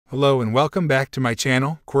Hello and welcome back to my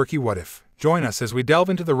channel, Quirky What If. Join us as we delve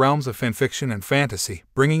into the realms of fanfiction and fantasy,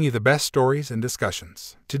 bringing you the best stories and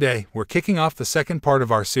discussions. Today, we're kicking off the second part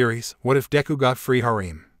of our series, What If Deku Got Free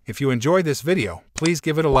Harem? If you enjoyed this video, please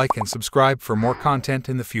give it a like and subscribe for more content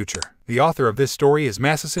in the future. The author of this story is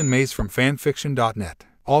MasasinMaze from fanfiction.net.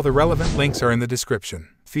 All the relevant links are in the description.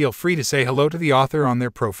 Feel free to say hello to the author on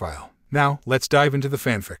their profile. Now, let's dive into the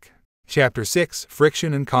fanfic. Chapter 6,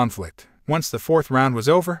 Friction and Conflict. Once the fourth round was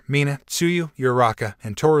over, Mina, Tsuyu, Uraraka,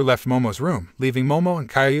 and Toru left Momo's room, leaving Momo and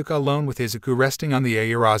Kayuka alone with Izuku resting on the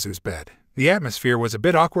Airazu's bed. The atmosphere was a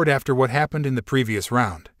bit awkward after what happened in the previous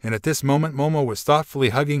round, and at this moment Momo was thoughtfully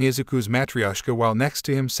hugging Izuku's matryoshka while next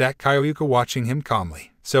to him sat Kayuka watching him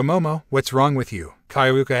calmly. "So Momo, what's wrong with you?"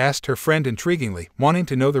 Kayuka asked her friend intriguingly, wanting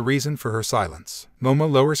to know the reason for her silence. Momo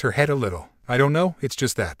lowers her head a little. "I don't know, it's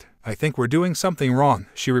just that. I think we're doing something wrong,"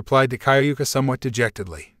 she replied to Kayuka somewhat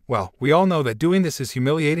dejectedly. "Well, we all know that doing this is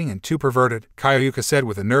humiliating and too perverted," Kayuka said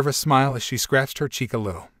with a nervous smile as she scratched her cheek a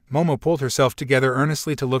little. Momo pulled herself together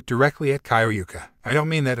earnestly to look directly at Kayuka. "I don't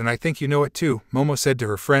mean that, and I think you know it too," Momo said to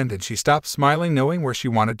her friend, and she stopped smiling, knowing where she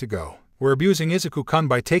wanted to go. "We're abusing Izuku-kun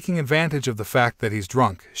by taking advantage of the fact that he's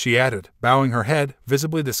drunk," she added, bowing her head,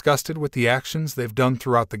 visibly disgusted with the actions they've done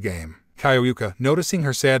throughout the game. Kayuka, noticing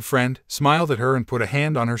her sad friend, smiled at her and put a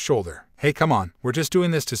hand on her shoulder. "Hey, come on, we're just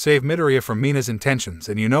doing this to save Midoriya from Mina's intentions,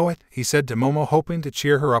 and you know it," he said to Momo, hoping to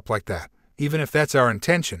cheer her up like that. "Even if that's our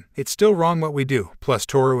intention, it's still wrong what we do. Plus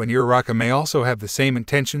Toru and Uraraka may also have the same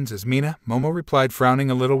intentions as Mina," Momo replied,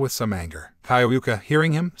 frowning a little with some anger. Kayuka,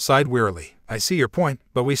 hearing him, sighed wearily. "I see your point,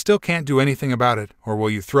 but we still can't do anything about it, or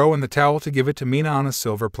will you throw in the towel to give it to Mina on a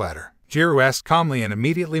silver platter?" Jiru asked calmly, and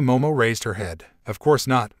immediately Momo raised her head. "Of course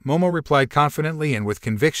not," Momo replied confidently and with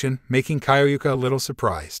conviction, making Kayuka a little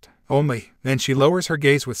surprised. "Only," then she lowers her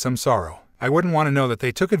gaze with some sorrow, "I wouldn't want to know that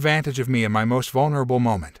they took advantage of me in my most vulnerable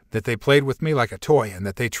moment, that they played with me like a toy and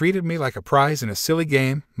that they treated me like a prize in a silly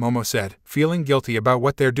game," Momo said, feeling guilty about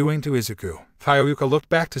what they're doing to Izuku. Kayuka looked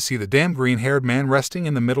back to see the damn green-haired man resting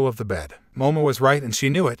in the middle of the bed. Momo was right and she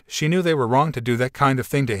knew it. She knew they were wrong to do that kind of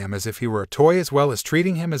thing to him, as if he were a toy, as well as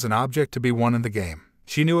treating him as an object to be won in the game.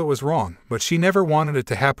 She knew it was wrong, but she never wanted it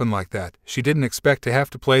to happen like that. She didn't expect to have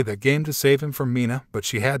to play that game to save him from Mina, but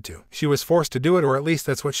she had to. She was forced to do it, or at least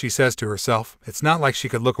that's what she says to herself. It's not like she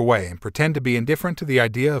could look away and pretend to be indifferent to the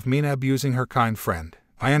idea of Mina abusing her kind friend.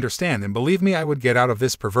 "I understand, and believe me, I would get out of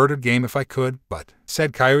this perverted game if I could, but,"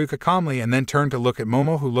 said Kayuka calmly, and then turned to look at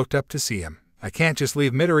Momo, who looked up to see him. "I can't just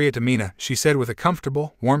leave Midoriya to Mina," she said with a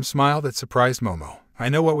comfortable, warm smile that surprised Momo. "I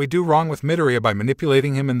know what we do wrong with Midoriya by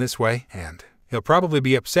manipulating him in this way, and he'll probably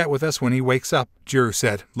be upset with us when he wakes up," Jiru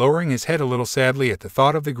said, lowering his head a little sadly at the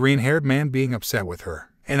thought of the green-haired man being upset with her.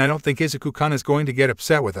 "And I don't think Izuku-kun is going to get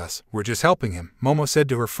upset with us. We're just helping him," Momo said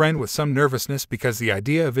to her friend with some nervousness, because the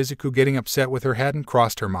idea of Izuku getting upset with her hadn't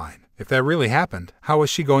crossed her mind. If that really happened, how was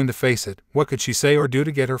she going to face it? What could she say or do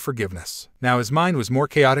to get her forgiveness? Now his mind was more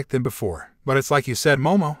chaotic than before. "But it's like you said,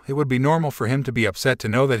 Momo, it would be normal for him to be upset to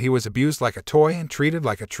know that he was abused like a toy and treated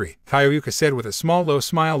like a treat," Kayuka said with a small low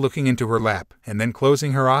smile, looking into her lap, and then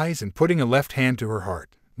closing her eyes and putting a left hand to her heart.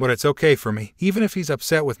 "But it's okay for me. Even if he's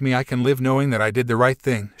upset with me, I can live knowing that I did the right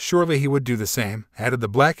thing. Surely he would do the same," added the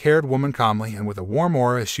black-haired woman calmly and with a warm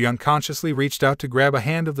aura as she unconsciously reached out to grab a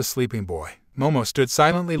hand of the sleeping boy. Momo stood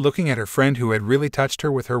silently looking at her friend, who had really touched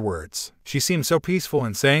her with her words. She seemed so peaceful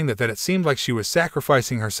in saying that it seemed like she was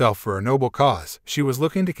sacrificing herself for a noble cause. She was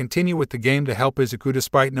looking to continue with the game to help Izuku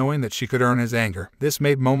despite knowing that she could earn his anger. This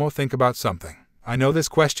made Momo think about something. "I know this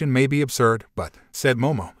question may be absurd, but," said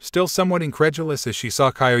Momo, still somewhat incredulous as she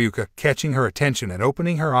saw Kayuka catching her attention and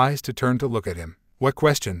opening her eyes to turn to look at him. "What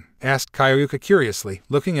question?" asked Kayuka curiously,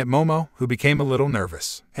 looking at Momo, who became a little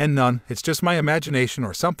nervous. "And none, it's just my imagination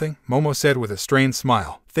or something," Momo said with a strained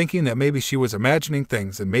smile, thinking that maybe she was imagining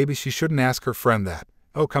things and maybe she shouldn't ask her friend that.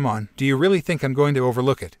 "Oh, come on, do you really think I'm going to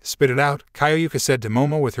overlook it? Spit it out," Kayuka said to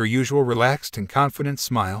Momo with her usual relaxed and confident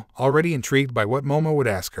smile, already intrigued by what Momo would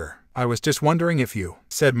ask her. "I was just wondering if you,"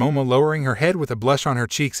 said Momo, lowering her head with a blush on her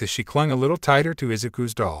cheeks as she clung a little tighter to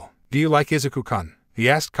Izuku's doll. "Do you like Izuku-kun?" he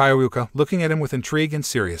asked Kayuka, looking at him with intrigue and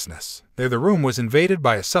seriousness. There the room was invaded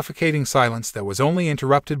by a suffocating silence that was only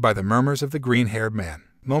interrupted by the murmurs of the green-haired man.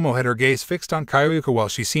 Momo had her gaze fixed on Kayuka while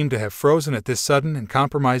she seemed to have frozen at this sudden and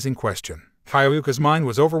compromising question. Kayuka's mind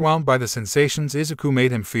was overwhelmed by the sensations Izuku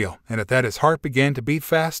made him feel, and at that his heart began to beat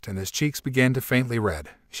fast and his cheeks began to faintly red.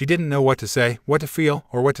 She didn't know what to say, what to feel,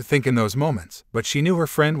 or what to think in those moments, but she knew her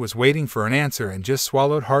friend was waiting for an answer and just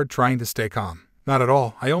swallowed hard, trying to stay calm. "Not at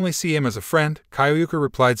all, I only see him as a friend," Kayuka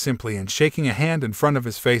replied simply and shaking a hand in front of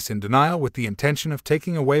his face in denial with the intention of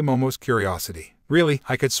taking away Momo's curiosity. Really,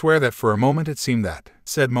 I could swear that for a moment it seemed that,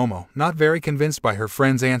 said Momo, not very convinced by her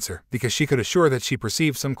friend's answer, because she could assure that she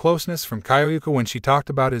perceived some closeness from Kyoyuka when she talked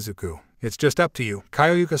about Izuku. It's just up to you,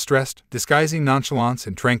 Kyoyuka stressed, disguising nonchalance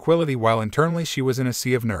and tranquility while internally she was in a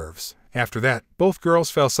sea of nerves. After that, both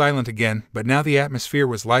girls fell silent again, but now the atmosphere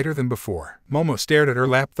was lighter than before. Momo stared at her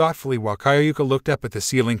lap thoughtfully while Kyoyuka looked up at the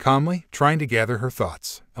ceiling calmly, trying to gather her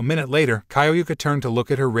thoughts. A minute later, Kyoyuka turned to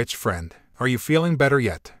look at her rich friend. Are you feeling better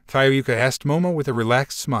yet? Kyoyuka asked Momo with a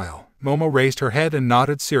relaxed smile. Momo raised her head and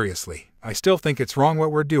nodded seriously. I still think it's wrong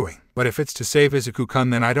what we're doing, but if it's to save Izuku-kun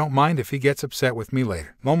then I don't mind if he gets upset with me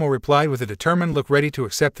later. Momo replied with a determined look ready to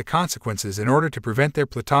accept the consequences in order to prevent their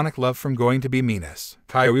platonic love from going to be Mina's.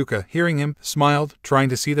 Kyoyuka, hearing him, smiled, trying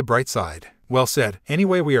to see the bright side. Well said.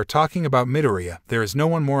 Anyway, we are talking about Midoriya. There is no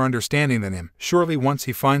one more understanding than him. Surely once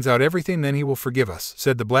he finds out everything then he will forgive us,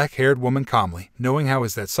 said the black-haired woman calmly, knowing how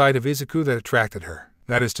is that side of Izuku that attracted her.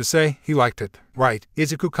 That is to say, he liked it. Right,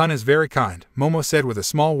 Izuku-kun is very kind, Momo said with a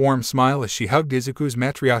small warm smile as she hugged Izuku's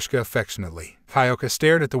matryoshka affectionately. Kyoka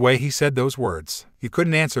stared at the way he said those words. You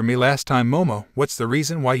couldn't answer me last time, Momo. What's the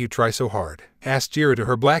reason why you try so hard? Asked Jiro to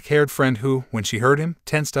her black-haired friend who, when she heard him,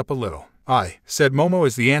 tensed up a little. I, said Momo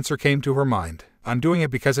as the answer came to her mind. I'm doing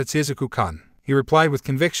it because it's Izuku-kun, he replied with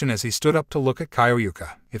conviction as he stood up to look at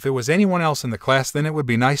Kyoyuka. If it was anyone else in the class then it would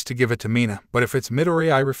be nice to give it to Mina, but if it's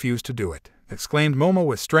Midoriya I refuse to do it, exclaimed Momo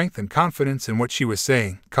with strength and confidence in what she was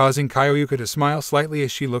saying, causing Kyoyuka to smile slightly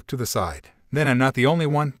as she looked to the side. Then I'm not the only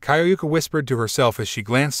one, Kyoyuka whispered to herself as she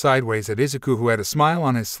glanced sideways at Izuku who had a smile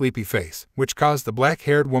on his sleepy face, which caused the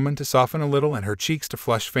black-haired woman to soften a little and her cheeks to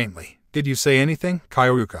flush faintly. Did you say anything,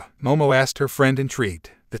 Kyoyuka? Momo asked her friend intrigued.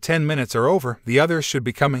 The 10 minutes are over, the others should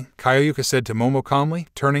be coming, Kyoyuka said to Momo calmly,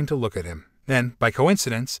 turning to look at him. Then, by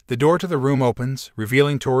coincidence, the door to the room opens,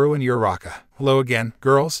 revealing Toru and Uraraka. Hello again,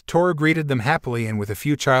 girls, Toru greeted them happily and with a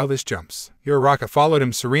few childish jumps. Uraraka followed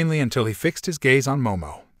him serenely until he fixed his gaze on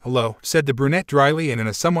Momo. Hello, said the brunette dryly and in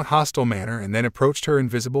a somewhat hostile manner and then approached her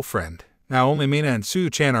invisible friend. Now only Mina and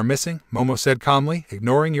Tsuyu-chan are missing, Momo said calmly,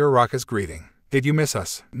 ignoring Uraraka's greeting. Did you miss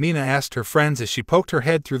us? Mina asked her friends as she poked her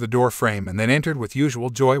head through the door frame and then entered with usual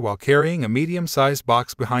joy while carrying a medium-sized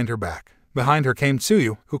box behind her back. Behind her came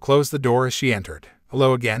Tsuyu, who closed the door as she entered.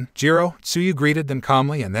 Hello again, Jiro, Tsuyu greeted them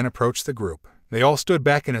calmly and then approached the group. They all stood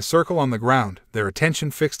back in a circle on the ground, their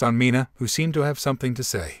attention fixed on Mina, who seemed to have something to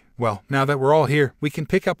say. Well, now that we're all here, we can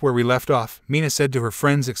pick up where we left off, Mina said to her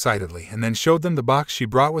friends excitedly and then showed them the box she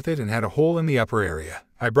brought with it and had a hole in the upper area.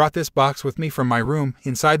 I brought this box with me from my room.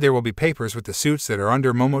 Inside there will be papers with the suits that are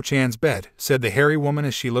under Momo-chan's bed, said the hairy woman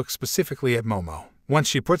as she looked specifically at Momo. Once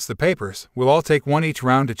she puts the papers, we'll all take one each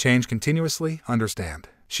round to change continuously, understand?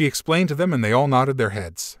 She explained to them and they all nodded their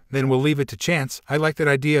heads. Then we'll leave it to chance. I like that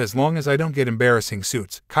idea as long as I don't get embarrassing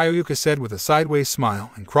suits, Kyoyuka said with a sideways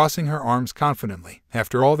smile and crossing her arms confidently.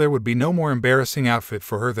 After all, there would be no more embarrassing outfit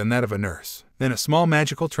for her than that of a nurse. Then a small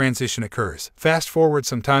magical transition occurs. Fast forward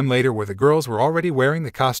some time later where the girls were already wearing the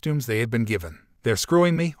costumes they had been given. They're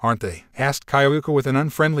screwing me, aren't they? Asked Kyoyuka with an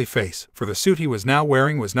unfriendly face, for the suit he was now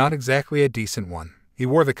wearing was not exactly a decent one. He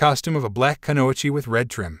wore the costume of a black kunoichi with red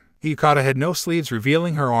trim. Yukata had no sleeves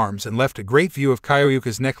revealing her arms and left a great view of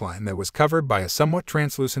Kyoyuka's neckline that was covered by a somewhat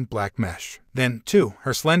translucent black mesh. Then, too,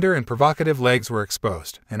 her slender and provocative legs were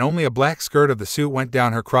exposed, and only a black skirt of the suit went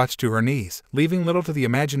down her crotch to her knees, leaving little to the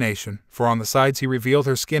imagination, for on the sides he revealed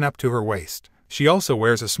her skin up to her waist. She also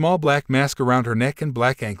wears a small black mask around her neck and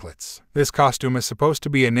black anklets. This costume is supposed to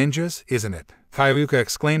be a ninja's, isn't it? Kyoyuka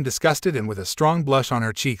exclaimed disgusted and with a strong blush on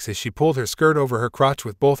her cheeks as she pulled her skirt over her crotch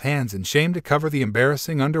with both hands in shame to cover the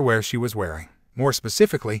embarrassing underwear she was wearing. More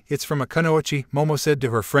specifically, it's from a kunoichi, Momo said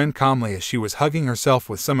to her friend calmly as she was hugging herself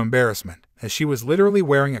with some embarrassment, as she was literally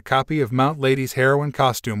wearing a copy of Mount Lady's heroine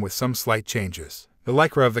costume with some slight changes. The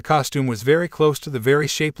lycra of the costume was very close to the very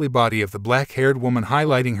shapely body of the black-haired woman,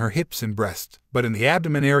 highlighting her hips and breasts, but in the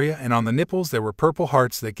abdomen area and on the nipples there were purple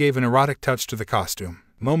hearts that gave an erotic touch to the costume.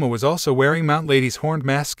 Momo was also wearing Mount Lady's horned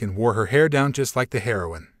mask and wore her hair down just like the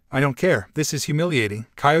heroine. I don't care, this is humiliating,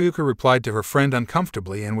 Kyoyuka replied to her friend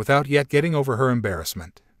uncomfortably and without yet getting over her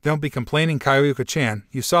embarrassment. Don't be complaining, Kyoyuka-chan,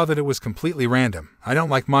 you saw that it was completely random. I don't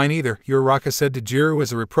like mine either, Uraraka said to Jiro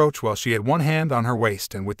as a reproach while she had one hand on her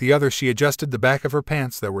waist and with the other she adjusted the back of her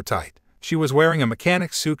pants that were tight. She was wearing a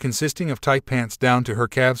mechanic's suit consisting of tight pants down to her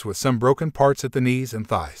calves with some broken parts at the knees and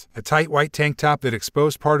thighs, a tight white tank top that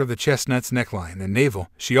exposed part of the chestnut's neckline and navel.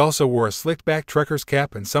 She also wore a slicked-back trucker's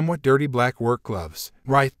cap and somewhat dirty black work gloves.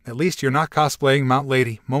 Right, at least you're not cosplaying Mount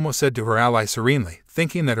Lady, Momo said to her ally serenely,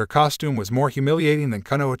 thinking that her costume was more humiliating than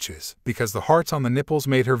kunoichi's, because the hearts on the nipples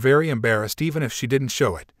made her very embarrassed even if she didn't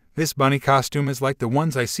show it. This bunny costume is like the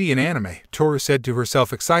ones I see in anime, Toru said to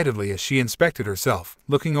herself excitedly as she inspected herself.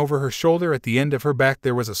 Looking over her shoulder at the end of her back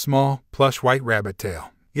there was a small, plush white rabbit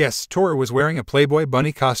tail. Yes, Toru was wearing a Playboy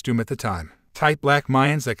bunny costume at the time. Tight black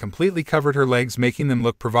mayans that completely covered her legs, making them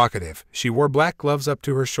look provocative. She wore black gloves up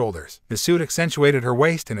to her shoulders. The suit accentuated her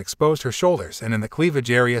waist and exposed her shoulders, and in the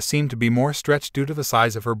cleavage area seemed to be more stretched due to the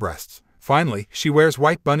size of her breasts. Finally, she wears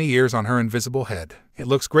white bunny ears on her invisible head. It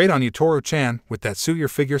looks great on you, Toru-chan. With that suit your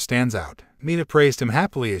figure stands out. Mina praised him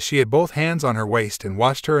happily as she had both hands on her waist and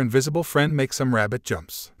watched her invisible friend make some rabbit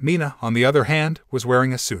jumps. Mina, on the other hand, was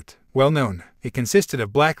wearing a suit. Well known. It consisted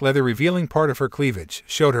of black leather revealing part of her cleavage,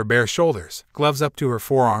 showed her bare shoulders, gloves up to her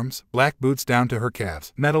forearms, black boots down to her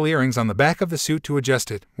calves, metal earrings on the back of the suit to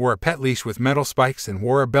adjust it, wore a pet leash with metal spikes and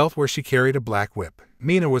wore a belt where she carried a black whip.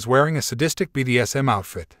 Mina was wearing a sadistic BDSM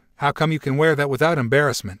outfit. How come you can wear that without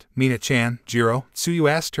embarrassment? Mina-chan, Jiro, Tsuyu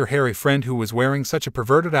asked her hairy friend who was wearing such a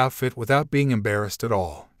perverted outfit without being embarrassed at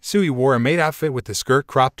all. Tsuyu wore a maid outfit with the skirt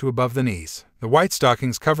cropped to above the knees. The white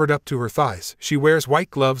stockings covered up to her thighs. She wears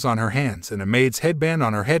white gloves on her hands and a maid's headband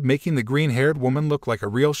on her head, making the green-haired woman look like a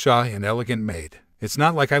real shy and elegant maid. It's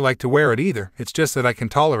not like I like to wear it either, it's just that I can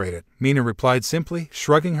tolerate it, Mina replied simply,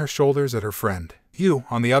 shrugging her shoulders at her friend. You,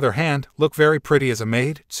 on the other hand, look very pretty as a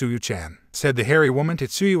maid, Tsuyu-chan, said the hairy woman to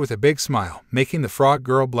Tsuyu with a big smile, making the frog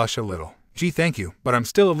girl blush a little. Gee, thank you, but I'm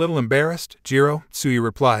still a little embarrassed, Jiro, Tsuyu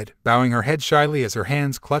replied, bowing her head shyly as her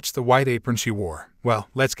hands clutched the white apron she wore. Well,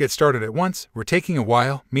 let's get started at once. We're taking a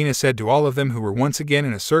while, Mina said to all of them who were once again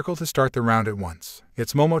in a circle to start the round at once.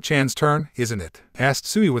 It's Momo-chan's turn, isn't it? Asked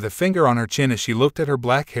Tsuyu with a finger on her chin as she looked at her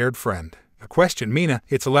black-haired friend. A question, Mina.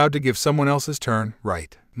 It's allowed to give someone else's turn,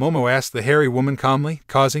 right? Momo asked the hairy woman calmly,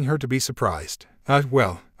 causing her to be surprised.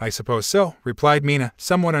 Well, I suppose so, replied Mina,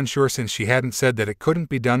 somewhat unsure since she hadn't said that it couldn't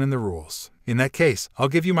be done in the rules. In that case, I'll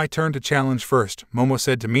give you my turn to challenge first, Momo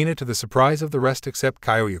said to Mina to the surprise of the rest except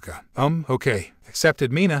Kyoyuka. Okay,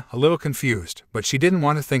 accepted Mina, a little confused, but she didn't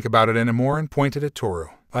want to think about it anymore and pointed at Toru.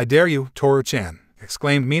 I dare you, Toru-chan,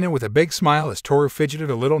 exclaimed Mina with a big smile as Toru fidgeted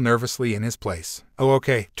a little nervously in his place. Oh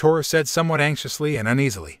okay, Toru said somewhat anxiously and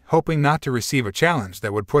uneasily, hoping not to receive a challenge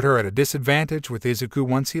that would put her at a disadvantage with Izuku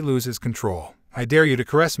once he loses control. I dare you to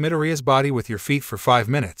caress Midoriya's body with your feet for 5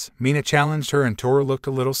 minutes, Mina challenged her and Toru looked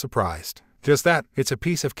a little surprised. Just that, it's a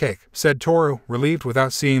piece of cake, said Toru, relieved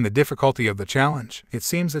without seeing the difficulty of the challenge. It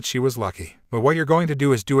seems that she was lucky. But what you're going to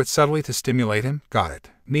do is do it subtly to stimulate him, got it?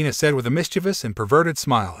 Mina said with a mischievous and perverted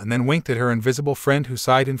smile and then winked at her invisible friend who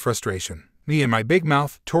sighed in frustration. Me and my big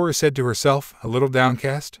mouth, Toru said to herself, a little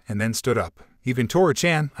downcast, and then stood up. Even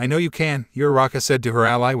Toru-chan, I know you can, Uraraka said to her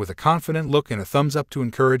ally with a confident look and a thumbs up to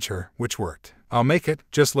encourage her, which worked. I'll make it,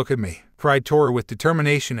 just look at me, cried Toru with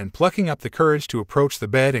determination and plucking up the courage to approach the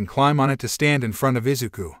bed and climb on it to stand in front of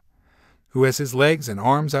Izuku, who has his legs and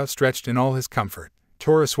arms outstretched in all his comfort.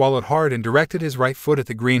 Toru swallowed hard and directed his right foot at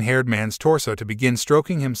the green-haired man's torso to begin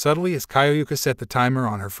stroking him subtly as Kyoyuka set the timer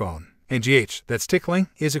on her phone. "GH, that's tickling,"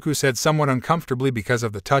 Izuku said somewhat uncomfortably because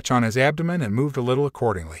of the touch on his abdomen and moved a little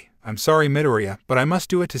accordingly. "I'm sorry, Midoriya, but I must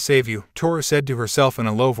do it to save you," Toru said to herself in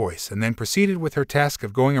a low voice and then proceeded with her task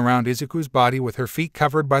of going around Izuku's body with her feet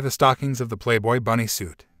covered by the stockings of the Playboy bunny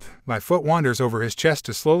suit. My foot wanders over his chest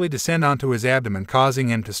to slowly descend onto his abdomen, causing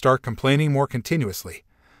him to start complaining more continuously,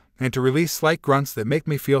 and to release slight grunts that make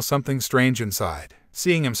me feel something strange inside.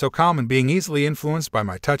 Seeing him so calm and being easily influenced by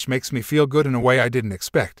my touch makes me feel good in a way I didn't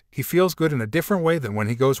expect. He feels good in a different way than when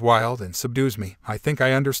he goes wild and subdues me. I think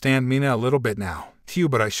I understand Mina a little bit now. Phew,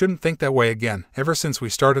 but I shouldn't think that way again. Ever since we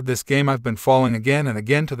started this game I've been falling again and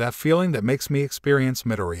again to that feeling that makes me experience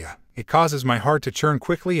Midoriya. It causes my heart to churn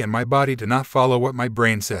quickly and my body to not follow what my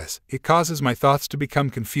brain says. It causes my thoughts to become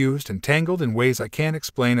confused and tangled in ways I can't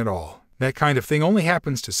explain at all. That kind of thing only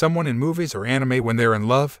happens to someone in movies or anime when they're in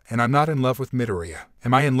love, and I'm not in love with Midoriya.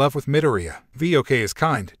 Am I in love with Midoriya? VOK is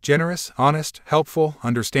kind, generous, honest, helpful,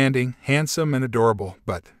 understanding, handsome, and adorable,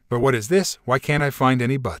 but what is this? Why can't I find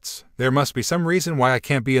any buts? There must be some reason why I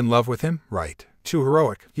can't be in love with him, right? Too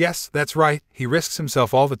heroic. Yes, that's right. He risks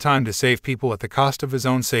himself all the time to save people at the cost of his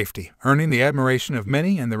own safety, earning the admiration of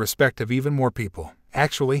many and the respect of even more people.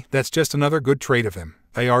 Actually, that's just another good trait of him.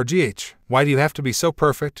 ARGH. Why do you have to be so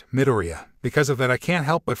perfect, Midoriya? Because of that I can't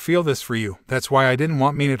help but feel this for you. That's why I didn't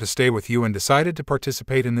want Mina to stay with you and decided to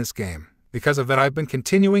participate in this game. Because of that I've been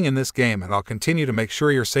continuing in this game and I'll continue to make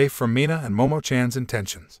sure you're safe from Mina and Momo-chan's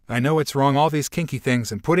intentions. I know it's wrong all these kinky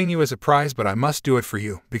things and putting you as a prize, but I must do it for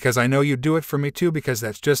you. Because I know you do it for me too, because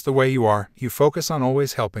that's just the way you are. You focus on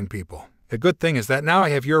always helping people. The good thing is that now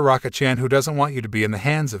I have Uraraka-chan who doesn't want you to be in the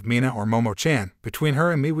hands of Mina or Momo-chan. Between her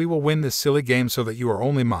and me we will win this silly game so that you are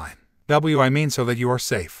only mine. I mean so that you are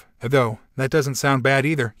safe. Though, that doesn't sound bad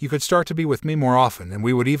either. You could start to be with me more often and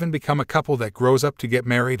we would even become a couple that grows up to get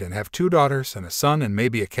married and have 2 daughters and a son and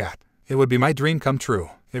maybe a cat. It would be my dream come true.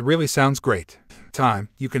 It really sounds great. Time.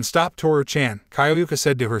 You can stop, Toru-chan, Kyoyuka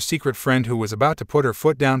said to her secret friend who was about to put her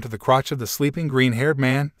foot down to the crotch of the sleeping green-haired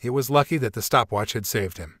man. It was lucky that the stopwatch had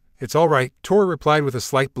saved him. It's all right, Toru replied with a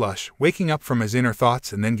slight blush, waking up from his inner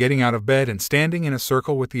thoughts and then getting out of bed and standing in a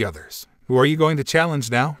circle with the others. Who are you going to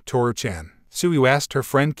challenge now, Toru-chan? Suyu asked her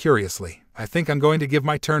friend curiously. I think I'm going to give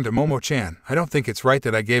my turn to Momo-chan. I don't think it's right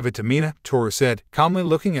that I gave it to Mina, Toru said, calmly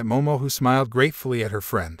looking at Momo who smiled gratefully at her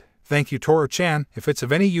friend. Thank you, Toru-chan. If it's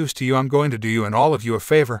of any use to you, I'm going to do you and all of you a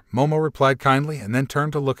favor, Momo replied kindly and then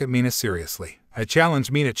turned to look at Mina seriously. I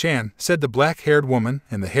challenge Mina-chan, said the black-haired woman,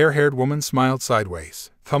 and the hair-haired woman smiled sideways.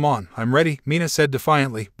 Come on, I'm ready, Mina said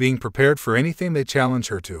defiantly, being prepared for anything they challenge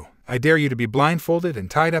her to. I dare you to be blindfolded and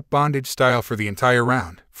tied up bondage style for the entire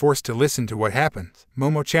round, forced to listen to what happens,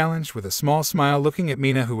 Momo challenged with a small smile looking at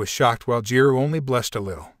Mina who was shocked while Jiro only blushed a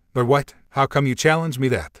little. But what? How come you challenge me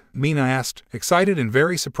that? Mina asked, excited and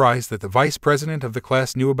very surprised that the vice president of the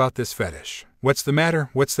class knew about this fetish. What's the matter?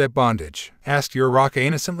 What's that bondage? Asked Uraraka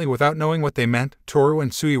innocently without knowing what they meant. Toru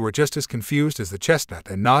and Suyu were just as confused as the chestnut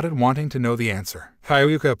and nodded wanting to know the answer.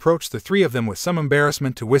 Kyoyuka approached the 3 of them with some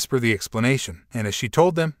embarrassment to whisper the explanation, and as she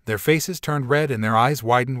told them, their faces turned red and their eyes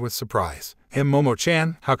widened with surprise.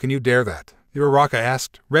 Momo-chan, how can you dare that? Uraraka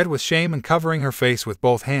asked, red with shame and covering her face with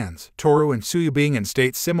both hands, Toru and Suyu being in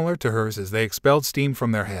states similar to hers as they expelled steam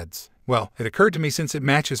from their heads. Well, it occurred to me since it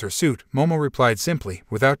matches her suit, Momo replied simply,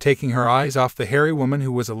 without taking her eyes off the hairy woman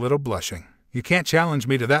who was a little blushing. You can't challenge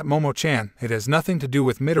me to that, Momo-chan. It has nothing to do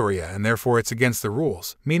with Midoriya and therefore it's against the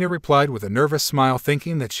rules, Mina replied with a nervous smile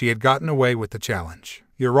thinking that she had gotten away with the challenge.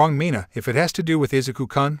 You're wrong, Mina. If it has to do with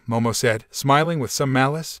Izuku-kun, Momo said, smiling with some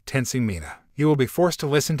malice, tensing Mina. You will be forced to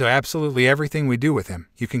listen to absolutely everything we do with him.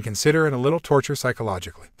 You can consider it a little torture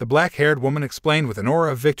psychologically. The black-haired woman explained with an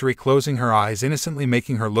aura of victory, closing her eyes innocently,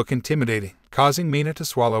 making her look intimidating, causing Mina to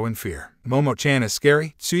swallow in fear. Momo-chan is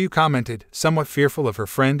scary, Suyu commented, somewhat fearful of her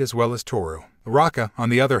friend as well as Toru. Uraraka, on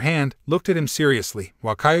the other hand, looked at him seriously,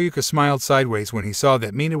 while Kyoyuka smiled sideways when he saw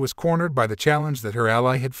that Mina was cornered by the challenge that her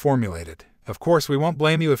ally had formulated. Of course we won't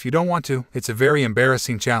blame you if you don't want to, it's a very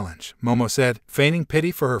embarrassing challenge, Momo said, feigning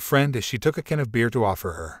pity for her friend as she took a can of beer to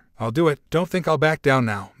offer her. I'll do it, don't think I'll back down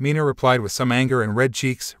now, Mina replied with some anger and red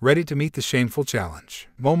cheeks, ready to meet the shameful challenge.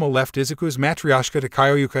 Momo left Izuku's matryoshka to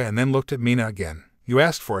Kyoyuka and then looked at Mina again. You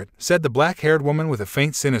asked for it, said the black-haired woman with a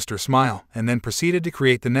faint sinister smile, and then proceeded to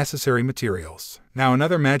create the necessary materials. Now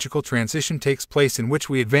another magical transition takes place in which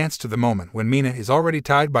we advance to the moment when Mina is already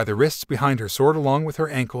tied by the wrists behind her sword along with her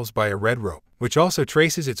ankles by a red rope, which also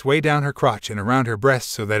traces its way down her crotch and around her breast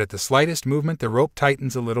so that at the slightest movement the rope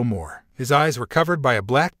tightens a little more. His eyes were covered by a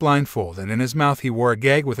black blindfold and in his mouth he wore a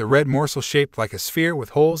gag with a red morsel shaped like a sphere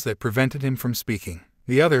with holes that prevented him from speaking.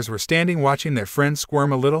 The others were standing watching their friend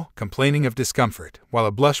squirm a little, complaining of discomfort, while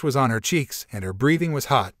a blush was on her cheeks and her breathing was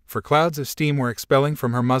hot, for clouds of steam were expelling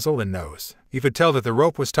from her muzzle and nose. You could tell that the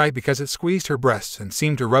rope was tight because it squeezed her breasts and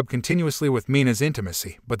seemed to rub continuously with Mina's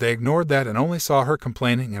intimacy, but they ignored that and only saw her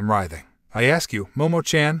complaining and writhing. I ask you,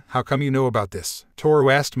 Momo-chan, how come you know about this? Toru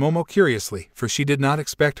asked Momo curiously, for she did not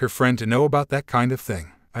expect her friend to know about that kind of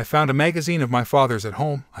thing. I found a magazine of my father's at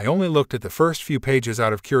home. I only looked at the first few pages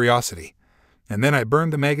out of curiosity, and then I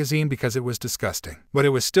burned the magazine because it was disgusting. But it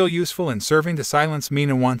was still useful in serving to silence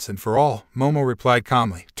Mina once and for all, Momo replied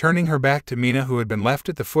calmly, turning her back to Mina who had been left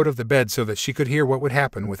at the foot of the bed so that she could hear what would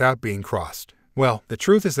happen without being crossed. Well, the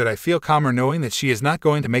truth is that I feel calmer knowing that she is not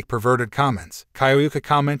going to make perverted comments, Kyoyuka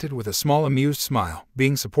commented with a small amused smile,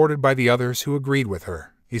 being supported by the others who agreed with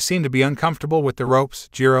her. You seem to be uncomfortable with the ropes,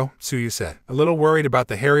 Jiro, Suyu said, a little worried about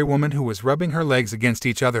the hairy woman who was rubbing her legs against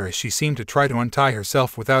each other as she seemed to try to untie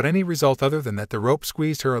herself without any result other than that the rope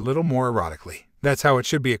squeezed her a little more erotically. That's how it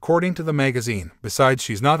should be according to the magazine. Besides,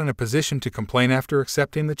 she's not in a position to complain after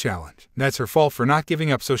accepting the challenge. That's her fault for not giving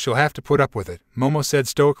up, so she'll have to put up with it, Momo said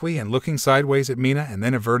stoically and looking sideways at Mina and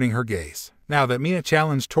then averting her gaze. Now that Mina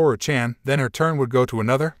challenged Toru-chan, then her turn would go to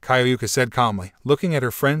another, Kyoyuka said calmly, looking at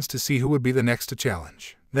her friends to see who would be the next to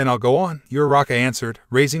challenge. Then I'll go on, Uraraka answered,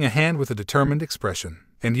 raising a hand with a determined expression.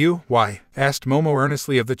 And you, why? Asked Momo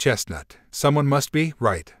earnestly of the chestnut. Someone must be,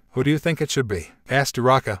 right? Who do you think it should be? Asked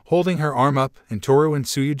Uraraka, holding her arm up, and Toru and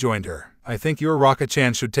Suyu joined her. I think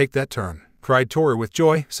Uraraka-chan should take that turn, cried Toru with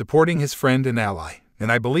joy, supporting his friend and ally. And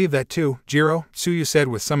I believe that too, Jiro, Suyu said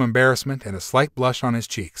with some embarrassment and a slight blush on his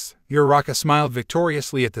cheeks. Uraraka smiled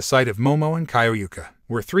victoriously at the sight of Momo and Kyoyuka.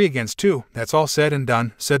 We're 3 against 2, that's all said and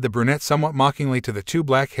done, said the brunette somewhat mockingly to the 2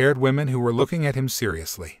 black-haired women who were looking at him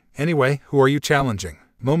seriously. Anyway, who are you challenging?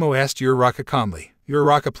 Momo asked Uraraka calmly.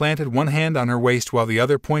 Uraraka planted one hand on her waist while the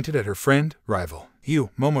other pointed at her friend, rival.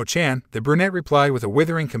 You, Momo-chan, the brunette replied with a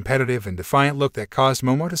withering, competitive, and defiant look that caused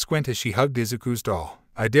Momo to squint as she hugged Izuku's doll.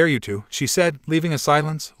 I dare you to, she said, leaving a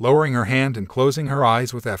silence, lowering her hand and closing her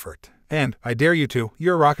eyes with effort. And, I dare you to,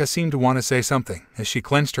 Uraraka seemed to want to say something, as she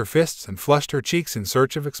clenched her fists and flushed her cheeks in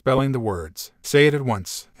search of expelling the words. Say it at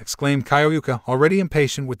once, exclaimed Kyoyuka, already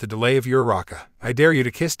impatient with the delay of Uraraka. I dare you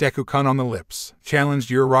to kiss Deku-kun on the lips, challenged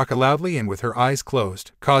Uraraka loudly and with her eyes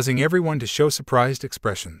closed, causing everyone to show surprised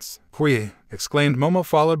expressions. Hui, exclaimed Momo,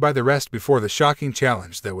 followed by the rest before the shocking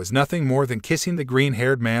challenge that was nothing more than kissing the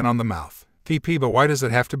green-haired man on the mouth. TP, but why does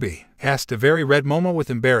it have to be? Asked a very red Momo with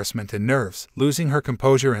embarrassment and nerves, losing her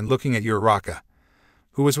composure and looking at Uraraka,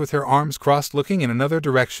 who was with her arms crossed looking in another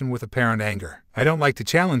direction with apparent anger. I don't like to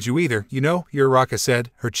challenge you either, you know, Uraraka said,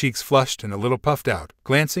 her cheeks flushed and a little puffed out,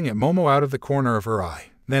 glancing at Momo out of the corner of her eye.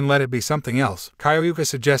 Then let it be something else, Kyoyuka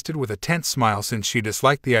suggested with a tense smile, since she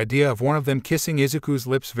disliked the idea of one of them kissing Izuku's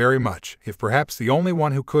lips very much, if perhaps the only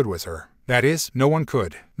one who could was her. That is, no one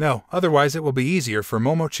could. No, otherwise it will be easier for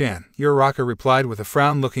Momo-chan, Uraraka replied with a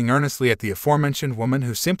frown, looking earnestly at the aforementioned woman,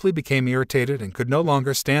 who simply became irritated and could no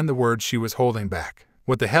longer stand the words she was holding back.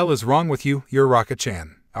 What the hell is wrong with you,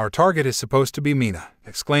 Uraraka-chan? Our target is supposed to be Mina,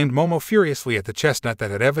 exclaimed Momo furiously at the chestnut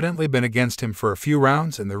that had evidently been against him for a few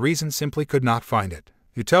rounds, and the reason simply could not find it.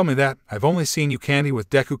 You tell me that? I've only seen you candy with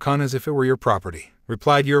Deku-kun as if it were your property,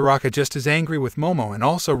 replied Uraraka, just as angry with Momo and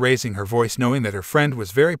also raising her voice, knowing that her friend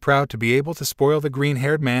was very proud to be able to spoil the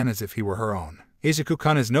green-haired man as if he were her own.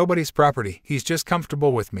 Izuku-kun is nobody's property, he's just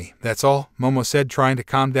comfortable with me, that's all, Momo said, trying to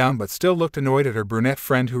calm down but still looked annoyed at her brunette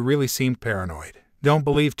friend, who really seemed paranoid. Don't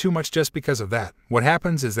believe too much just because of that. What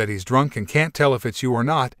happens is that he's drunk and can't tell if it's you or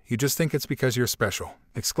not, you just think it's because you're special,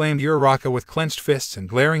 exclaimed Uraraka with clenched fists and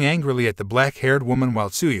glaring angrily at the black-haired woman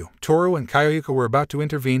while Tsuyu, Toru, and Kyoyuka were about to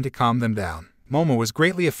intervene to calm them down. Momo was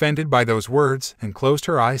greatly offended by those words and closed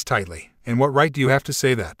her eyes tightly. And what right do you have to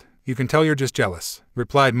say that? You can tell you're just jealous,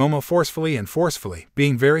 replied Momo forcefully,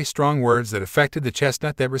 being very strong words that affected the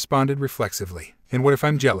chestnut that responded reflexively. And what if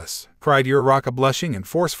I'm jealous? Cried Uraraka, blushing and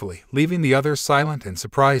forcefully, leaving the others silent and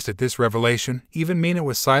surprised at this revelation. Even Mina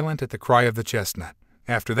was silent at the cry of the chestnut.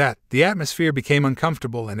 After that, the atmosphere became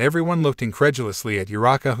uncomfortable and everyone looked incredulously at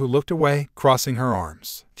Uraraka, who looked away, crossing her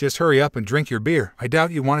arms. Just hurry up and drink your beer. I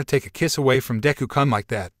doubt you want to take a kiss away from Deku-kun like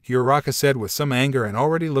that, Uraraka said with some anger and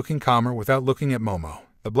already looking calmer without looking at Momo.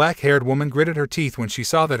 The black-haired woman gritted her teeth when she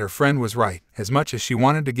saw that her friend was right. As much as she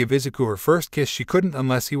wanted to give Izuku her first kiss, she couldn't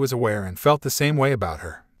unless he was aware and felt the same way about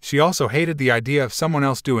her. She also hated the idea of someone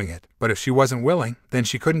else doing it, but if she wasn't willing, then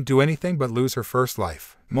she couldn't do anything but lose her first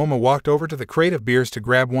life. Momo walked over to the crate of beers to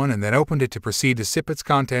grab one and then opened it to proceed to sip its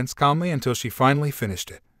contents calmly until she finally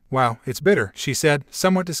finished it. Wow, it's bitter, she said,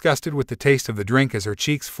 somewhat disgusted with the taste of the drink as her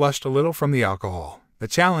cheeks flushed a little from the alcohol. The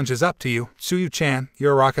challenge is up to you, Tsuyu-chan,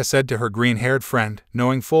 Uraraka said to her green-haired friend,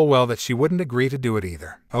 knowing full well that she wouldn't agree to do it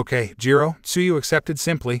either. Okay, Jiro, Tsuyu accepted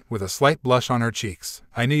simply, with a slight blush on her cheeks.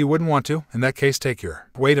 I knew you wouldn't want to, in that case take your.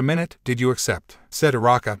 Wait a minute, did you accept? Said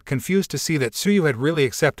Uraraka, confused to see that Tsuyu had really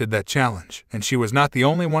accepted that challenge, and she was not the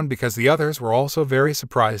only one because the others were also very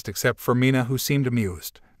surprised except for Mina, who seemed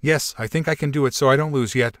amused. Yes, I think I can do it so I don't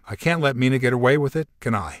lose yet. I can't let Mina get away with it,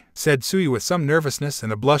 can I? Said Tsuyu with some nervousness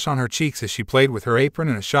and a blush on her cheeks as she played with her apron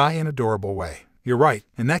in a shy and adorable way. You're right.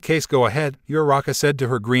 In that case go ahead, Uraraka said to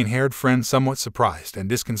her green-haired friend, somewhat surprised and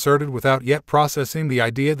disconcerted without yet processing the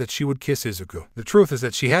idea that she would kiss Izuku. The truth is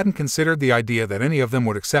that she hadn't considered the idea that any of them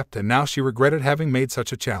would accept, and now she regretted having made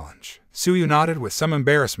such a challenge. Tsuyu nodded with some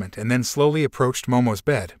embarrassment and then slowly approached Momo's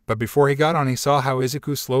bed, but before he got on he saw how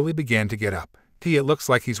Izuku slowly began to get up. It looks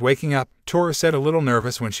like he's waking up, Toru said, a little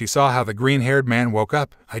nervous when she saw how the green-haired man woke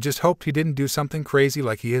up. I just hoped he didn't do something crazy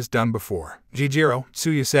like he has done before. Jijiro,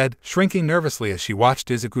 Tsuyu said, shrinking nervously as she watched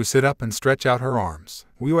Izuku sit up and stretch out her arms.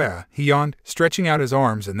 Uea, he yawned, stretching out his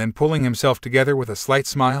arms and then pulling himself together with a slight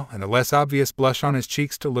smile and a less obvious blush on his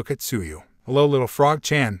cheeks to look at Tsuyu. Hello little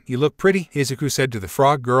frog-chan, you look pretty, Izuku said to the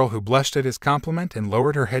frog girl, who blushed at his compliment and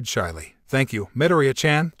lowered her head shyly. Thank you,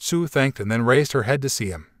 Midoriya-chan, Tsuyu thanked and then raised her head to see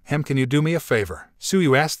him. Can you do me a favor?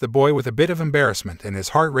 Tsuyu asked the boy with a bit of embarrassment and his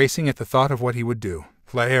heart racing at the thought of what he would do.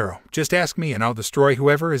 Claro, just ask me and I'll destroy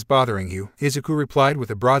whoever is bothering you, Izuku replied with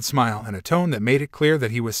a broad smile and a tone that made it clear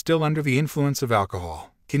that he was still under the influence of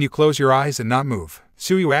alcohol. Can you close your eyes and not move?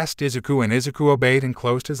 Tsuyu asked Izuku, and Izuku obeyed and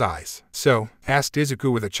closed his eyes. So? Asked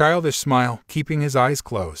Izuku with a childish smile, keeping his eyes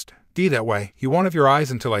closed. That way, you won't have your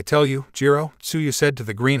eyes until I tell you, Jiro, Tsuyu said to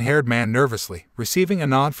the green-haired man nervously, receiving a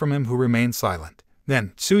nod from him, who remained silent.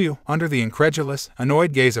 Then, Tsuyu, under the incredulous,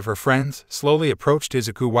 annoyed gaze of her friends, slowly approached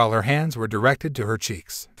Izuku while her hands were directed to her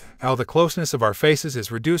cheeks. How the closeness of our faces is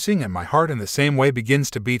reducing and my heart in the same way begins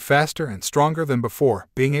to beat faster and stronger than before,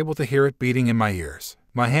 being able to hear it beating in my ears.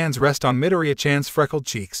 My hands rest on Midoriya-chan's freckled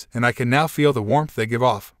cheeks, and I can now feel the warmth they give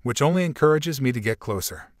off, which only encourages me to get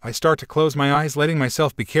closer. I start to close my eyes, letting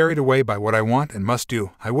myself be carried away by what I want and must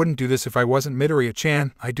do. I wouldn't do this if I wasn't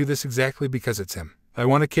Midoriya-chan. I do this exactly because it's him. I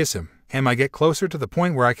want to kiss him. And I get closer to the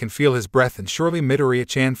point where I can feel his breath, and surely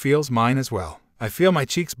Midoriya-chan feels mine as well. I feel my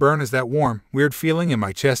cheeks burn as that warm, weird feeling in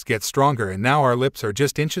my chest gets stronger, and now our lips are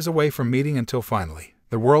just inches away from meeting until finally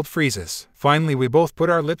the world freezes. Finally, we both put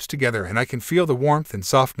our lips together and I can feel the warmth and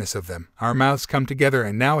softness of them. Our mouths come together,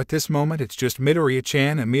 and now at this moment it's just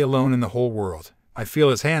Midoriya-chan and me alone in the whole world. I feel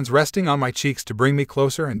his hands resting on my cheeks to bring me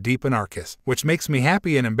closer and deepen our kiss, which makes me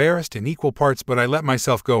happy and embarrassed in equal parts, but I let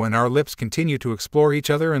myself go and our lips continue to explore each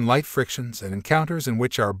other in light frictions and encounters in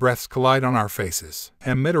which our breaths collide on our faces.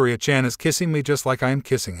 And Midoriya-chan is kissing me just like I am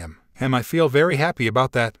kissing him. And I feel very happy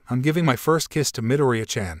about that. I'm giving my first kiss to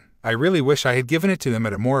Midoriya-chan. I really wish I had given it to him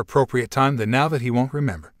at a more appropriate time than now that he won't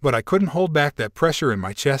remember. But I couldn't hold back that pressure in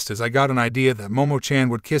my chest as I got an idea that Momo-chan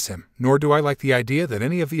would kiss him, nor do I like the idea that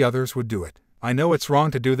any of the others would do it. I know it's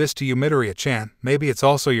wrong to do this to you, Midoriya-chan. Maybe it's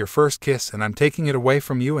also your first kiss and I'm taking it away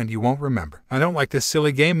from you and you won't remember. I don't like this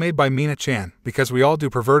silly game made by Mina-chan, because we all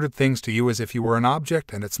do perverted things to you as if you were an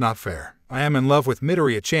object, and it's not fair. I am in love with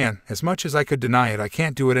Midoriya-chan. As much as I could deny it, I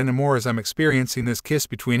can't do it anymore as I'm experiencing this kiss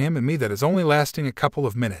between him and me that is only lasting a couple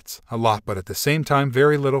of minutes. A lot, but at the same time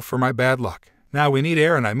very little for my bad luck. Now we need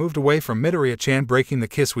air, and I moved away from Midoriya-chan, breaking the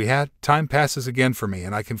kiss we had. Time passes again for me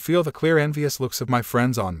and I can feel the clear envious looks of my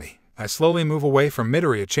friends on me. I slowly move away from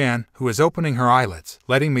Midoriya-chan, who is opening her eyelids,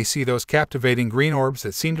 letting me see those captivating green orbs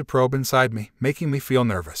that seem to probe inside me, making me feel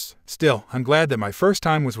nervous. Still, I'm glad that my first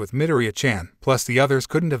time was with Midoriya-chan, plus the others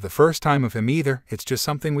couldn't have the first time of him either. It's just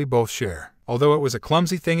something we both share. Although it was a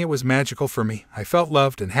clumsy thing, it was magical for me. I felt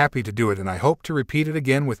loved and happy to do it, and I hope to repeat it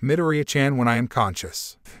again with Midoriya-chan when I am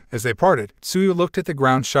conscious. As they parted, Tsuyu looked at the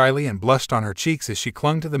ground shyly and blushed on her cheeks as she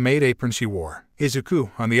clung to the maid apron she wore. Izuku,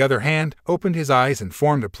 on the other hand, opened his eyes and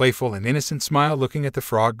formed a playful and innocent smile looking at the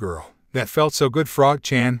frog girl. That felt so good,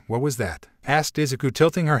 Frog-chan. What was that? Asked Izuku,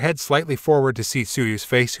 tilting her head slightly forward to see Tsuyu's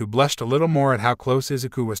face, who blushed a little more at how close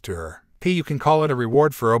Izuku was to her. You can call it a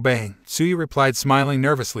reward for obeying, Tsuyu replied, smiling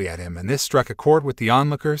nervously at him, and this struck a chord with the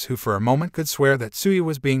onlookers, who for a moment could swear that Tsuyu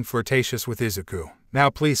was being flirtatious with Izuku.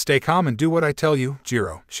 Now please stay calm and do what I tell you,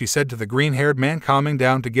 Jiro, she said to the green-haired man, calming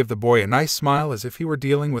down to give the boy a nice smile as if he were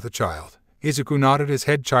dealing with a child. Izuku nodded his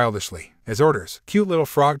head childishly. As orders, cute little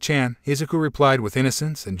Frog-chan, Izuku replied with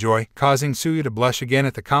innocence and joy, causing Tsuyu to blush again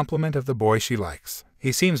at the compliment of the boy she likes.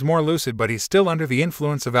 He seems more lucid, but he's still under the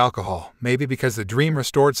influence of alcohol, maybe because the dream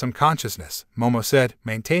restored some consciousness, Momo said,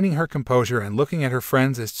 maintaining her composure and looking at her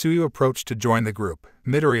friends as Tsuyu approached to join the group.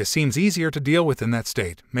 Midoriya seems easier to deal with in that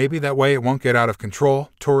state. Maybe that way it won't get out of control,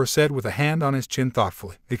 Toru said with a hand on his chin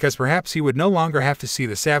thoughtfully, because perhaps he would no longer have to see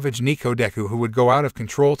the savage Nico Deku who would go out of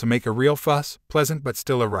control to make a real fuss, pleasant but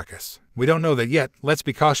still a ruckus. We don't know that yet, let's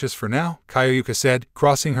be cautious for now, Kyoyuka said,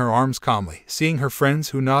 crossing her arms calmly, seeing her friends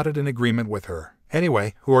who nodded in agreement with her.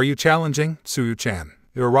 Anyway, who are you challenging, Tsuyu-chan?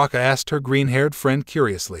 Uraraka asked her green-haired friend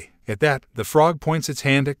curiously. At that, the frog points its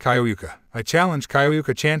hand at Kyoyuka. I challenge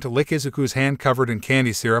Kyoyuka-chan to lick Izuku's hand covered in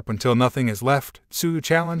candy syrup until nothing is left, Tsuyu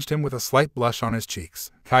challenged him with a slight blush on his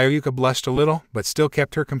cheeks. Kyoyuka blushed a little, but still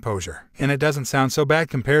kept her composure. And it doesn't sound so bad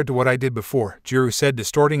compared to what I did before, Jiro said,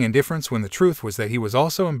 distorting indifference when the truth was that he was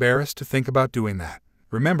also embarrassed to think about doing that.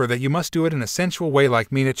 Remember that you must do it in a sensual way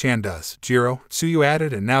like Mina-chan does, Jiro, Tsuyu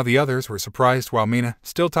added, and now the others were surprised while Mina,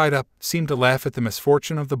 still tied up, seemed to laugh at the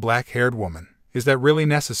misfortune of the black-haired woman. Is that really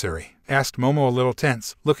necessary? Asked Momo, a little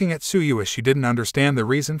tense, looking at Tsuyu as she didn't understand the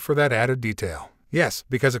reason for that added detail. Yes,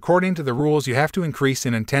 because according to the rules you have to increase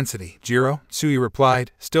in intensity, Jiro, Tsuyu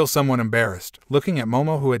replied, still somewhat embarrassed, looking at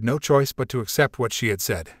Momo, who had no choice but to accept what she had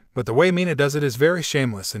said. But the way Mina does it is very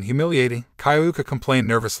shameless and humiliating, Kyoyuka complained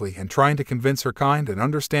nervously and trying to convince her kind and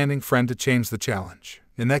understanding friend to change the challenge.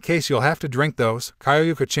 In that case you'll have to drink those,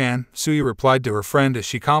 Kyoyuka-chan, Tsuyu replied to her friend as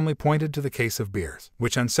she calmly pointed to the case of beers,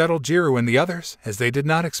 which unsettled Jiro and the others, as they did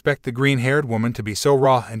not expect the green-haired woman to be so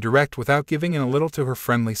raw and direct without giving in a little to her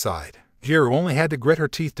friendly side. Jiro only had to grit her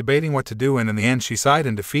teeth debating what to do, and in the end she sighed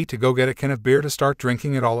in defeat to go get a can of beer to start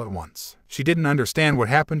drinking it all at once. She didn't understand what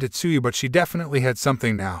happened to Tsuyu, but she definitely had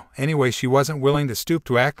something now. Anyway, she wasn't willing to stoop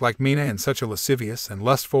to act like Mina in such a lascivious and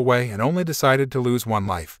lustful way and only decided to lose one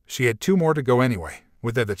life. She had 2 more to go anyway.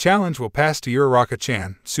 With that, the challenge will pass to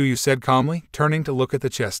Uraraka-chan, Tsuyu said calmly, turning to look at the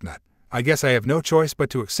chestnut. I guess I have no choice but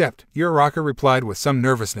to accept, Uraraka replied with some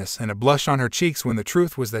nervousness and a blush on her cheeks when the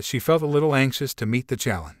truth was that she felt a little anxious to meet the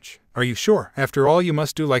challenge. Are you sure? After all, you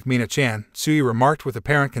must do like Mina-chan, Tsuyu remarked with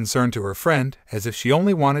apparent concern to her friend, as if she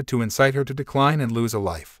only wanted to incite her to decline and lose a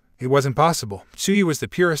life. It wasn't possible. Tsuyu was the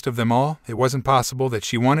purest of them all. It wasn't possible that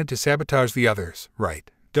she wanted to sabotage the others,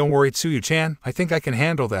 right? Don't worry, Tsuyu-chan, I think I can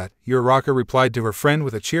handle that, Uraraka replied to her friend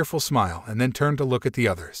with a cheerful smile and then turned to look at the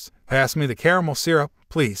others. Pass me the caramel syrup,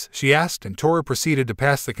 please, she asked, and Toru proceeded to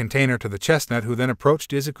pass the container to the chestnut, who then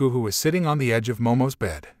approached Izuku, who was sitting on the edge of Momo's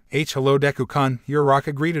bed. Hello Deku-kun,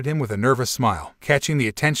 Uraraka greeted him with a nervous smile, catching the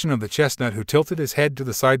attention of the chestnut, who tilted his head to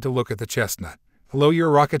the side to look at the chestnut. Hello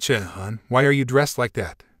Uraraka-chan, why are you dressed like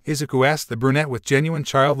that? Izuku asked the brunette with genuine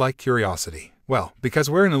childlike curiosity. Well, because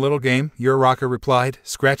we're in a little game, Uraraka replied,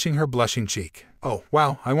 scratching her blushing cheek. Oh,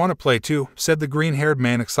 wow, I want to play too, said the green-haired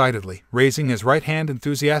man excitedly, raising his right hand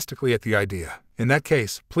enthusiastically at the idea. In that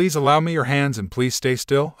case, please allow me your hands and please stay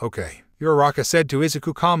still, okay? Uraraka said to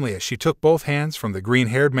Izuku calmly as she took both hands from the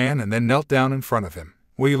green-haired man and then knelt down in front of him.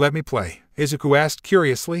 Will you let me play? Izuku asked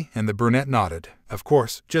curiously, and the brunette nodded. Of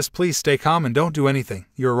course, just please stay calm and don't do anything,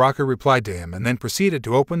 Uraraka replied to him and then proceeded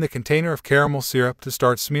to open the container of caramel syrup to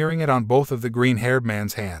start smearing it on both of the green-haired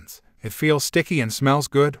man's hands. It feels sticky and smells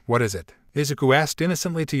good, what is it? Izuku asked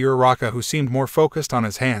innocently to Uraraka, who seemed more focused on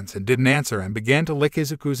his hands and didn't answer and began to lick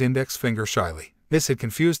Izuku's index finger shyly. This had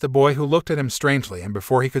confused the boy, who looked at him strangely, and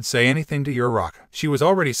before he could say anything to Uraraka, she was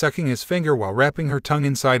already sucking his finger while wrapping her tongue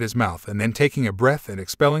inside his mouth and then taking a breath and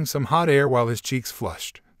expelling some hot air while his cheeks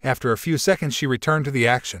flushed. After a few seconds she returned to the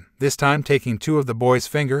action, this time taking two of the boy's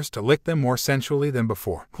fingers to lick them more sensually than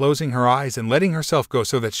before, closing her eyes and letting herself go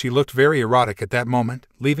so that she looked very erotic at that moment,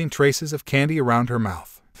 leaving traces of candy around her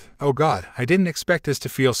mouth. Oh God, I didn't expect this to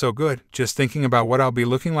feel so good. Just thinking about what I'll be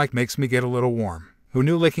looking like makes me get a little warm. Who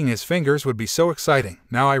knew licking his fingers would be so exciting?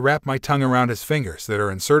 Now I wrap my tongue around his fingers that are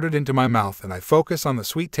inserted into my mouth and I focus on the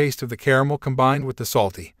sweet taste of the caramel combined with the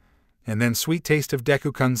salty and then sweet taste of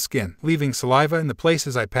Deku-kun's skin, leaving saliva in the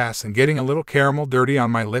places I pass and getting a little caramel dirty on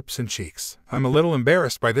my lips and cheeks. I'm a little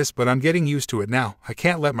embarrassed by this, but I'm getting used to it now. I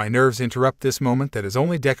can't let my nerves interrupt this moment that is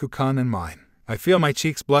only Deku-kun and mine. I feel my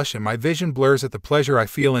cheeks blush and my vision blurs at the pleasure I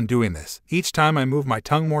feel in doing this. Each time I move my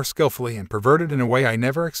tongue more skillfully and perverted in a way I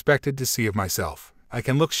never expected to see of myself. I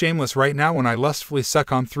can look shameless right now when I lustfully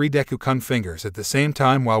suck on 3 Deku-kun fingers at the same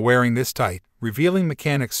time while wearing this tight, revealing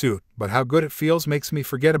mechanic suit, but how good it feels makes me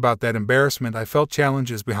forget about that embarrassment I felt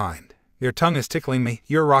challenges behind. Your tongue is tickling me,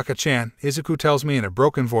 Uraraka-chan, Izuku tells me in a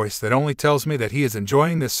broken voice that only tells me that he is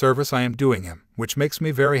enjoying this service I am doing him, which makes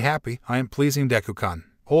me very happy. I am pleasing Deku-kun.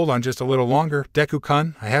 Hold on just a little longer,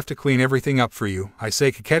 Deku-kun, I have to clean everything up for you, I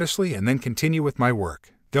say coquettishly and then continue with my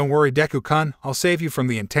work. Don't worry Deku-kun, I'll save you from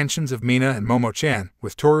the intentions of Mina and Momo-chan.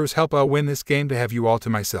 With Toru's help I'll win this game to have you all to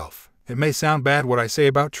myself. It may sound bad what I say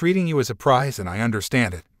about treating you as a prize, and I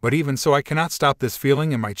understand it, but even so I cannot stop this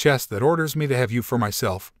feeling in my chest that orders me to have you for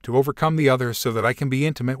myself, to overcome the others so that I can be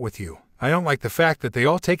intimate with you. I don't like the fact that they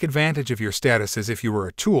all take advantage of your status as if you were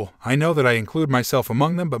a tool. I know that I include myself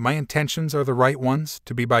among them, but my intentions are the right ones,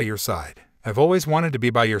 to be by your side. I've always wanted to be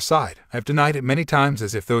by your side. I've denied it many times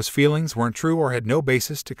as if those feelings weren't true or had no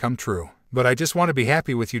basis to come true. But I just want to be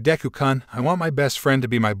happy with you Deku-kun. I want my best friend to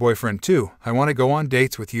be my boyfriend too. I want to go on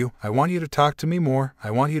dates with you. I want you to talk to me more. I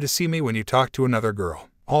want you to see me when you talk to another girl.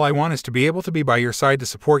 All I want is to be able to be by your side to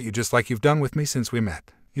support you just like you've done with me since we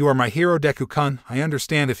met. You are my hero Deku-kun. I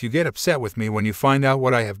understand if you get upset with me when you find out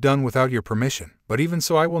what I have done without your permission. But even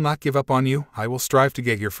so I will not give up on you. I will strive to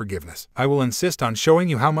get your forgiveness. I will insist on showing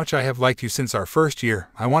you how much I have liked you since our first year.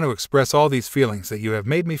 I want to express all these feelings that you have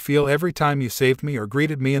made me feel every time you saved me or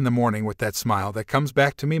greeted me in the morning with that smile that comes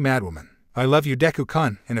back to me madwoman. I love you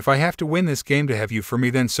Deku-kun, and if I have to win this game to have you for me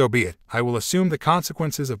then so be it. I will assume the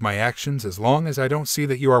consequences of my actions as long as I don't see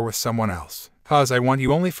that you are with someone else. Cause I want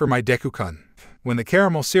you only for my Deku-kun. When the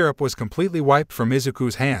caramel syrup was completely wiped from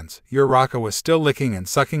Izuku's hands, Uraraka was still licking and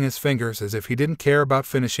sucking his fingers as if he didn't care about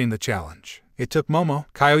finishing the challenge. It took Momo,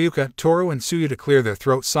 Kyoyuka, Toru and Tsuyu to clear their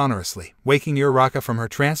throats sonorously, waking Uraraka from her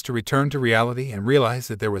trance to return to reality and realize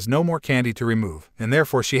that there was no more candy to remove, and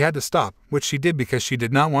therefore she had to stop, which she did because she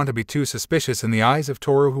did not want to be too suspicious in the eyes of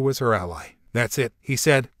Toru, who was her ally. That's it, he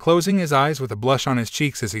said, closing his eyes with a blush on his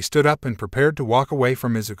cheeks as he stood up and prepared to walk away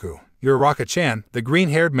from Izuku. Uraraka-chan, the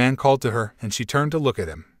green-haired man called to her, and she turned to look at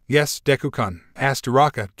him. Yes, Deku-kun, asked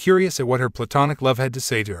Uraraka, curious at what her platonic love had to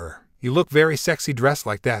say to her. You look very sexy dressed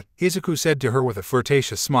like that, Izuku said to her with a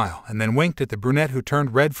flirtatious smile, and then winked at the brunette who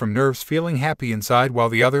turned red from nerves, feeling happy inside while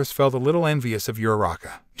the others felt a little envious of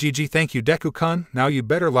Uraraka. "GG, thank you Deku-kun, now you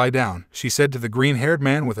better lie down," she said to the green-haired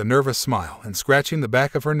man with a nervous smile and scratching the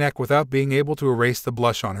back of her neck without being able to erase the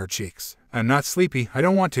blush on her cheeks. "I'm not sleepy, I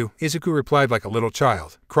don't want to," Izuku replied like a little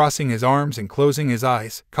child, crossing his arms and closing his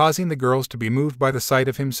eyes, causing the girls to be moved by the sight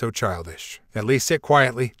of him so childish. "At least sit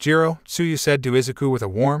quietly, Jiro," Tsuyu said to Izuku with a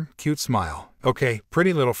warm, cute smile. "Okay,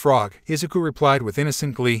 pretty little frog," Izuku replied with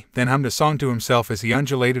innocent glee, then hummed a song to himself as he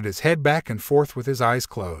undulated his head back and forth with his eyes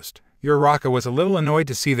closed. Uraraka was a little annoyed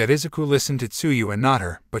to see that Izuku listened to Tsuyu and not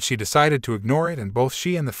her, but she decided to ignore it and both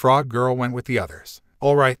she and the frog girl went with the others.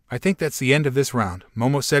 "Alright, I think that's the end of this round,"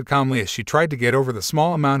 Momo said calmly as she tried to get over the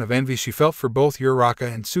small amount of envy she felt for both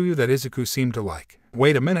Uraraka and Tsuyu that Izuku seemed to like.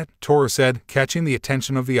 "Wait a minute," Toru said, catching the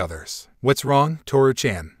attention of the others. "What's wrong,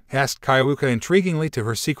 Toru-chan?" asked Kyoka intriguingly to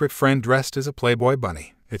her secret friend dressed as a Playboy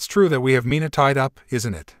bunny. "It's true that we have Mina tied up,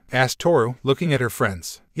 isn't it?" asked Toru, looking at her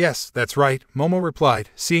friends. "Yes, that's right," Momo replied,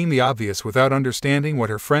 seeing the obvious without understanding what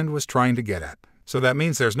her friend was trying to get at. "So that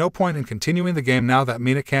means there's no point in continuing the game now that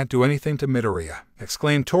Mina can't do anything to Midoriya,"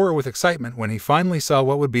 exclaimed Toru with excitement when he finally saw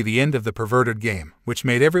what would be the end of the perverted game, which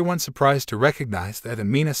made everyone surprised to recognize that, and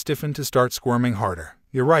Mina stiffened to start squirming harder.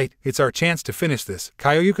 "You're right, it's our chance to finish this,"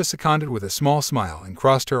 Kyoka seconded with a small smile and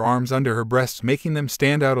crossed her arms under her breasts, making them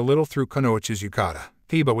stand out a little through Kunoichi's yukata.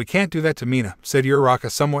 "But we can't do that to Mina," said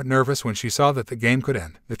Uraraka, somewhat nervous when she saw that the game could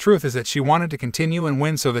end. The truth is that she wanted to continue and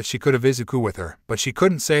win so that she could have Izuku with her, but she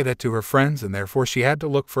couldn't say that to her friends and therefore she had to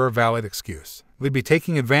look for a valid excuse. "We'd be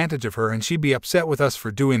taking advantage of her and she'd be upset with us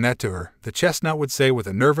for doing that to her," the chestnut would say with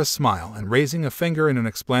a nervous smile and raising a finger in an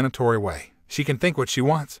explanatory way. "She can think what she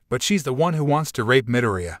wants, but she's the one who wants to rape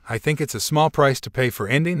Midoriya. I think it's a small price to pay for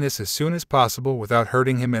ending this as soon as possible without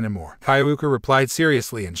hurting him anymore," Kyoka replied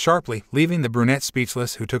seriously and sharply, leaving the brunette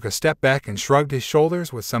speechless, who took a step back and shrugged his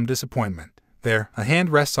shoulders with some disappointment. "There, a hand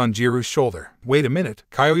rests on Jiru's shoulder." "Wait a minute,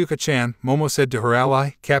 Kyoka-chan," Momo said to her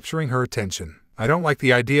ally, capturing her attention. "I don't like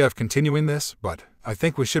the idea of continuing this, but I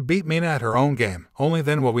think we should beat Mina at her own game. Only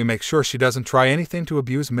then will we make sure she doesn't try anything to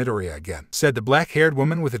abuse Midoriya again," said the black-haired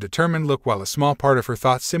woman with a determined look, while a small part of her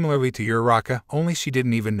thought similarly to Uraraka, only she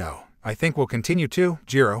didn't even know. "I think we'll continue too,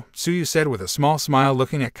 Jiro," Tsuyu said with a small smile,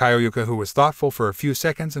 looking at Kyoka, who was thoughtful for a few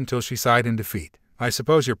seconds until she sighed in defeat. "I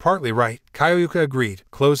suppose you're partly right," Kyoka agreed,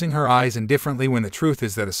 closing her eyes indifferently when the truth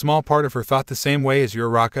is that a small part of her thought the same way as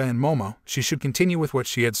Uraraka and Momo. She should continue with what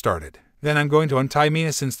she had started. "Then I'm going to untie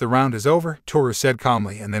Mina since the round is over," Toru said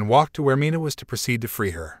calmly, and then walked to where Mina was to proceed to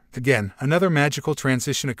free her. Again, another magical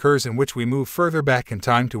transition occurs in which we move further back in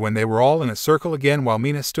time to when they were all in a circle again while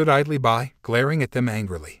Mina stood idly by, glaring at them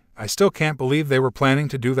angrily. "I still can't believe they were planning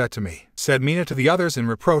to do that to me," said Mina to the others in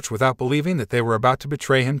reproach, without believing that they were about to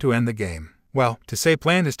betray him to end the game. "Well, to say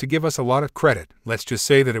planned is to give us a lot of credit. Let's just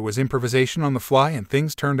say that it was improvisation on the fly and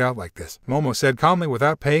things turned out like this," Momo said calmly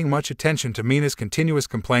without paying much attention to Mina's continuous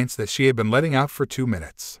complaints that she had been letting out for 2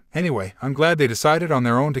 minutes. "Anyway, I'm glad they decided on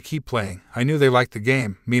their own to keep playing. I knew they liked the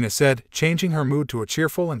game," Mina said, changing her mood to a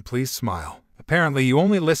cheerful and pleased smile. "Apparently you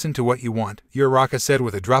only listen to what you want," Uraraka said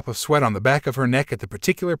with a drop of sweat on the back of her neck at the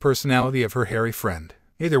particular personality of her hairy friend.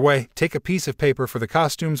 "Either way, take a piece of paper for the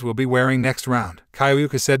costumes we'll be wearing next round,"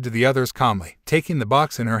 Kyoka said to the others calmly, taking the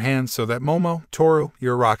box in her hands so that Momo, Toru,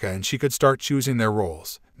 Uraraka and she could start choosing their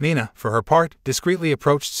roles. Mina, for her part, discreetly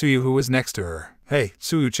approached Tsuyu, who was next to her. "Hey,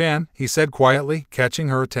 Tsuyu-chan," he said quietly, catching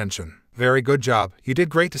her attention. "Very good job, you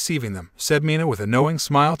did great deceiving them," said Mina with a knowing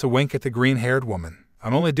smile to wink at the green-haired woman.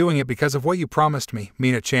 "I'm only doing it because of what you promised me,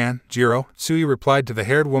 Mina-chan, Jiro," Tsuyu replied to the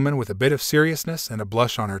haired woman with a bit of seriousness and a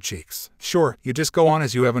blush on her cheeks. "Sure, you just go on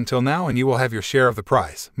as you have until now and you will have your share of the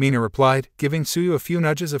prize," Mina replied, giving Tsuyu a few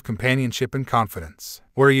nudges of companionship and confidence.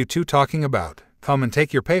 "What are you two talking about? Come and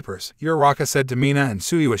take your papers," Uraraka said to Mina and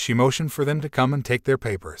Tsuyu as she motioned for them to come and take their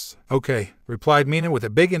papers. "Okay," replied Mina with a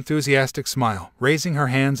big enthusiastic smile, raising her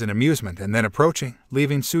hands in amusement and then approaching,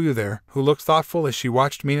 leaving Tsuyu there, who looked thoughtful as she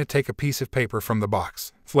watched Mina take a piece of paper from the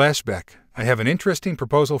box. Flashback. "I have an interesting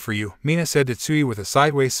proposal for you," Mina said to Tsuyu with a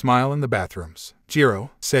sideways smile in the bathrooms. "Jiro,"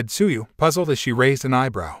 said Tsuyu, puzzled as she raised an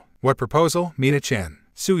eyebrow. "What proposal, Mina-chan?"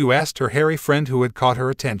 Tsuyu asked her hairy friend who had caught her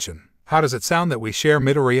attention. "How does it sound that we share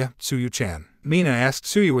Midoriya, Tsuyu-chan?" Mina asked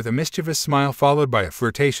Tsuyu with a mischievous smile followed by a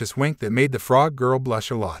flirtatious wink that made the frog girl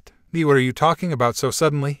blush a lot. "What are you talking about so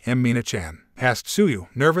suddenly, Mina-chan?" asked Tsuyu,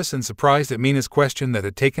 nervous and surprised at Mina's question that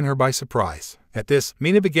had taken her by surprise. At this,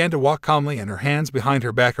 Mina began to walk calmly and her hands behind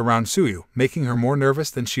her back around Tsuyu, making her more nervous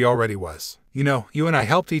than she already was. You know, you and I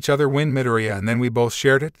helped each other win Midoriya and then we both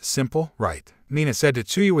shared it, simple, right? Mina said to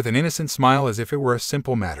Tsuyu with an innocent smile as if it were a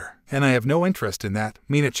simple matter. And I have no interest in that,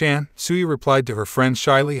 Mina-chan, Tsuyu replied to her friend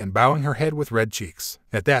shyly and bowing her head with red cheeks.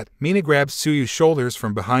 At that, Mina grabs Tsuyu's shoulders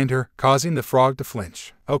from behind her, causing the frog to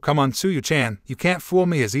flinch. Oh come on Tsuyu-chan, you can't fool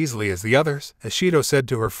me as easily as the others, Ashido said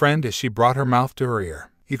to her friend as she brought her mouth to her ear.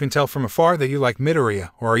 You can tell from afar that you like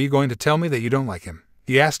Midoriya, or are you going to tell me that you don't like him?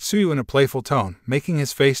 He asked Tsuyu in a playful tone, making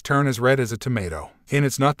his face turn as red as a tomato. And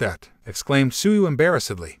it's not that, exclaimed Tsuyu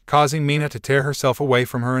embarrassedly, causing Mina to tear herself away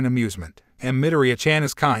from her in amusement. And Midoriya-chan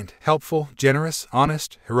is kind, helpful, generous,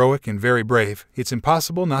 honest, heroic, and very brave. It's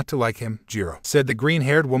impossible not to like him, Jiro, said the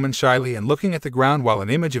green-haired woman shyly and looking at the ground while an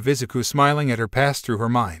image of Izuku smiling at her passed through her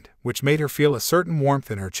mind, which made her feel a certain warmth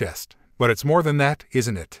in her chest. But it's more than that,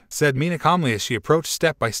 isn't it? Said Mina calmly as she approached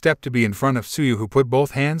step by step to be in front of Tsuyu, who put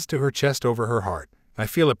both hands to her chest over her heart. I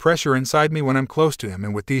feel a pressure inside me when I'm close to him,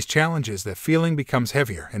 and with these challenges that feeling becomes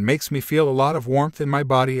heavier and makes me feel a lot of warmth in my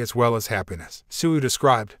body as well as happiness, Tsuyu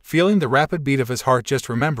described, feeling the rapid beat of his heart just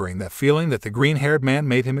remembering that feeling that the green-haired man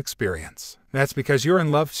made him experience. That's because you're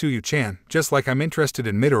in love, Tsuyu-chan, just like I'm interested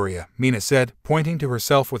in Midoriya, Mina said, pointing to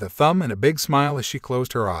herself with a thumb and a big smile as she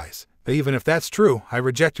closed her eyes. Even if that's true, I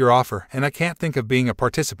reject your offer, and I can't think of being a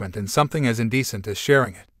participant in something as indecent as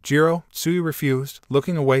sharing it. Jiro, Tsuyu refused,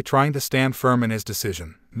 looking away trying to stand firm in his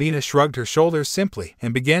decision. Mina shrugged her shoulders simply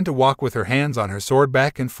and began to walk with her hands on her sword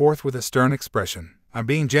back and forth with a stern expression. I'm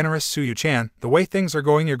being generous, Tsuyu-chan. The way things are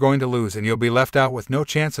going, you're going to lose and you'll be left out with no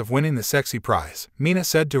chance of winning the sexy prize, Mina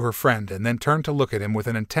said to her friend and then turned to look at him with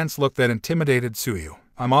an intense look that intimidated Tsuyu.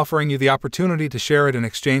 I'm offering you the opportunity to share it in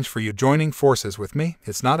exchange for you joining forces with me.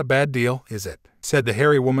 It's not a bad deal, is it? Said the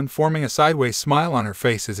hairy woman, forming a sideways smile on her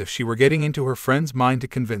face as if she were getting into her friend's mind to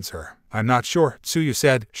convince her. I'm not sure, Tsuyu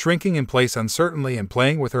said, shrinking in place uncertainly and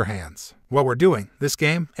playing with her hands. What we're doing, this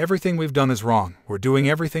game, everything we've done is wrong. We're doing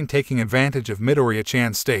everything taking advantage of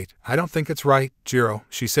Midoriya-chan's state. I don't think it's right, Jiro,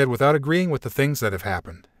 she said without agreeing with the things that have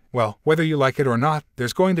happened. Well, whether you like it or not,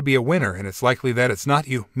 there's going to be a winner and it's likely that it's not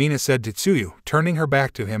you, Mina said to Tsuyu, turning her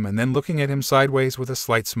back to him and then looking at him sideways with a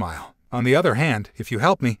slight smile. On the other hand, if you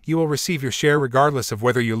help me, you will receive your share regardless of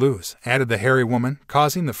whether you lose, added the hairy woman,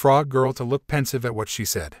 causing the frog girl to look pensive at what she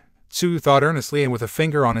said. Tsuyu thought earnestly and with a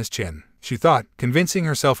finger on his chin. She thought, convincing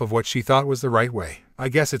herself of what she thought was the right way. I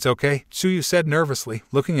guess it's okay, Tsuyu said nervously,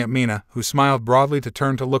 looking at Mina, who smiled broadly to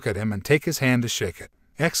turn to look at him and take his hand to shake it.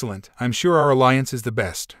 Excellent, I'm sure our alliance is the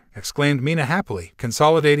best, exclaimed Mina happily,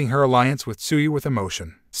 consolidating her alliance with Tsuyu with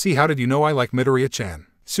emotion. See, how did you know I like Midoriya-chan?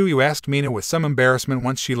 Tsuyu asked Mina with some embarrassment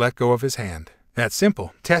once she let go of his hand. That's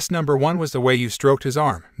simple. Test number 1 was the way you stroked his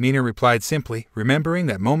arm, Mina replied simply, remembering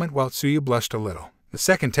that moment while Tsuyu blushed a little. The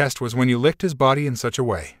second test was when you licked his body in such a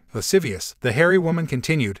way. Lascivious, the hairy woman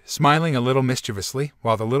continued, smiling a little mischievously,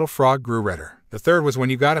 while the little frog grew redder. The third was when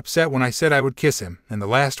you got upset when I said I would kiss him, and the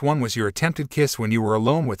last one was your attempted kiss when you were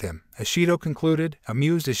alone with him, Ashido concluded,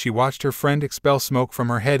 amused as she watched her friend expel smoke from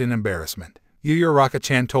her head in embarrassment. Yu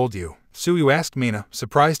Uraraka-chan told you, Tsuyu asked Mina,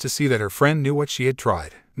 surprised to see that her friend knew what she had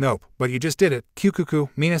tried. Nope, but you just did it, Kyukuku,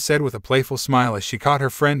 Mina said with a playful smile as she caught her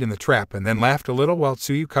friend in the trap and then laughed a little while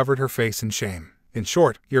Tsuyu covered her face in shame. In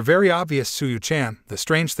short, you're very obvious, Tsuyu-chan. The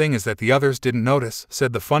strange thing is that the others didn't notice,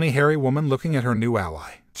 said the funny hairy woman looking at her new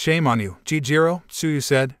ally. Shame on you, Jiro, Tsuyu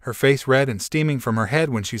said, her face red and steaming from her head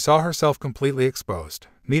when she saw herself completely exposed.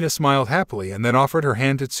 Mina smiled happily and then offered her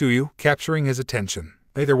hand to Tsuyu, capturing his attention.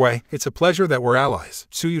 Either way, it's a pleasure that we're allies,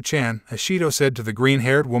 Tsuyu-chan, Ashido said to the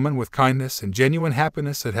green-haired woman with kindness and genuine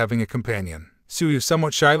happiness at having a companion. Tsuyu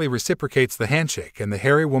somewhat shyly reciprocates the handshake and the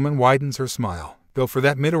hairy woman widens her smile. Go for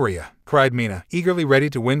that Midoriya, cried Mina, eagerly ready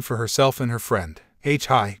to win for herself and her friend.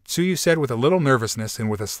 Hi, Tsuyu said with a little nervousness and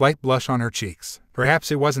with a slight blush on her cheeks.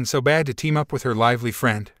 Perhaps it wasn't so bad to team up with her lively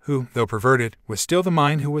friend, who, though perverted, was still the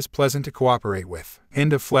mind who was pleasant to cooperate with.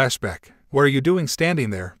 End of flashback. What are you doing standing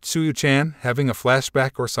there, Tsuyu-chan, having a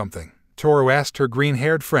flashback or something? Toru asked her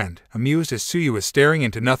green-haired friend, amused as Tsuyu was staring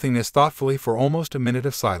into nothingness thoughtfully for almost a minute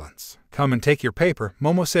of silence. Come and take your paper,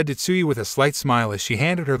 Momo said to Tsuyu with a slight smile as she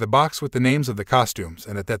handed her the box with the names of the costumes,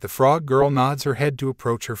 and at that the frog girl nods her head to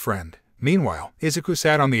approach her friend. Meanwhile, Izuku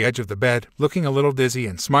sat on the edge of the bed, looking a little dizzy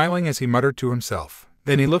and smiling as he muttered to himself.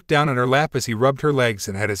 Then he looked down at her lap as he rubbed her legs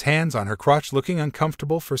and had his hands on her crotch looking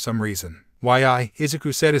uncomfortable for some reason. Why,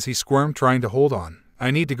 Izuku said as he squirmed trying to hold on. I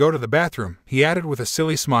need to go to the bathroom, he added with a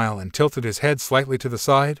silly smile and tilted his head slightly to the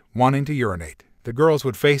side, wanting to urinate. The girls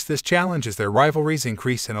would face this challenge as their rivalries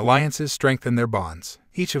increase and alliances strengthen their bonds.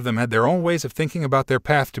 Each of them had their own ways of thinking about their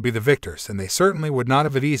path to be the victors, and they certainly would not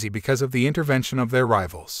have it easy because of the intervention of their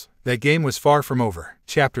rivals. That game was far from over.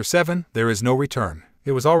 Chapter 7, There Is No Return.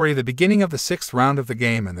 It was already the beginning of the 6th round of the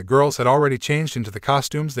game, and the girls had already changed into the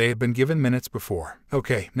costumes they had been given minutes before.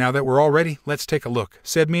 Okay, now that we're all ready, let's take a look,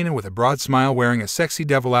 said Mina with a broad smile, wearing a sexy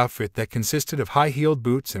devil outfit that consisted of high-heeled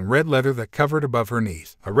boots and red leather that covered above her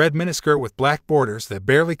knees, a red miniskirt with black borders that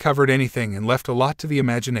barely covered anything and left a lot to the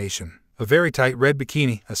imagination, a very tight red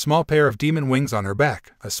bikini, a small pair of demon wings on her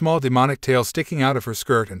back, a small demonic tail sticking out of her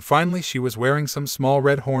skirt, and finally she was wearing some small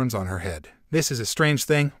red horns on her head. This is a strange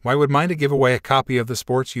thing. Why would Mina give away a copy of the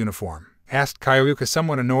sports uniform? Asked Kyoryuka,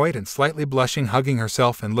 somewhat annoyed and slightly blushing, hugging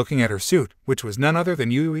herself and looking at her suit, which was none other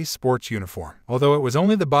than Yui's sports uniform. Although it was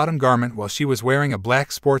only the bottom garment, while she was wearing a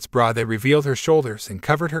black sports bra that revealed her shoulders and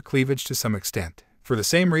covered her cleavage to some extent. For the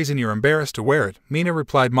same reason you're embarrassed to wear it, Mina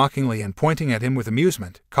replied mockingly and pointing at him with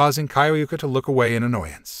amusement, causing Kyoryuka to look away in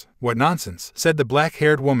annoyance. What nonsense, said the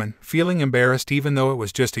black-haired woman, feeling embarrassed even though it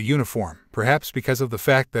was just a uniform, perhaps because of the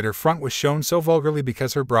fact that her front was shown so vulgarly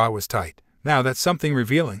because her bra was tight. Now that's something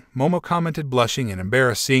revealing, Momo commented, blushing and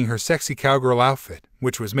embarrassed seeing her sexy cowgirl outfit,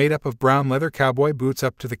 which was made up of brown leather cowboy boots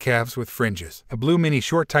up to the calves with fringes, a blue mini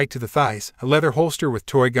short tight to the thighs, a leather holster with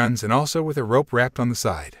toy guns, and also with a rope wrapped on the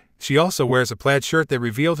side. She also wears a plaid shirt that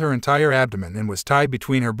revealed her entire abdomen and was tied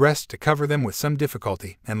between her breasts to cover them with some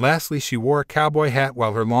difficulty, and lastly she wore a cowboy hat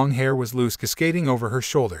while her long hair was loose, cascading over her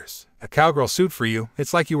shoulders. A cowgirl suit for you,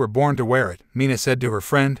 it's like you were born to wear it, Mina said to her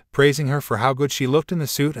friend, praising her for how good she looked in the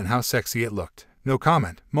suit and how sexy it looked. No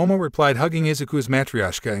comment, Momo replied, hugging Izuku's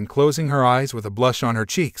matryoshka and closing her eyes with a blush on her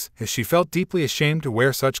cheeks, as she felt deeply ashamed to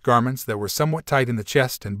wear such garments that were somewhat tight in the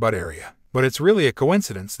chest and butt area. But it's really a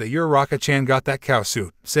coincidence that Uraraka-chan got that cow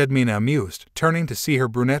suit, said Mina, amused, turning to see her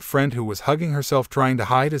brunette friend who was hugging herself, trying to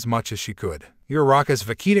hide as much as she could. Uraraka's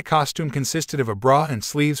vaquita costume consisted of a bra and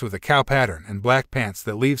sleeves with a cow pattern and black pants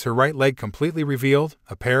that leaves her right leg completely revealed,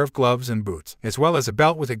 a pair of gloves and boots, as well as a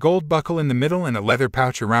belt with a gold buckle in the middle and a leather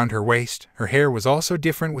pouch around her waist. Her hair was also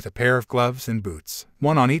different, with a pair of gloves and boots,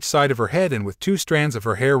 one on each side of her head and with 2 strands of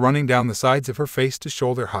her hair running down the sides of her face to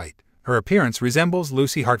shoulder height. Her appearance resembles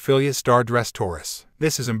Lucy Hartfilia's star-dressed Taurus.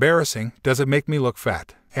 This is embarrassing. Does it make me look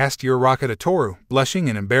fat? Asked Uraraka to Toru, blushing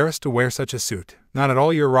and embarrassed to wear such a suit. Not at all,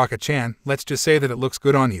 Uraraka-chan. Let's just say that it looks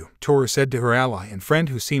good on you, Toru said to her ally and friend,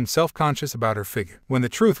 who seemed self-conscious about her figure, when the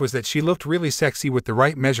truth was that she looked really sexy with the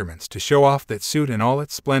right measurements to show off that suit in all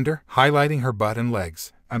its splendor, highlighting her butt and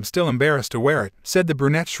legs. I'm still embarrassed to wear it, said the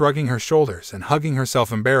brunette, shrugging her shoulders and hugging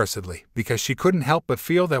herself embarrassedly, because she couldn't help but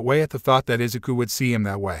feel that way at the thought that Izuku would see him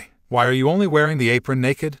that way. Why are you only wearing the apron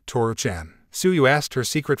naked, Toru-chan? Suyu asked her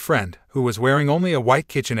secret friend, who was wearing only a white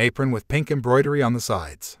kitchen apron with pink embroidery on the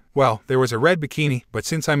sides. Well, there was a red bikini, but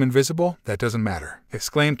since I'm invisible, that doesn't matter,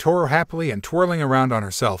 exclaimed Toru happily and twirling around on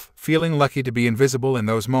herself, feeling lucky to be invisible in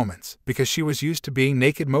those moments, because she was used to being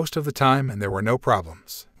naked most of the time and there were no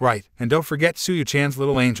problems. Right, and don't forget Suyu-chan's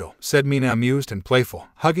little angel, said Mina, amused and playful,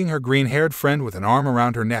 hugging her green-haired friend with an arm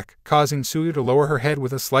around her neck, causing Suyu to lower her head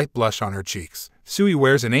with a slight blush on her cheeks. Suyu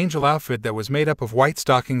wears an angel outfit that was made up of white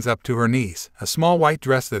stockings up to her knees, a small white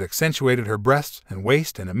dress that accentuated her breasts and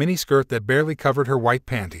waist, and a mini skirt that barely covered her white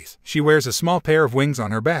panties. She wears a small pair of wings on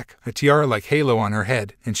her back, a tiara-like halo on her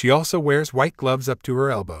head, and she also wears white gloves up to her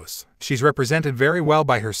elbows. She's represented very well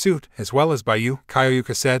by her suit, as well as by you,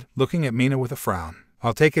 Kyoryuka said, looking at Mina with a frown.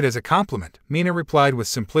 I'll take it as a compliment, Mina replied with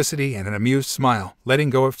simplicity and an amused smile, letting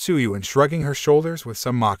go of Suyu and shrugging her shoulders with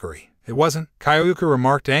some mockery. It wasn't, Kyoryuka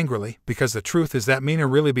remarked angrily, because the truth is that Mina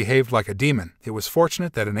really behaved like a demon. It was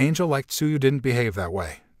fortunate that an angel like Suyu didn't behave that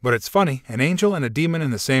way. But it's funny, an angel and a demon in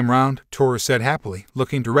the same round, Toru said happily,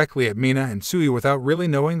 looking directly at Mina and Suyu without really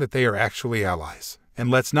knowing that they are actually allies. And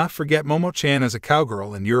let's not forget Momo-chan as a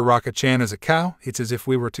cowgirl and Uraraka-chan as a cow. It's as if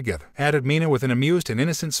we were together, added Mina with an amused and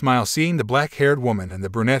innocent smile, seeing the black-haired woman and the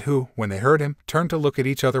brunette who, when they heard him, turned to look at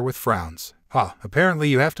each other with frowns. Apparently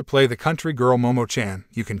you have to play the country girl, Momo-chan.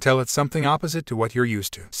 You can tell it's something opposite to what you're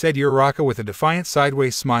used to, said Uraraka with a defiant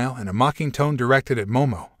sideways smile and a mocking tone directed at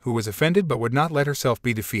Momo, who was offended but would not let herself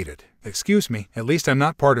be defeated. Excuse me, at least I'm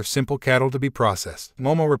not part of simple cattle to be processed,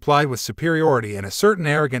 Momo replied with superiority and a certain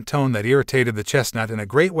arrogant tone that irritated the chestnut in a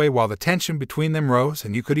great way, while the tension between them rose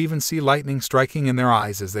and you could even see lightning striking in their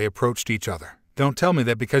eyes as they approached each other. Don't tell me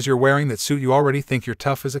that because you're wearing that suit you already think you're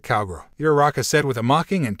tough as a cowgirl, Uraraka said with a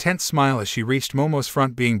mocking and tense smile as she reached Momo's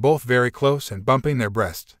front, being both very close and bumping their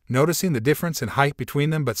breasts, noticing the difference in height between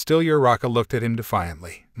them, but still Uraraka looked at him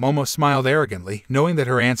defiantly. Momo smiled arrogantly, knowing that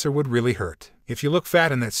her answer would really hurt. If you look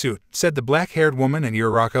fat in that suit, said the black-haired woman, and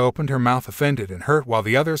Uraraka opened her mouth offended and hurt while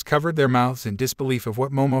the others covered their mouths in disbelief of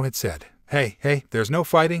what Momo had said. Hey, there's no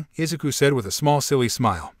fighting, Izuku said with a small silly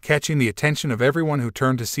smile, catching the attention of everyone who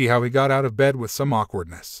turned to see how he got out of bed with some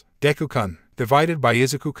awkwardness. Deku-kun, divided by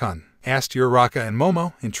Izuku-kun, asked Uraraka and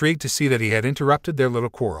Momo, intrigued to see that he had interrupted their little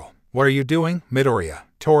quarrel. What are you doing, Midoriya?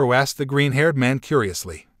 Toru asked the green-haired man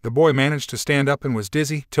curiously. The boy managed to stand up and was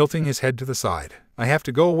dizzy, tilting his head to the side. I have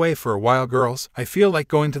to go away for a while, girls. I feel like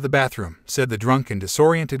going to the bathroom, said the drunk and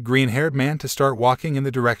disoriented green-haired man to start walking in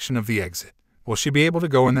the direction of the exit. Will she be able to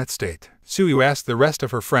go in that state? Tsuyu asked the rest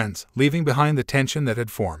of her friends, leaving behind the tension that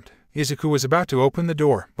had formed. Izuku was about to open the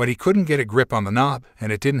door, but he couldn't get a grip on the knob,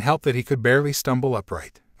 and it didn't help that he could barely stumble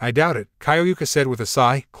upright. I doubt it, Kyoyuka said with a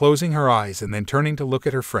sigh, closing her eyes and then turning to look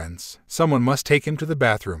at her friends. Someone must take him to the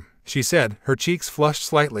bathroom, she said, her cheeks flushed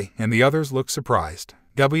slightly, and the others looked surprised.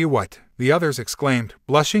 What? The others exclaimed,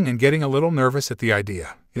 blushing and getting a little nervous at the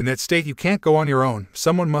idea. In that state you can't go on your own,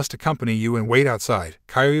 someone must accompany you and wait outside,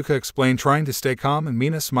 Kyoyuka explained, trying to stay calm, and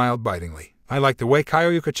Mina smiled bitingly. I like the way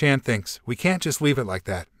Kyoyuka-chan thinks, we can't just leave it like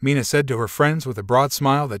that, Mina said to her friends with a broad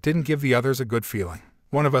smile that didn't give the others a good feeling.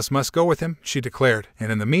 One of us must go with him, she declared,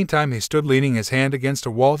 and in the meantime he stood leaning his hand against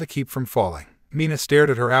a wall to keep from falling. Mina stared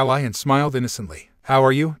at her ally and smiled innocently. How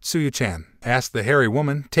are you, Tsuyu-chan? Asked the hairy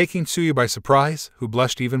woman, taking Tsuyu by surprise, who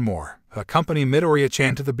blushed even more. Accompany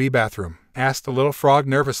Midoriya-chan to the B bathroom, asked the little frog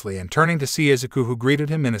nervously and turning to see Izuku, who greeted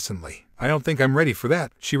him innocently. I don't think I'm ready for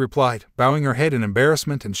that, she replied, bowing her head in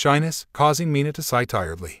embarrassment and shyness, causing Mina to sigh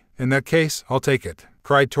tiredly. In that case, I'll take it,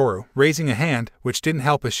 cried Toru, raising a hand, which didn't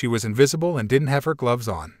help as she was invisible and didn't have her gloves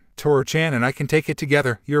on. Toru-chan and I can take it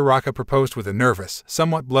together, Uraraka proposed with a nervous,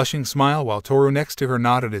 somewhat blushing smile while Toru next to her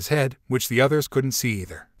nodded his head, which the others couldn't see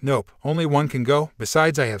either. Nope, only one can go,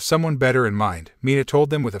 besides I have someone better in mind, Mina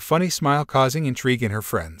told them with a funny smile, causing intrigue in her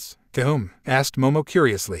friends. To whom? Asked Momo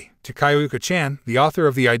curiously. To Kyoyuka-chan, the author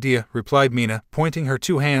of the idea, replied Mina, pointing her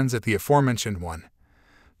two hands at the aforementioned one,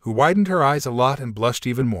 who widened her eyes a lot and blushed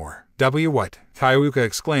even more. What? Kyoyuka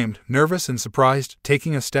exclaimed, nervous and surprised,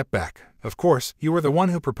 taking a step back. Of course, you were the one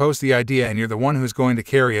who proposed the idea and you're the one who's going to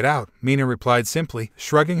carry it out, Mina replied simply,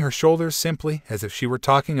 shrugging her shoulders simply, as if she were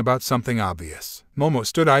talking about something obvious. Momo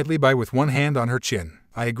stood idly by with one hand on her chin.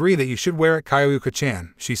 I agree that you should wear it,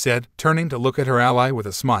 Kyoyuka-chan, she said, turning to look at her ally with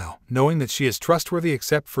a smile, knowing that she is trustworthy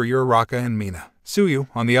except for Uraraka and Mina. Tsuyu,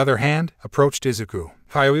 on the other hand, approached Izuku.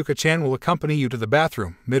 Kyoyuka-chan will accompany you to the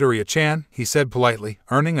bathroom, Midoriya-chan, he said politely,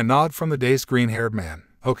 earning a nod from the dazed green-haired man.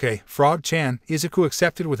 Okay, Frog-chan, Izuku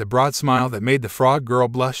accepted with a broad smile that made the frog girl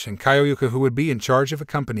blush and Kyoyuka, who would be in charge of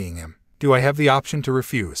accompanying him. Do I have the option to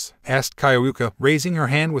refuse? Asked Kyoyuka, raising her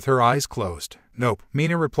hand with her eyes closed. Nope,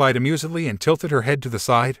 Mina replied amusedly and tilted her head to the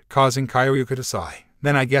side, causing Kyoyuka to sigh.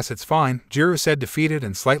 Then I guess it's fine, Jiru said, defeated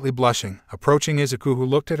and slightly blushing, approaching Izuku, who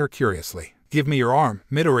looked at her curiously. Give me your arm,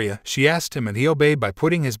 Midoriya, she asked him, and he obeyed by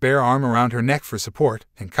putting his bare arm around her neck for support,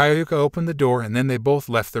 and Kyoyuka opened the door and then they both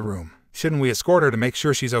left the room. Shouldn't we escort her to make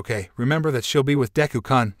sure she's okay? Remember that she'll be with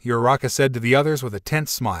Deku-kun, Uraraka said to the others with a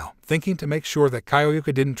tense smile, thinking to make sure that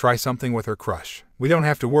Kyoyuka didn't try something with her crush. We don't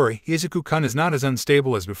have to worry, Izuku-kun is not as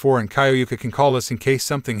unstable as before and Kyoyuka can call us in case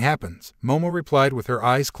something happens, Momo replied with her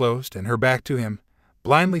eyes closed and her back to him,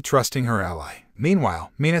 blindly trusting her ally.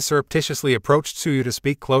 Meanwhile, Mina surreptitiously approached Tsuyu to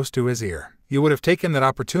speak close to his ear. You would have taken that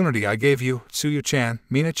opportunity I gave you, Tsuyu-chan,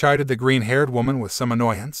 Mina chided the green-haired woman with some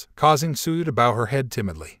annoyance, causing Tsuyu to bow her head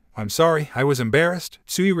timidly. I'm sorry, I was embarrassed,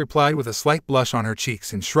 Tsuyu replied with a slight blush on her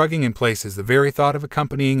cheeks and shrugging in place, as the very thought of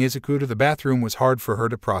accompanying Izuku to the bathroom was hard for her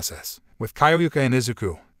to process. With Kyoyuka and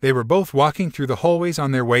Izuku, they were both walking through the hallways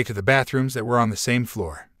on their way to the bathrooms that were on the same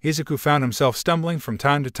floor. Izuku found himself stumbling from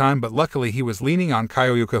time to time, but luckily he was leaning on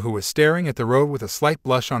Kyoyuka, who was staring at the road with a slight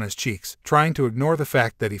blush on his cheeks, trying to ignore the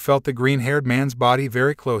fact that he felt the green-haired man's body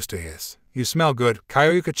very close to his. You smell good,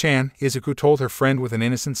 Kyoyuka-chan, Izuku told her friend with an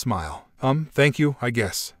innocent smile. Thank you, I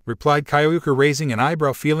guess, replied Kyoyuka, raising an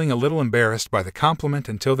eyebrow, feeling a little embarrassed by the compliment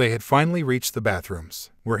until they had finally reached the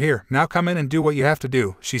bathrooms. We're here, now come in and do what you have to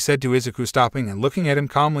do, she said to Izuku, stopping and looking at him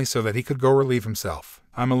calmly so that he could go relieve himself.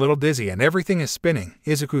 I'm a little dizzy and everything is spinning,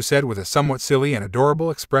 Izuku said with a somewhat silly and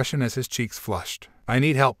adorable expression as his cheeks flushed. I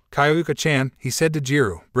need help, Kyoyuka-chan, he said to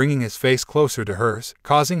Jiru, bringing his face closer to hers,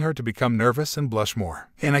 causing her to become nervous and blush more.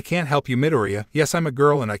 And I can't help you, Midoriya. Yes, I'm a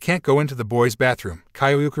girl and I can't go into the boys' bathroom,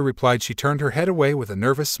 Kyoyuka replied. She turned her head away with a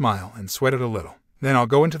nervous smile and sweated a little. Then I'll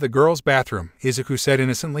go into the girls' bathroom, Izuku said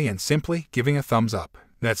innocently and simply, giving a thumbs up.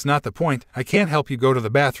 That's not the point. I can't help you go to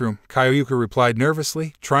the bathroom, Kaioyuka replied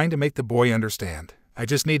nervously, trying to make the boy understand. I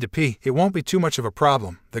just need to pee. It won't be too much of a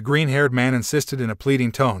problem, the green-haired man insisted in a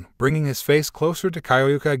pleading tone, bringing his face closer to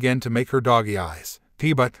Kaioyuka again to make her doggy eyes.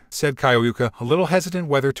 Pee but, said Kaioyuka, a little hesitant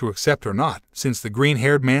whether to accept or not, since the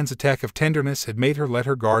green-haired man's attack of tenderness had made her let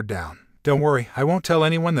her guard down. Don't worry, I won't tell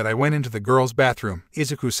anyone that I went into the girls' bathroom,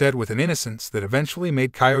 Izuku said with an innocence that eventually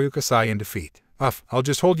made Kaioyuka sigh in defeat. I'll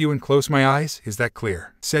just hold you and close my eyes, is that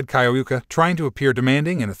clear? Said Kaioyuka, trying to appear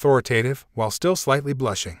demanding and authoritative, while still slightly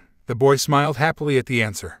blushing. The boy smiled happily at the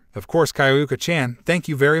answer. Of course, Kaioyuka-chan, thank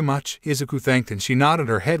you very much, Izuku thanked, and she nodded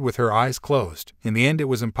her head with her eyes closed. In the end, it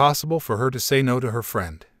was impossible for her to say no to her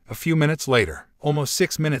friend. A few minutes later, almost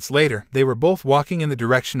 6 minutes later, they were both walking in the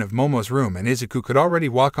direction of Momo's room, and Izuku could already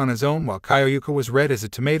walk on his own while Kaioyuka was red as a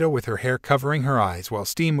tomato with her hair covering her eyes while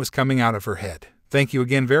steam was coming out of her head. Thank you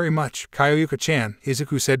again very much, Kaioyuka-chan,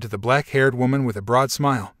 Izuku said to the black-haired woman with a broad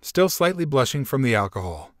smile, still slightly blushing from the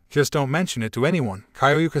alcohol. Just don't mention it to anyone,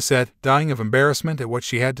 Kaioyuka said, dying of embarrassment at what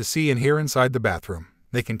she had to see and hear inside the bathroom.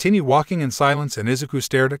 They continued walking in silence and Izuku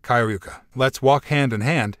stared at Kaioyuka. Let's walk hand in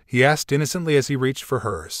hand, he asked innocently as he reached for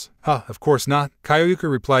hers. Of course not,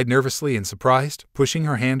 Kaioyuka replied nervously and surprised, pushing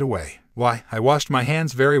her hand away. Why, I washed my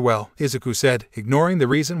hands very well, Izuku said, ignoring the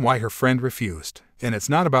reason why her friend refused. And it's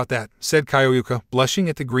not about that, said Kaioyuka, blushing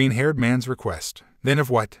at the green-haired man's request. Then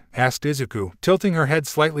of what? Asked Izuku, tilting her head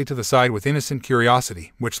slightly to the side with innocent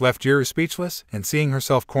curiosity, which left Jiru speechless, and seeing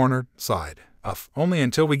herself cornered, sighed. Only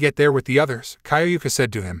until we get there with the others, Kaioyuka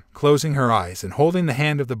said to him, closing her eyes and holding the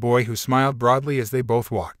hand of the boy who smiled broadly as they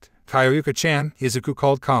both walked. Kaioyuka-chan, Izuku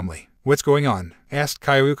called calmly. What's going on? Asked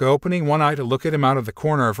Kaioyuka, opening one eye to look at him out of the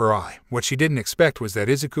corner of her eye. What she didn't expect was that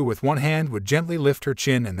Izuku with one hand would gently lift her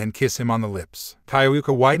chin and then kiss him on the lips.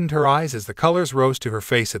 Kaioyuka widened her eyes as the colors rose to her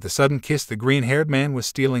face at the sudden kiss the green-haired man was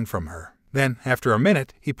stealing from her. Then, after a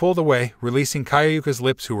minute, he pulled away, releasing Kaioyuka's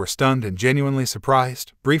lips, who were stunned and genuinely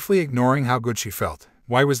surprised, briefly ignoring how good she felt.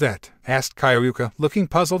 Why was that? Asked Kaioyuka, looking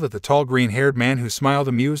puzzled at the tall green-haired man who smiled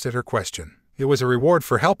amused at her question. It was a reward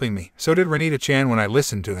for helping me, so did Renita-chan when I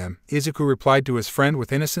listened to him, Izuku replied to his friend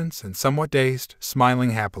with innocence and somewhat dazed,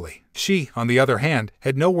 smiling happily. She, on the other hand,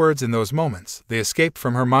 had no words in those moments. They escaped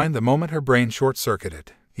from her mind the moment her brain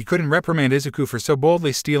short-circuited. He couldn't reprimand Izuku for so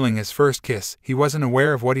boldly stealing his first kiss. He wasn't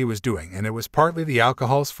aware of what he was doing, and it was partly the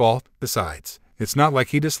alcohol's fault. Besides, it's not like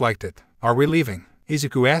he disliked it. Are we leaving?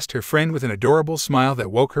 Izuku asked her friend with an adorable smile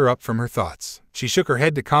that woke her up from her thoughts. She shook her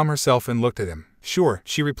head to calm herself and looked at him. Sure,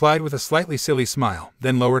 she replied with a slightly silly smile,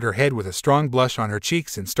 then lowered her head with a strong blush on her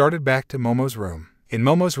cheeks and started back to Momo's room. In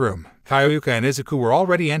Momo's room, Kaioyuka and Izuku were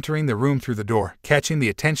already entering the room through the door, catching the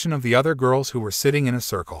attention of the other girls who were sitting in a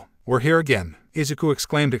circle. We're here again, Izuku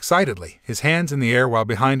exclaimed excitedly, his hands in the air while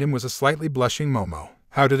behind him was a slightly blushing Momo.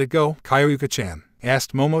 How did it go, Kaioyuka-chan?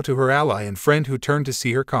 Asked Momo to her ally and friend who turned to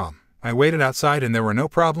see her calm. I waited outside and there were no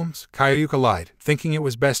problems, Kaioyuka lied, thinking it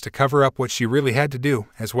was best to cover up what she really had to do,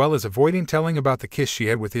 as well as avoiding telling about the kiss she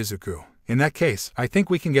had with Izuku. In that case, I think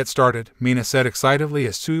we can get started, Mina said excitedly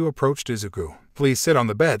as Tsuyu approached Izuku. Please sit on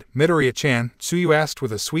the bed, Midoriya-chan, Tsuyu asked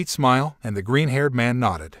with a sweet smile, and the green-haired man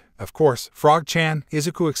nodded. Of course, Frog-chan,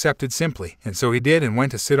 Izuku accepted simply, and so he did and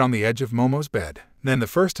went to sit on the edge of Momo's bed. Then the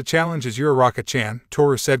first to challenge is Uraraka-chan,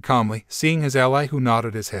 Toru said calmly, seeing his ally who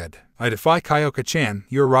nodded his head. I defy Kaioyuka-chan,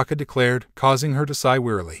 Uraraka declared, causing her to sigh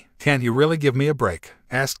wearily. Can't you really give me a break?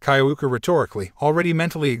 Asked Kaioyuka rhetorically, already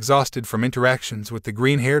mentally exhausted from interactions with the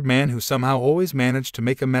green-haired man who somehow always managed to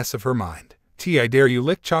make a mess of her mind. I dare you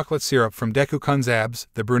lick chocolate syrup from Deku-kun's abs,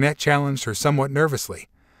 the brunette challenged her somewhat nervously.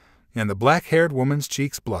 And the black-haired woman's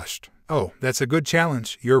cheeks blushed. Oh, that's a good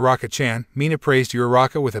challenge, Uraraka-chan, Mina praised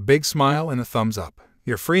Uraraka with a big smile and a thumbs up.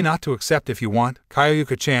 You're free not to accept if you want,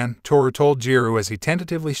 Kaioyuka-chan, Toru told Jiru as he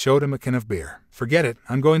tentatively showed him a can of beer. Forget it,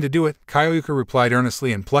 I'm going to do it, Kaioyuka replied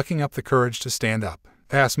earnestly and plucking up the courage to stand up.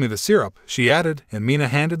 Pass me the syrup, she added, and Mina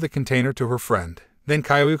handed the container to her friend. Then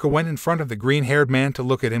Kaioyuka went in front of the green-haired man to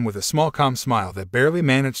look at him with a small calm smile that barely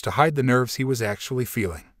managed to hide the nerves he was actually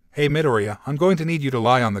feeling. Hey Midoriya, I'm going to need you to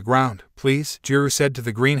lie on the ground, please, Jiru said to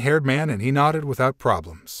the green-haired man and he nodded without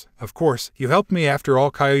problems. Of course, you helped me after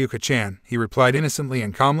all, Kaioyuka-chan, he replied innocently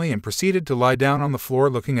and calmly and proceeded to lie down on the floor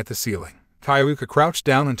looking at the ceiling. Kaioyuka crouched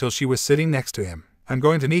down until she was sitting next to him. I'm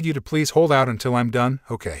going to need you to please hold out until I'm done,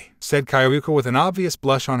 okay, said Kaioyuka with an obvious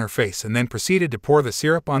blush on her face and then proceeded to pour the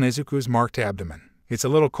syrup on Izuku's marked abdomen. It's a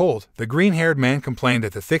little cold, the green-haired man complained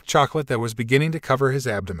at the thick chocolate that was beginning to cover his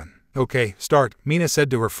abdomen. Okay, start, Mina said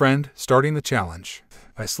to her friend, starting the challenge.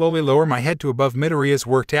 I slowly lower my head to above Midoriya's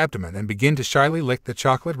worked abdomen and begin to shyly lick the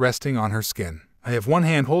chocolate resting on her skin. I have one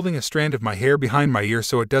hand holding a strand of my hair behind my ear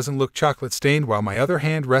so it doesn't look chocolate-stained while my other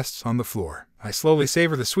hand rests on the floor. I slowly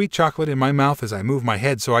savor the sweet chocolate in my mouth as I move my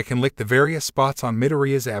head so I can lick the various spots on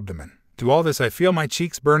Midoriya's abdomen. To all this I feel my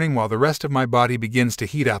cheeks burning while the rest of my body begins to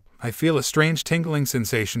heat up. I feel a strange tingling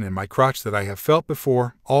sensation in my crotch that I have felt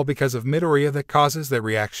before, all because of Midoriya that causes that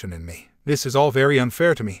reaction in me. This is all very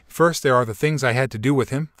unfair to me. First there are the things I had to do with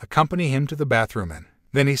him, accompany him to the bathroom and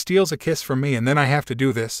then he steals a kiss from me and then I have to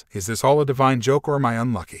do this. Is this all a divine joke or am I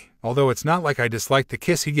unlucky? Although it's not like I disliked the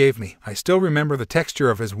kiss he gave me, I still remember the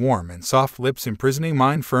texture of his warm and soft lips imprisoning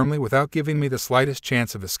mine firmly without giving me the slightest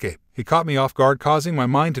chance of escape. He caught me off guard, causing my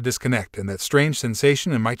mind to disconnect and that strange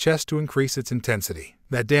sensation in my chest to increase its intensity.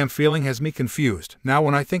 That damn feeling has me confused. Now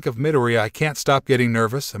when I think of Midoriya I can't stop getting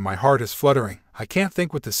nervous and my heart is fluttering. I can't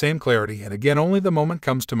think with the same clarity and again only the moment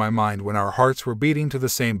comes to my mind when our hearts were beating to the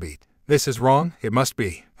same beat. This is wrong, it must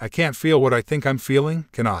be. I can't feel what I think I'm feeling,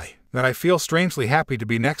 can I? That I feel strangely happy to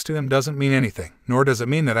be next to him doesn't mean anything, nor does it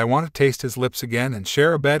mean that I want to taste his lips again and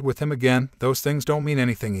share a bed with him again. Those things don't mean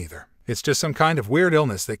anything either. It's just some kind of weird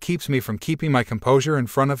illness that keeps me from keeping my composure in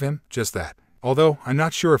front of him, just that. Although, I'm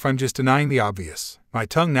not sure if I'm just denying the obvious. My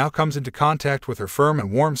tongue now comes into contact with her firm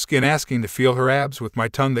and warm skin, asking to feel her abs with my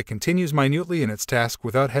tongue that continues minutely in its task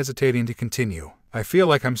without hesitating to continue. I feel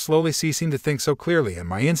like I'm slowly ceasing to think so clearly and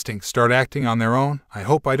my instincts start acting on their own. I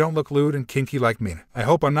hope I don't look lewd and kinky like Mina. I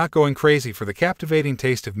hope I'm not going crazy for the captivating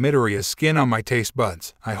taste of Midoriya's skin on my taste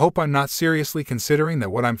buds. I hope I'm not seriously considering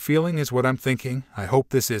that what I'm feeling is what I'm thinking. I hope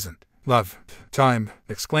this isn't love time,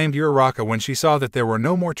 exclaimed Uraraka when she saw that there were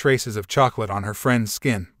no more traces of chocolate on her friend's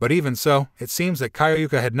skin. But even so, it seems that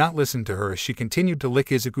Kyoyuka had not listened to her as she continued to lick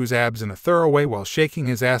Izuku's abs in a thorough way while shaking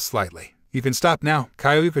his ass slightly. You can stop now,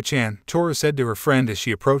 Kyoyuka-chan, Toru said to her friend as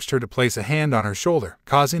she approached her to place a hand on her shoulder,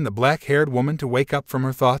 causing the black-haired woman to wake up from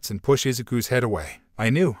her thoughts and push Izuku's head away. I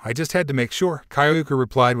knew, I just had to make sure, Kyoyuka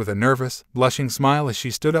replied with a nervous, blushing smile as she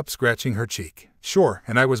stood up scratching her cheek. Sure,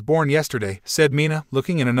 and I was born yesterday, said Mina,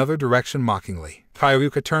 looking in another direction mockingly.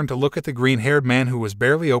 Kyoyuka turned to look at the green-haired man who was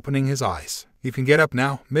barely opening his eyes. You can get up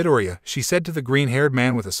now, Midoriya, she said to the green-haired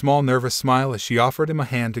man with a small nervous smile as she offered him a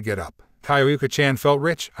hand to get up. Kyoyuka-chan felt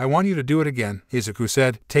rich. I want you to do it again, Izuku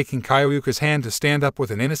said, taking Kyoyuka's hand to stand up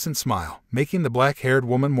with an innocent smile, making the black-haired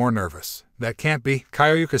woman more nervous. That can't be,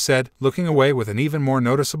 Kyoyuka said, looking away with an even more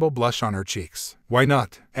noticeable blush on her cheeks. Why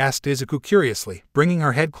not? Asked Izuku curiously, bringing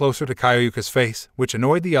her head closer to Kyoyuka's face, which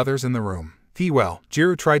annoyed the others in the room. Well,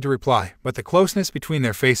 Jiru tried to reply, but the closeness between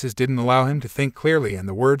their faces didn't allow him to think clearly and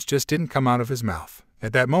the words just didn't come out of his mouth.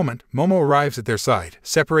 At that moment, Momo arrives at their side,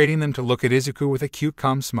 separating them to look at Izuku with a cute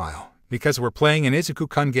calm smile. Because we're playing an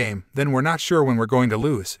Izuku-kun game, then we're not sure when we're going to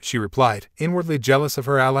lose, she replied, inwardly jealous of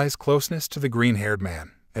her ally's closeness to the green-haired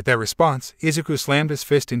man. At that response, Izuku slammed his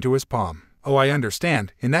fist into his palm. Oh, I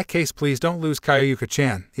understand. In that case, please don't lose,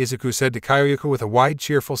 Kyoyuka-chan, Izuku said to Kyoyuka with a wide,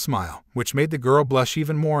 cheerful smile, which made the girl blush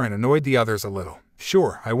even more and annoyed the others a little.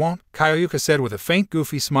 Sure, I won't, Kyoyuka said with a faint,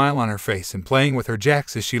 goofy smile on her face and playing with her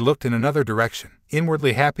jacks as she looked in another direction,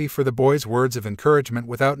 inwardly happy for the boy's words of encouragement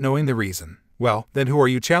without knowing the reason. Well, then who are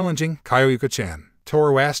you challenging, Kyoyuka-chan?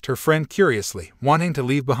 Toru asked her friend curiously, wanting to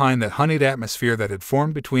leave behind that honeyed atmosphere that had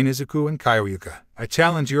formed between Izuku and Kyoyuka. I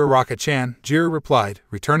challenge Uraraka-chan, Jiru replied,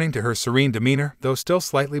 returning to her serene demeanor, though still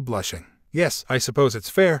slightly blushing. Yes, I suppose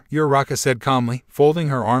it's fair, Uraraka said calmly, folding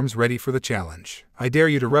her arms ready for the challenge. I dare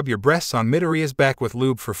you to rub your breasts on Midoriya's back with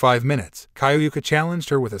lube for 5 minutes, Kyoyuka challenged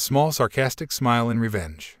her with a small sarcastic smile in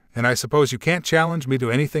revenge. And I suppose you can't challenge me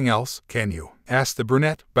to anything else, can you? Asked the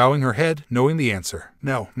brunette, bowing her head, knowing the answer.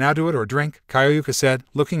 No, now do it or drink, Kyoyuka said,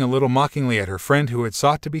 looking a little mockingly at her friend who had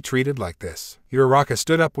sought to be treated like this. Uraraka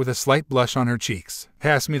stood up with a slight blush on her cheeks.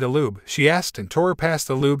 Pass me the lube, she asked, and Toru passed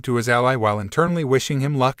the lube to his ally while internally wishing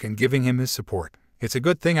him luck and giving him his support. It's a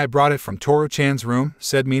good thing I brought it from Toru-chan's room,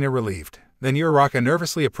 said Mina, relieved. Then Uraraka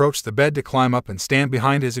nervously approached the bed to climb up and stand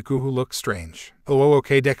behind Izuku, who looked strange. Oh,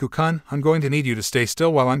 okay, Deku-kun, I'm going to need you to stay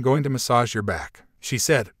still while I'm going to massage your back, she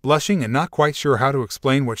said, blushing and not quite sure how to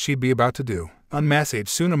explain what she'd be about to do. Unmassage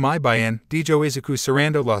Tsunamai Bayan, Dijo Izuku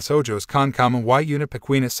Sarando los Ojos con Kama y una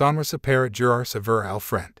pequeña sonrisa para jurar saber al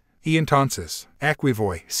frente. Y entonces,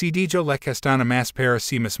 Aquivoy, si dijo le castana más para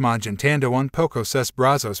si misma juntando un poco sus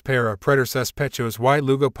brazos para apretar sus pechos y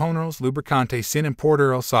luego ponerlos lubricante sin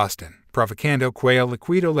importar el sostén, provocando que el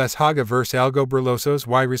liquido les haga verse algo brillosos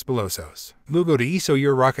y resbalosos. Luego de eso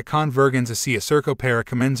Uraraka convergens hacia acerco para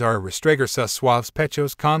comenzar a restregar sus suaves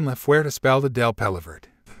pechos con la fuerte espalda del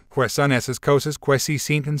peliverde. Que son esas cosas que se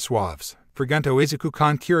sienten suaves? Preguntó Izuku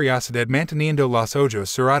con curiosidad manteniendo los ojos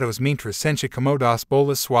cerrados mientras sentía como dos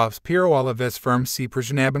bolas suaves pero a la vez firmes se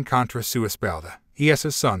presionaban contra su espalda. Y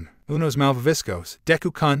esas son Unos malvaviscos,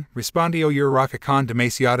 Deku-kun, respondió Uraraka con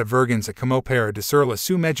demasiada vergüenza como para decirle a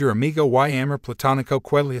su mejor amigo y amor platónico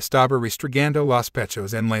que le estaba restregando los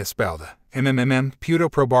pechos en la espalda. Pudo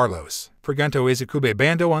probarlos. Preguntó Izuku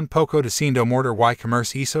bebando un poco de siendo mortar y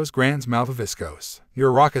comerse esos grandes malvaviscos.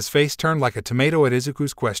 Uraraka's face turned like a tomato at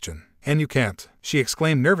Izuku's question. And you can't, she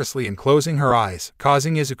exclaimed nervously and closing her eyes,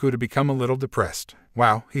 causing Izuku to become a little depressed.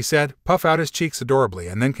 Wow, he said, puff out his cheeks adorably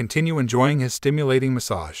and then continue enjoying his stimulating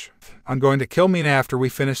massage. I'm going to kill Mina after we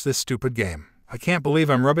finish this stupid game. I can't believe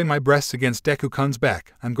I'm rubbing my breasts against Deku-kun's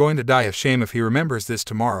back. I'm going to die of shame if he remembers this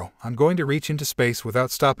tomorrow. I'm going to reach into space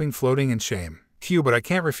without stopping floating in shame. Phew, but I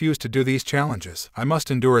can't refuse to do these challenges. I must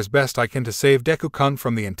endure as best I can to save Deku-kun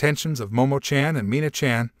from the intentions of Momo-chan and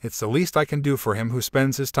Mina-chan. It's the least I can do for him who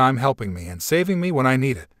spends his time helping me and saving me when I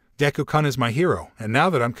need it. Deku-kun is my hero, and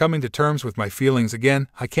now that I'm coming to terms with my feelings again,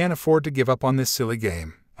 I can't afford to give up on this silly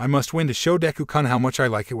game. I must win to show Deku-kun how much I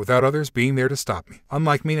like it without others being there to stop me.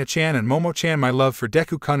 Unlike Mina-chan and Momo-chan, my love for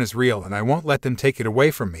Deku-kun is real and I won't let them take it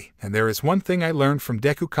away from me. And there is one thing I learned from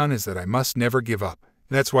Deku-kun is that I must never give up.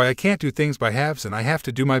 That's why I can't do things by halves and I have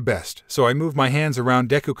to do my best. So I move my hands around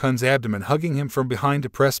Deku-kun's abdomen, hugging him from behind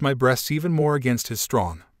to press my breasts even more against his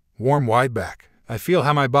strong, warm, wide back. I feel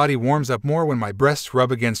how my body warms up more when my breasts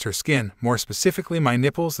rub against her skin, more specifically my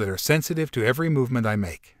nipples that are sensitive to every movement I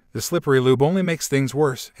make. The slippery lube only makes things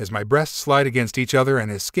worse, as my breasts slide against each other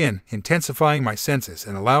and his skin, intensifying my senses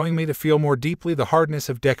and allowing me to feel more deeply the hardness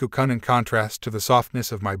of Deku-kun in contrast to the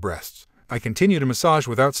softness of my breasts. I continue to massage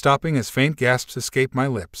without stopping as faint gasps escape my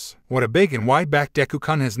lips. What a big and wide back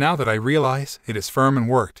Deku-kun has now that I realize. It is firm and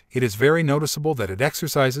worked. It is very noticeable that it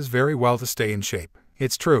exercises very well to stay in shape.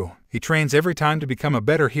 It's true. He trains every time to become a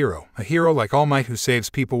better hero, a hero like All Might who saves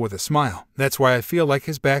people with a smile. That's why I feel like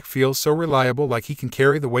his back feels so reliable, like he can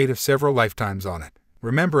carry the weight of several lifetimes on it.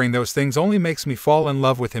 Remembering those things only makes me fall in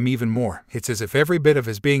love with him even more. It's as if every bit of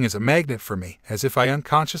his being is a magnet for me, as if I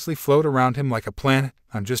unconsciously float around him like a planet.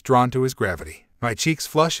 I'm just drawn to his gravity. My cheeks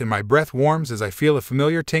flush and my breath warms as I feel a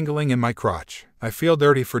familiar tingling in my crotch. I feel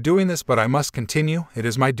dirty for doing this, but I must continue. It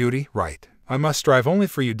is my duty, right? I must strive only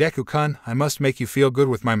for you, Deku-kun. I must make you feel good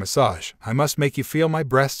with my massage. I must make you feel my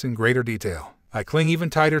breasts in greater detail. I cling even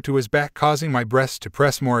tighter to his back, causing my breasts to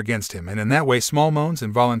press more against him, and in that way small moans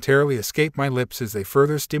involuntarily escape my lips as they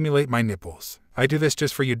further stimulate my nipples. I do this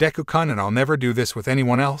just for you, Deku-kun, and I'll never do this with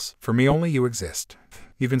anyone else. For me only you exist.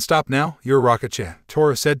 You can stop now, Uraraka-chan,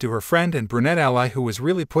 Tora said to her friend and brunette ally, who was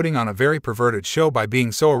really putting on a very perverted show by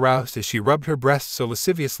being so aroused as she rubbed her breasts so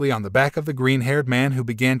lasciviously on the back of the green-haired man who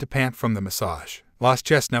began to pant from the massage. Lost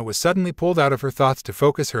Chestnut was suddenly pulled out of her thoughts to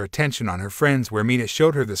focus her attention on her friends, where Mina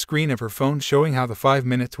showed her the screen of her phone showing how the 5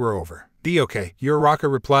 minutes were over. "Okay," Uraraka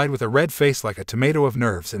replied with a red face like a tomato of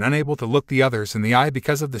nerves and unable to look the others in the eye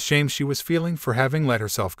because of the shame she was feeling for having let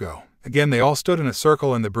herself go. Again they all stood in a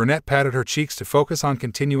circle and the brunette patted her cheeks to focus on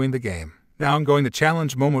continuing the game. "Now I'm going to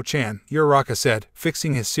challenge Momo-chan," Uraraka said,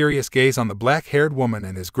 fixing his serious gaze on the black-haired woman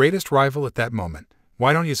and his greatest rival at that moment.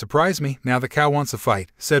 "Why don't you surprise me? Now the cow wants a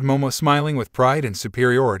fight," said Momo, smiling with pride and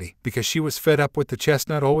superiority, because she was fed up with the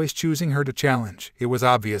chestnut always choosing her to challenge. It was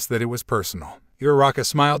obvious that it was personal. Uraraka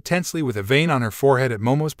smiled tensely with a vein on her forehead at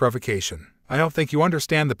Momo's provocation. "I don't think you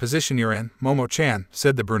understand the position you're in, Momo-chan,"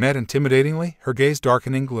 said the brunette intimidatingly, her gaze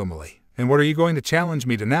darkening gloomily. "And what are you going to challenge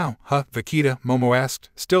me to now, huh, Vakita?" Momo asked,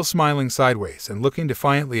 still smiling sideways and looking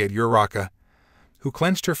defiantly at Uraraka, who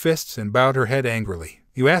clenched her fists and bowed her head angrily.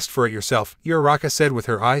 "You asked for it yourself," Uraraka said with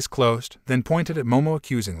her eyes closed, then pointed at Momo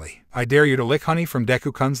accusingly. "I dare you to lick honey from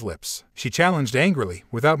Deku-kun's lips," she challenged angrily,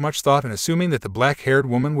 without much thought and assuming that the black-haired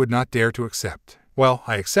woman would not dare to accept. "Well,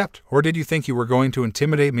 I accept, or did you think you were going to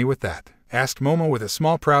intimidate me with that?" asked Momo with a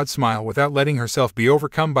small proud smile without letting herself be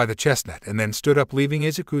overcome by the chestnut, and then stood up, leaving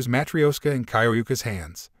Izuku's Matryoshka in Kyoryuka's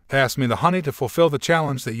hands. "Pass me the honey to fulfill the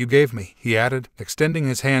challenge that you gave me," he added, extending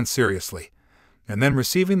his hand seriously, and then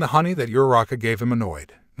receiving the honey that Uraraka gave him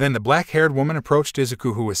annoyed. Then the black-haired woman approached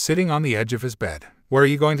Izuku, who was sitting on the edge of his bed. "What are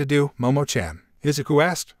you going to do, Momo-chan?" Izuku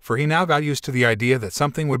asked, for he now got used to the idea that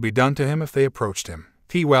something would be done to him if they approached him.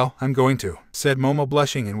 "Well, I'm going to," said Momo,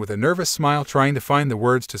 blushing and with a nervous smile trying to find the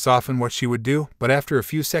words to soften what she would do, but after a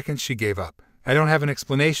few seconds she gave up. "I don't have an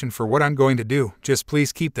explanation for what I'm going to do, just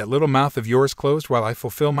please keep that little mouth of yours closed while I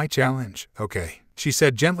fulfill my challenge, okay?" she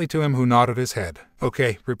said gently to him, who nodded his head.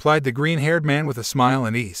 "Okay," replied the green-haired man with a smile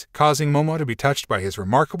and ease, causing Momo to be touched by his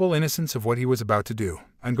remarkable innocence of what he was about to do.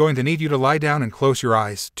 "I'm going to need you to lie down and close your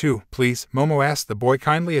eyes, too, please," Momo asked the boy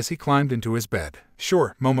kindly as he climbed into his bed.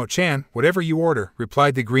 "Sure, Momo-chan, whatever you order,"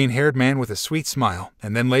 replied the green-haired man with a sweet smile,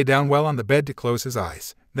 and then lay down well on the bed to close his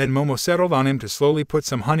eyes. Then Momo settled on him to slowly put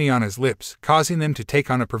some honey on his lips, causing them to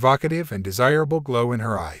take on a provocative and desirable glow in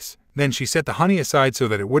her eyes. Then she set the honey aside so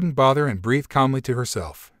that it wouldn't bother and breathed calmly to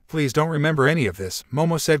herself. Please don't remember any of this,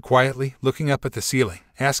 Momo said quietly, looking up at the ceiling,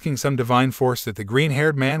 asking some divine force that the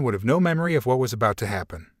green-haired man would have no memory of what was about to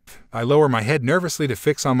happen. I lower my head nervously to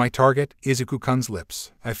fix on my target, Izuku-kun's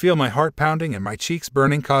lips. I feel my heart pounding and my cheeks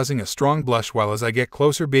burning, causing a strong blush, while as I get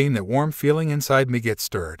closer, being that warm feeling inside me gets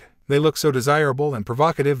stirred. They look so desirable and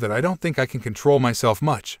provocative that I don't think I can control myself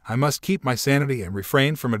much. I must keep my sanity and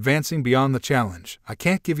refrain from advancing beyond the challenge. I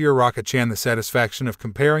can't give Uraraka-chan the satisfaction of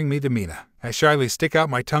comparing me to Mina. I shyly stick out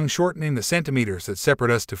my tongue, shortening the centimeters that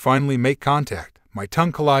separate us to finally make contact. My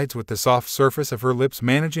tongue collides with the soft surface of her lips,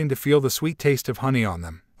 managing to feel the sweet taste of honey on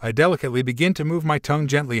them. I delicately begin to move my tongue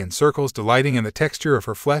gently in circles, delighting in the texture of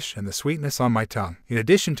her flesh and the sweetness on my tongue, in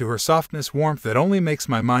addition to her softness, warmth that only makes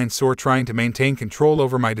my mind sore trying to maintain control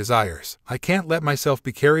over my desires. I can't let myself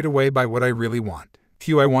be carried away by what I really want.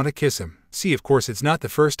 Phew, I want to kiss him. See, of course, it's not the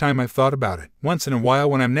first time I've thought about it. Once in a while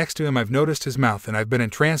when I'm next to him, I've noticed his mouth and I've been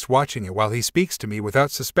entranced watching it while he speaks to me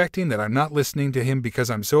without suspecting that I'm not listening to him because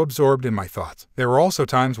I'm so absorbed in my thoughts. There are also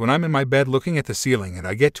times when I'm in my bed looking at the ceiling and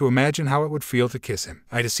I get to imagine how it would feel to kiss him.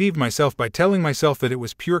 I deceived myself by telling myself that it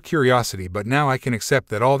was pure curiosity, but now I can accept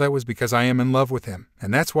that all that was because I am in love with him,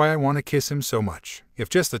 and that's why I want to kiss him so much. If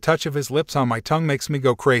just the touch of his lips on my tongue makes me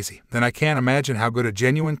go crazy, then I can't imagine how good a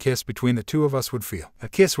genuine kiss between the two of us would feel. A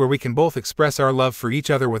kiss where we can both express our love for each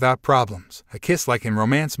other without problems. A kiss like in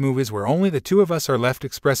romance movies where only the two of us are left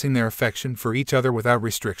expressing their affection for each other without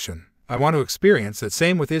restriction. I want to experience that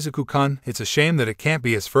same with Izuku-kun. It's a shame that it can't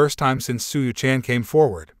be his first time since Tsuyu-chan came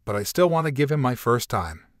forward, but I still want to give him my first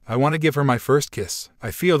time. I want to give her my first kiss.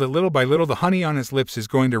 I feel that little by little the honey on his lips is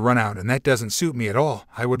going to run out, and that doesn't suit me at all.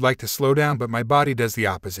 I would like to slow down, but my body does the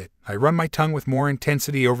opposite. I run my tongue with more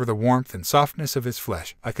intensity over the warmth and softness of his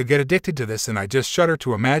flesh. I could get addicted to this, and I just shudder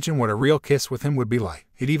to imagine what a real kiss with him would be like.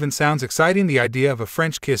 It even sounds exciting, the idea of a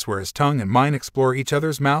French kiss where his tongue and mine explore each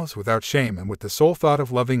other's mouths without shame and with the sole thought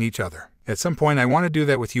of loving each other. At some point I want to do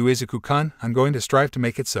that with you, Izuku-kun. I'm going to strive to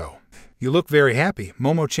make it so. You look very happy,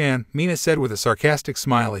 Momo-chan, Mina said with a sarcastic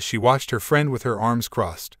smile as she watched her friend with her arms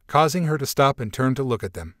crossed, causing her to stop and turn to look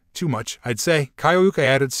at them. Too much, I'd say, Kyoyuka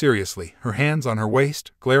added seriously, her hands on her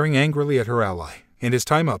waist, glaring angrily at her ally. And is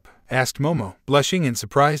time up? Asked Momo, blushing in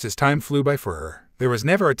surprise as time flew by for her. There was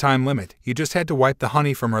never a time limit, you just had to wipe the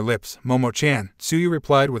honey from her lips, Momo-chan, Tsuyu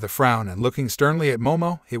replied with a frown and looking sternly at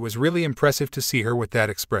Momo. It was really impressive to see her with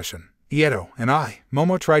that expression. Ieto, and I,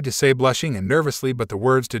 Momo tried to say, blushing and nervously, but the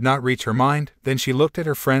words did not reach her mind. Then she looked at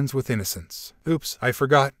her friends with innocence. Oops, I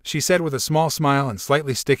forgot, she said with a small smile and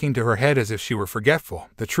slightly sticking to her head as if she were forgetful.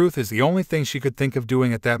 The truth is the only thing she could think of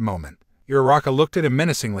doing at that moment. Uraraka looked at him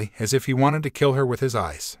menacingly, as if he wanted to kill her with his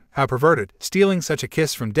eyes. How perverted. Stealing such a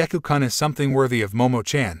kiss from Deku-kun is something worthy of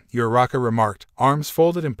Momo-chan, Uraraka remarked, arms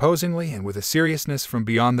folded imposingly and with a seriousness from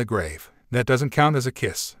beyond the grave. That doesn't count as a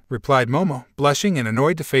kiss, replied Momo, blushing and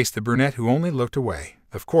annoyed to face the brunette who only looked away.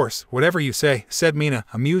 Of course, whatever you say, said Mina,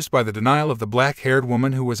 amused by the denial of the black-haired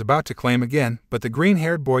woman who was about to claim again, but the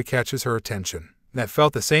green-haired boy catches her attention. That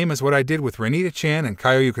felt the same as what I did with Renita-chan and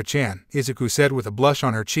Kyoyuka-chan, Izuku said with a blush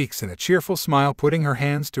on her cheeks and a cheerful smile, putting her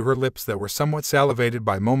hands to her lips that were somewhat salivated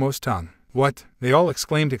by Momo's tongue. What? They all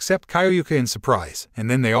exclaimed except Kyoyuka in surprise, and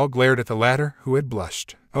then they all glared at the latter, who had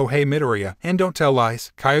blushed. Oh hey Midoriya, and don't tell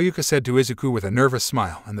lies, Kyoyuka said to Izuku with a nervous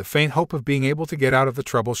smile and the faint hope of being able to get out of the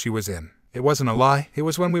trouble she was in. It wasn't a lie, it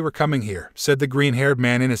was when we were coming here, said the green-haired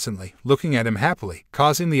man innocently, looking at him happily,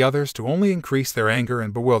 causing the others to only increase their anger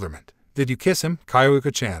and bewilderment. Did you kiss him,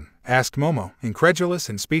 Kyoyuka-chan? Asked Momo, incredulous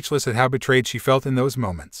and speechless at how betrayed she felt in those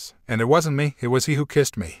moments. And it wasn't me, it was he who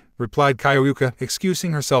kissed me, replied Kyoyuka,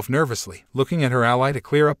 excusing herself nervously, looking at her ally to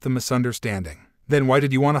clear up the misunderstanding. Then why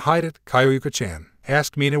did you want to hide it, Kyoyuka-chan?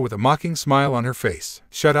 Asked Mina with a mocking smile on her face.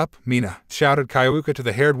 Shut up, Mina, shouted Kyoyuka to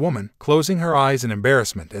the haired woman, closing her eyes in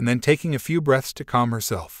embarrassment and then taking a few breaths to calm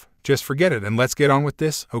herself. Just forget it and let's get on with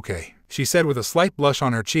this, okay? She said with a slight blush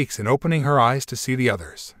on her cheeks and opening her eyes to see the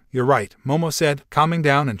others. You're right, Momo said, calming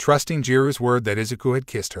down and trusting Jiru's word that Izuku had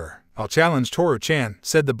kissed her. I'll challenge Toru-chan,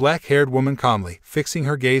 said the black-haired woman calmly, fixing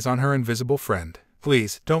her gaze on her invisible friend.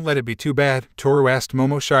 Please, don't let it be too bad, Toru asked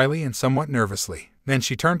Momo shyly and somewhat nervously. Then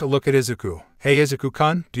she turned to look at Izuku. Hey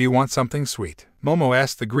Izuku-kun, do you want something sweet? Momo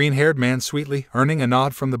asked the green-haired man sweetly, earning a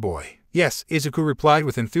nod from the boy. Yes, Izuku replied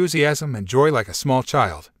with enthusiasm and joy like a small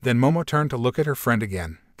child. Then Momo turned to look at her friend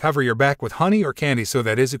again. Cover your back with honey or candy so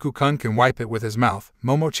that Izuku-kun can wipe it with his mouth,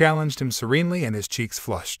 Momo challenged him serenely and his cheeks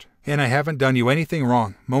flushed. And I haven't done you anything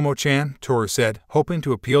wrong, Momo-chan, Toru said, hoping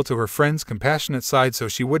to appeal to her friend's compassionate side so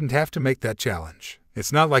she wouldn't have to make that challenge.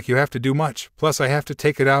 It's not like you have to do much, plus I have to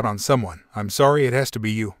take it out on someone. I'm sorry it has to be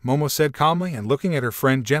you, Momo said calmly and looking at her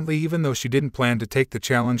friend gently even though she didn't plan to take the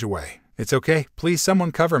challenge away. It's okay, please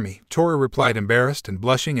someone cover me, Toru replied embarrassed and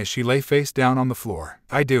blushing as she lay face down on the floor.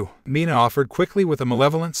 I do, Mina offered quickly with a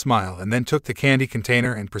malevolent smile and then took the candy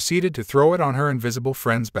container and proceeded to throw it on her invisible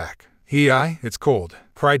friend's back. It's cold,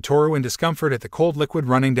 cried Toru in discomfort at the cold liquid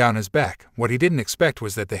running down his back. What he didn't expect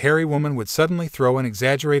was that the hairy woman would suddenly throw an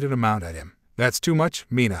exaggerated amount at him. That's too much,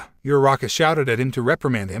 Mina. Uraraka shouted at him to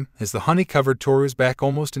reprimand him, as the honey covered Toru's back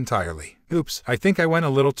almost entirely. Oops, I think I went a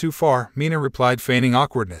little too far, Mina replied feigning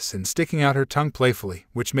awkwardness and sticking out her tongue playfully,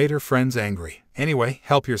 which made her friends angry. Anyway,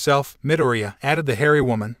 help yourself, Midoriya, added the hairy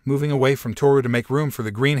woman, moving away from Toru to make room for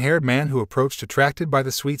the green-haired man who approached attracted by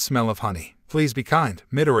the sweet smell of honey. Please be kind,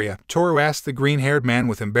 Midoriya, Toru asked the green-haired man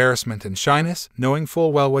with embarrassment and shyness, knowing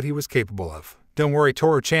full well what he was capable of. Don't worry,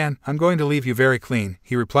 Toru-chan, I'm going to leave you very clean,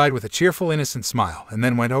 he replied with a cheerful innocent smile and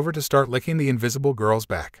then went over to start licking the invisible girl's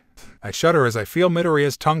back. I shudder as I feel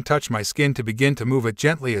Midoriya's tongue touch my skin to begin to move it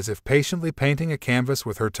gently as if patiently painting a canvas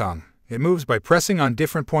with her tongue. It moves by pressing on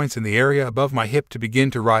different points in the area above my hip to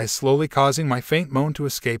begin to rise slowly, causing my faint moan to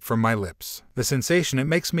escape from my lips. The sensation it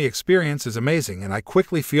makes me experience is amazing and I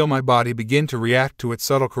quickly feel my body begin to react to its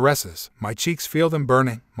subtle caresses. My cheeks feel them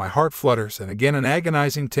burning, my heart flutters and again an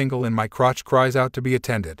agonizing tingle in my crotch cries out to be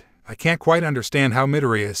attended. I can't quite understand how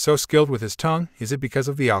Midoriya is so skilled with his tongue. Is it because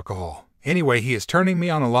of the alcohol? Anyway, he is turning me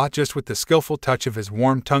on a lot just with the skillful touch of his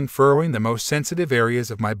warm tongue furrowing the most sensitive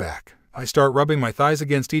areas of my back. I start rubbing my thighs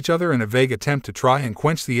against each other in a vague attempt to try and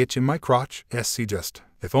quench the itch in my crotch.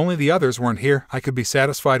 If only the others weren't here, I could be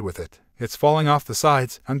satisfied with it. It's falling off the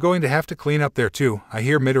sides. I'm going to have to clean up there too. I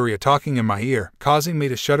hear Midoriya talking in my ear, causing me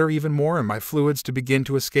to shudder even more and my fluids to begin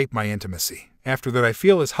to escape my intimacy. After that I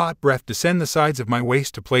feel his hot breath descend the sides of my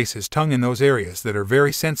waist to place his tongue in those areas that are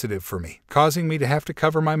very sensitive for me, causing me to have to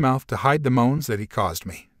cover my mouth to hide the moans that he caused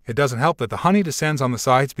me. It doesn't help that the honey descends on the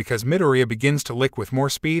sides because Midoriya begins to lick with more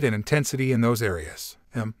speed and intensity in those areas.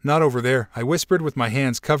 Not over there, I whispered with my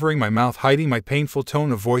hands covering my mouth, hiding my painful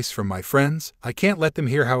tone of voice from my friends. I can't let them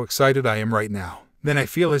hear how excited I am right now. Then I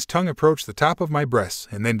feel his tongue approach the top of my breasts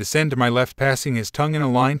and then descend to my left, passing his tongue in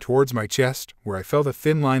a line towards my chest, where I felt a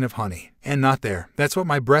thin line of honey. And not there. That's what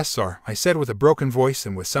my breasts are, I said with a broken voice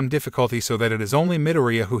and with some difficulty so that it is only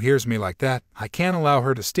Midoriya who hears me like that. I can't allow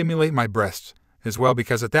her to stimulate my breasts as well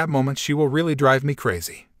because at that moment she will really drive me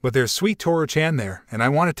crazy. But there's sweet Toru-chan there, and I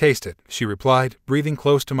want to taste it, she replied, breathing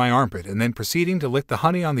close to my armpit and then proceeding to lick the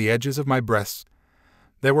honey on the edges of my breasts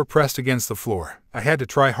that were pressed against the floor. I had to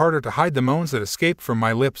try harder to hide the moans that escaped from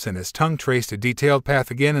my lips, and his tongue traced a detailed path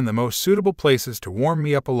again in the most suitable places to warm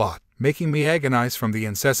me up a lot, making me agonize from the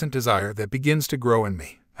incessant desire that begins to grow in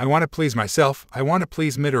me. I want to please myself. I want to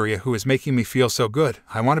please Midoriya, who is making me feel so good.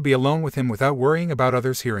 I want to be alone with him without worrying about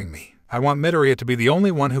others hearing me. I want Midoriya to be the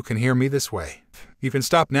only one who can hear me this way. You can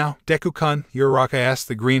stop now, Deku-kun, Uraraka asked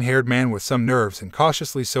the green-haired man with some nerves and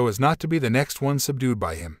cautiously so as not to be the next one subdued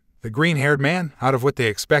by him. The green-haired man, out of what they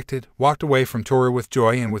expected, walked away from Toru with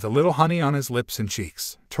joy and with a little honey on his lips and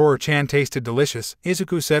cheeks. Toru-chan tasted delicious,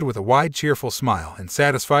 Izuku said with a wide cheerful smile and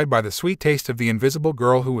satisfied by the sweet taste of the invisible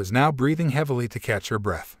girl who was now breathing heavily to catch her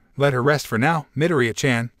breath. Let her rest for now,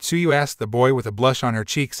 Midoriya-chan, Tsuyu asked the boy with a blush on her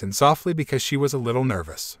cheeks and softly because she was a little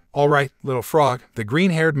nervous. All right, little frog, the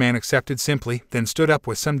green-haired man accepted simply, then stood up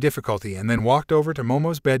with some difficulty and then walked over to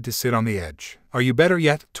Momo's bed to sit on the edge. Are you better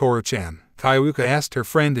yet, Toru-chan? Kayuka asked her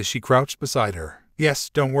friend as she crouched beside her. Yes,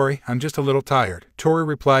 don't worry, I'm just a little tired, Toru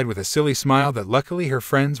replied with a silly smile that luckily her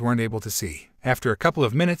friends weren't able to see. After a couple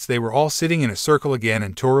of minutes they were all sitting in a circle again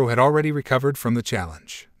and Toru had already recovered from the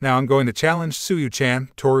challenge. Now I'm going to challenge Tsuyu-chan,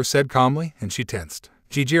 Toru said calmly, and she tensed.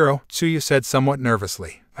 Jijiro, Tsuyu said somewhat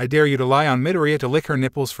nervously. I dare you to lie on Midoriya to lick her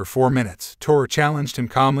nipples for 4 minutes, Toru challenged him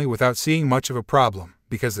calmly without seeing much of a problem,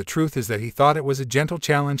 because the truth is that he thought it was a gentle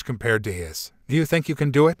challenge compared to his. Do you think you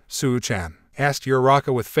can do it, Tsuyu-chan? Asked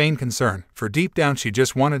Uraraka with feigned concern, for deep down she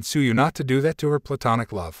just wanted Tsuyu not to do that to her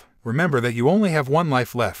platonic love. Remember that you only have one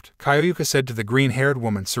life left, Kayuka said to the green-haired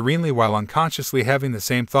woman serenely while unconsciously having the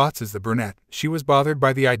same thoughts as the brunette. She was bothered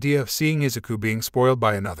by the idea of seeing Izuku being spoiled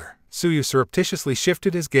by another. Tsuyu surreptitiously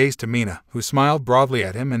shifted his gaze to Mina, who smiled broadly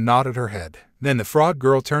at him and nodded her head. Then the frog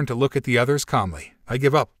girl turned to look at the others calmly. I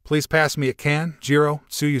give up. Please pass me a can, Jiro,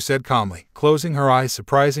 Tsuyu said calmly, closing her eyes,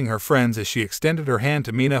 surprising her friends as she extended her hand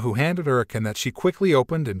to Mina, who handed her a can that she quickly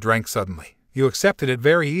opened and drank suddenly. You accepted it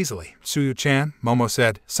very easily, Tsuyu-chan, Momo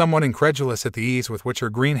said, somewhat incredulous at the ease with which her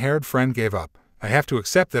green-haired friend gave up. I have to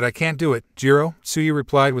accept that I can't do it, Jiro, Tsuyu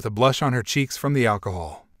replied with a blush on her cheeks from the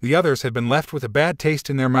alcohol. The others had been left with a bad taste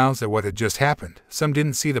in their mouths at what had just happened. Some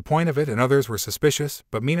didn't see the point of it and others were suspicious,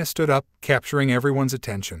 but Mina stood up, capturing everyone's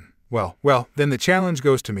attention. Well, then the challenge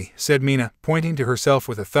goes to me, said Mina, pointing to herself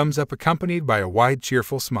with a thumbs up accompanied by a wide,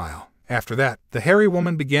 cheerful smile. After that, the hairy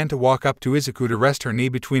woman began to walk up to Izuku to rest her knee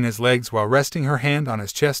between his legs while resting her hand on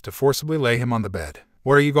his chest to forcibly lay him on the bed.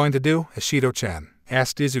 What are you going to do, Ishido-chan?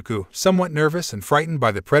 Asked Izuku, somewhat nervous and frightened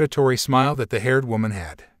by the predatory smile that the haired woman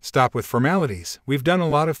had. Stop with formalities. We've done a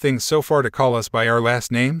lot of things so far to call us by our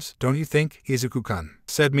last names, don't you think, Izuku-kun?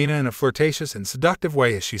 Said Mina in a flirtatious and seductive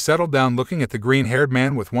way as she settled down looking at the green-haired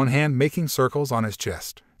man with one hand making circles on his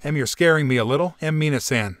chest. You're scaring me a little,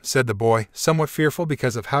 Mina-san, said the boy, somewhat fearful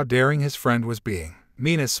because of how daring his friend was being.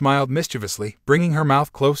 Mina smiled mischievously, bringing her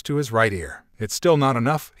mouth close to his right ear. It's still not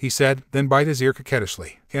enough, he said, then bit his ear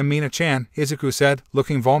coquettishly. Mina-chan, Izuku said,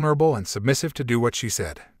 looking vulnerable and submissive to do what she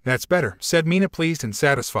said. That's better, said Mina pleased and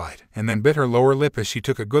satisfied, and then bit her lower lip as she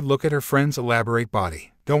took a good look at her friend's elaborate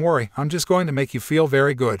body. Don't worry, I'm just going to make you feel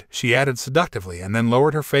very good, she added seductively and then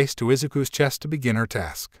lowered her face to Izuku's chest to begin her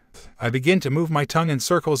task. I begin to move my tongue in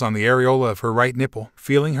circles on the areola of her right nipple,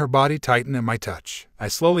 feeling her body tighten at my touch. I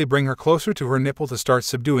slowly bring her closer to her nipple to start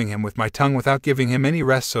subduing him with my tongue without giving him any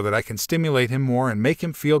rest so that I can stimulate him more and make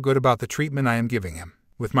him feel good about the treatment I am giving him.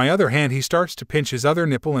 With my other hand he starts to pinch his other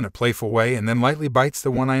nipple in a playful way and then lightly bites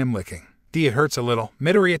the one I am licking. It hurts a little,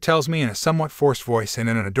 Midoriya tells me in a somewhat forced voice and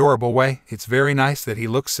in an adorable way. It's very nice that he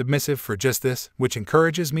looks submissive for just this, which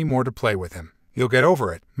encourages me more to play with him. You'll get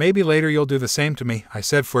over it. Maybe later you'll do the same to me, I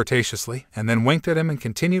said flirtatiously, and then winked at him and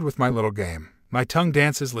continued with my little game. My tongue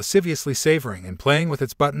dances lasciviously savoring and playing with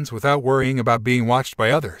its buttons without worrying about being watched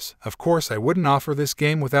by others. Of course I wouldn't offer this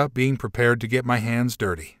game without being prepared to get my hands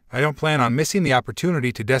dirty. I don't plan on missing the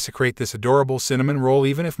opportunity to desecrate this adorable cinnamon roll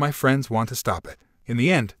even if my friends want to stop it. In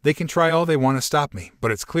the end, they can try all they want to stop me,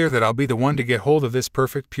 but it's clear that I'll be the one to get hold of this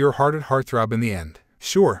perfect pure-hearted heartthrob in the end.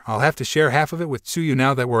 Sure, I'll have to share half of it with Tsuyu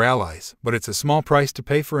now that we're allies, but it's a small price to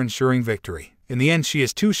pay for ensuring victory. In the end she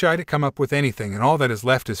is too shy to come up with anything and all that is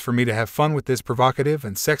left is for me to have fun with this provocative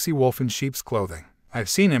and sexy wolf in sheep's clothing. I've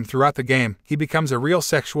seen him throughout the game. He becomes a real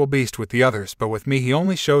sexual beast with the others, but with me he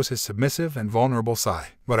only shows his submissive and vulnerable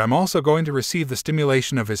side. But I'm also going to receive the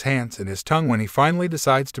stimulation of his hands and his tongue when he finally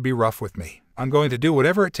decides to be rough with me. I'm going to do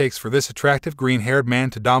whatever it takes for this attractive green-haired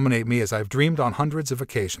man to dominate me as I've dreamed on hundreds of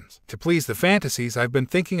occasions. To please the fantasies I've been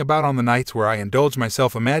thinking about on the nights where I indulge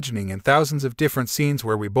myself imagining in thousands of different scenes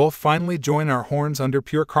where we both finally join our horns under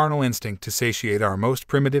pure carnal instinct to satiate our most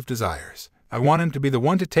primitive desires. I want him to be the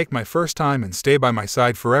one to take my first time and stay by my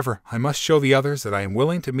side forever. I must show the others that I am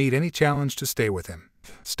willing to meet any challenge to stay with him.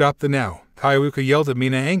 Stop the now, Kyoyuka yelled at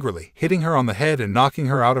Mina angrily, hitting her on the head and knocking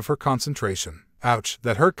her out of her concentration. Ouch,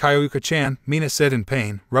 that hurt Kyoyuka-chan, Mina said in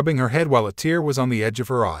pain, rubbing her head while a tear was on the edge of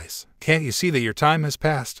her eyes. Can't you see that your time has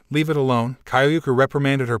passed? Leave it alone, Kyoyuka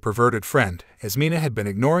reprimanded her perverted friend, as Mina had been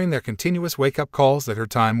ignoring their continuous wake-up calls that her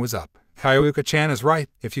time was up. Kyoyuka-chan is right.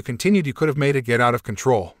 If you continued you could have made it get out of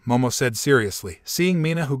control, Momo said seriously, seeing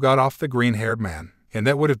Mina who got off the green-haired man. And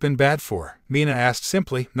that would have been bad for, Mina asked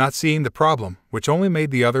simply, not seeing the problem, which only made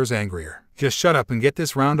the others angrier. Just shut up and get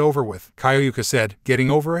this round over with, Kyoyuka said, getting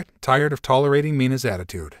over it, tired of tolerating Mina's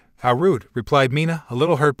attitude. How rude, replied Mina, a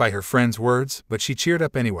little hurt by her friend's words, but she cheered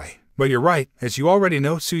up anyway. But you're right, as you already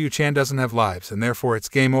know Tsuyu-chan doesn't have lives and therefore it's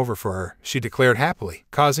game over for her, she declared happily,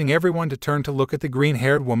 causing everyone to turn to look at the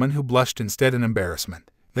green-haired woman who blushed instead in embarrassment.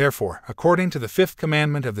 Therefore, according to the fifth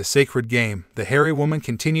commandment of the sacred game, the hairy woman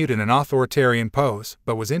continued in an authoritarian pose,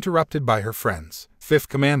 but was interrupted by her friends. Fifth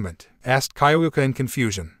commandment? Asked Kyoyuka in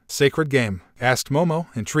confusion. Sacred game? Asked Momo,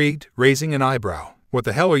 intrigued, raising an eyebrow. What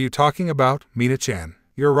the hell are you talking about, Mina-chan?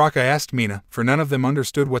 You're Raka, asked Mina, for none of them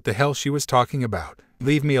understood what the hell she was talking about.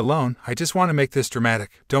 Leave me alone, I just want to make this dramatic.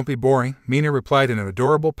 Don't be boring, Mina replied in an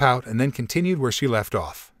adorable pout and then continued where she left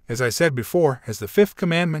off. As I said before, as the fifth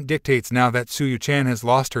commandment dictates now that Tsuyu-chan has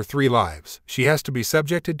lost her 3 lives, she has to be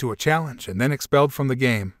subjected to a challenge and then expelled from the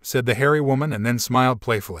game, said the hairy woman and then smiled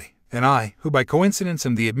playfully. And I, who by coincidence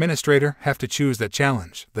am the administrator, have to choose that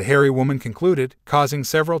challenge, the hairy woman concluded, causing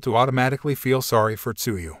several to automatically feel sorry for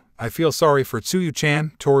Tsuyu. I feel sorry for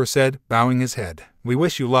Tsuyu-chan, Toru said, bowing his head. We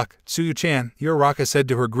wish you luck, Tsuyu-chan, Uraraka said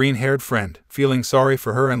to her green-haired friend, feeling sorry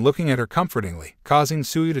for her and looking at her comfortingly, causing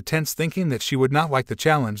Tsuyu to tense thinking that she would not like the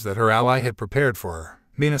challenge that her ally had prepared for her.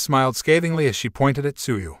 Mina smiled scathingly as she pointed at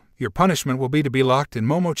Tsuyu. Your punishment will be to be locked in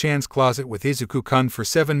Momo-chan's closet with Izuku-kun for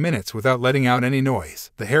 7 minutes without letting out any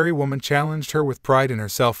noise. The hairy woman challenged her with pride in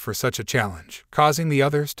herself for such a challenge, causing the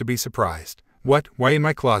others to be surprised. What, why in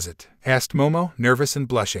my closet? Asked Momo, nervous and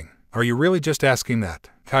blushing. Are you really just asking that?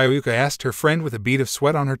 Kyoyuka asked her friend with a bead of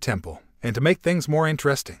sweat on her temple. And to make things more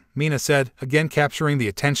interesting, Mina said, again capturing the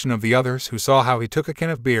attention of the others who saw how he took a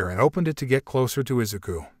can of beer and opened it to get closer to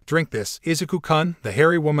Izuku. Drink this, Izuku-kun, the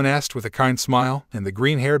hairy woman asked with a kind smile, and the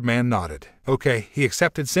green-haired man nodded. Okay, he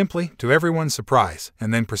accepted simply, to everyone's surprise,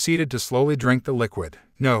 and then proceeded to slowly drink the liquid.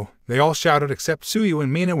 No, they all shouted except Tsuyu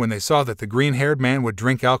and Mina when they saw that the green-haired man would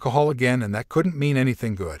drink alcohol again, and that couldn't mean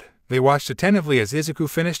anything good. They watched attentively as Izuku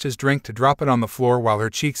finished his drink to drop it on the floor while her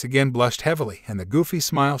cheeks again blushed heavily and the goofy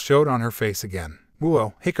smile showed on her face again.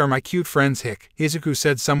 Whoa, hick are my cute friends hick, Izuku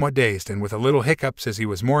said somewhat dazed and with a little hiccups as he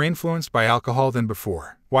was more influenced by alcohol than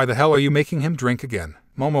before. Why the hell are you making him drink again?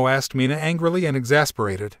 Momo asked Mina angrily and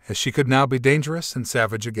exasperated, as she could now be dangerous and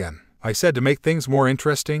savage again. I said to make things more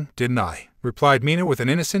interesting, didn't I? Replied Mina with an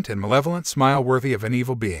innocent and malevolent smile worthy of an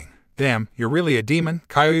evil being. Damn, you're really a demon,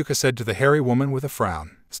 Kyoyuka said to the hairy woman with a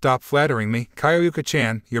frown. Stop flattering me,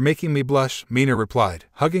 Kyoyuka-chan, you're making me blush, Mina replied,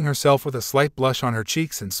 hugging herself with a slight blush on her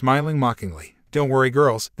cheeks and smiling mockingly. Don't worry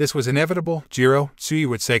girls, this was inevitable, Jiro, Tsuyu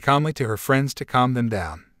would say calmly to her friends to calm them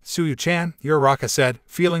down. Tsuyu-chan, you're Raka said,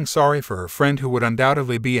 feeling sorry for her friend who would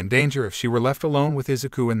undoubtedly be in danger if she were left alone with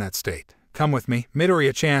Izuku in that state. Come with me,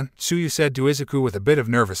 Midoriya-chan, Tsuyu said to Izuku with a bit of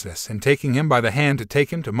nervousness and taking him by the hand to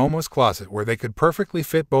take him to Momo's closet where they could perfectly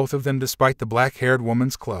fit both of them despite the black-haired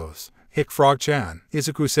woman's clothes. Hick Frog-chan,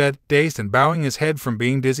 Izuku said, dazed and bowing his head from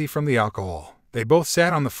being dizzy from the alcohol. They both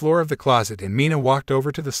sat on the floor of the closet and Mina walked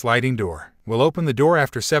over to the sliding door. We'll open the door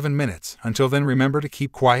after 7 minutes. Until then remember to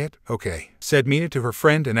keep quiet, okay? Said Mina to her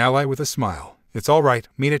friend and ally with a smile. It's all right,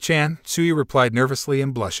 Mina-chan, Tsuyu replied nervously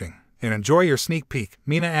and blushing. And enjoy your sneak peek,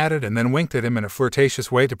 Mina added and then winked at him in a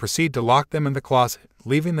flirtatious way to proceed to lock them in the closet,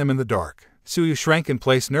 leaving them in the dark. Tsuyu shrank in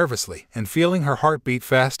place nervously and feeling her heart beat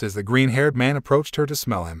fast as the green-haired man approached her to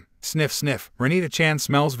smell him. Sniff sniff, Renita-chan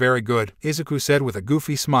smells very good, Izuku said with a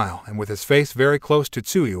goofy smile and with his face very close to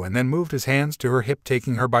Tsuyu and then moved his hands to her hip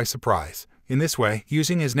taking her by surprise. In this way,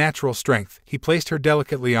 using his natural strength, he placed her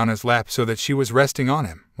delicately on his lap so that she was resting on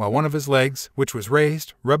him, while one of his legs, which was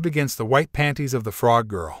raised, rubbed against the white panties of the frog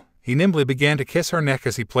girl. He nimbly began to kiss her neck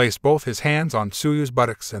as he placed both his hands on Tsuyu's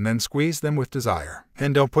buttocks and then squeezed them with desire.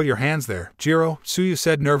 And don't put your hands there, Jiro, Tsuyu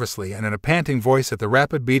said nervously and in a panting voice at the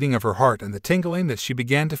rapid beating of her heart and the tingling that she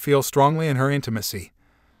began to feel strongly in her intimacy.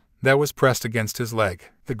 That was pressed against his leg.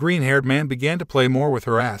 The green-haired man began to play more with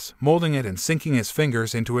her ass, molding it and sinking his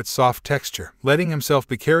fingers into its soft texture, letting himself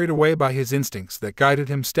be carried away by his instincts that guided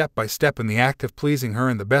him step by step in the act of pleasing her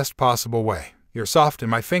in the best possible way. You're soft and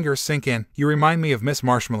my fingers sink in. You remind me of Miss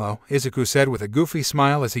Marshmallow, Izuku said with a goofy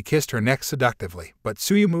smile as he kissed her neck seductively, but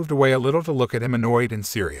Tsuyu moved away a little to look at him annoyed and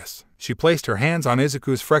serious. She placed her hands on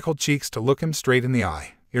Izuku's freckled cheeks to look him straight in the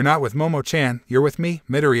eye. You're not with Momo-chan, you're with me,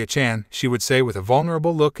 Midoriya-chan, she would say with a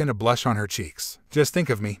vulnerable look and a blush on her cheeks. Just think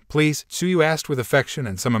of me, please, Tsuyu asked with affection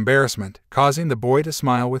and some embarrassment, causing the boy to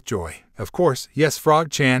smile with joy. Of course, yes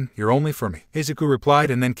Frog-chan, you're only for me, Izuku replied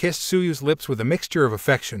and then kissed Tsuyu's lips with a mixture of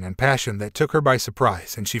affection and passion that took her by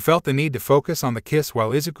surprise and she felt the need to focus on the kiss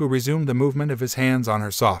while Izuku resumed the movement of his hands on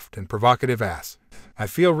her soft and provocative ass. I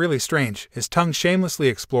feel really strange, his tongue shamelessly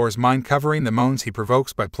explores mine covering the moans he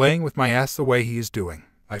provokes by playing with my ass the way he is doing.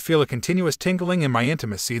 I feel a continuous tingling in my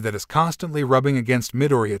intimacy that is constantly rubbing against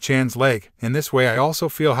Midoriya-chan's leg. In this way I also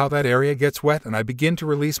feel how that area gets wet and I begin to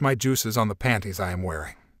release my juices on the panties I am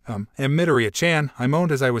wearing. And Midoriya-chan, I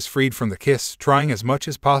moaned as I was freed from the kiss, trying as much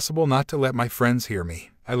as possible not to let my friends hear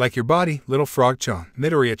me. I like your body, little frog-chan,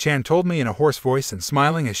 Midoriya-chan told me in a hoarse voice and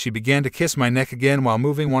smiling as she began to kiss my neck again while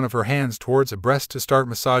moving one of her hands towards a breast to start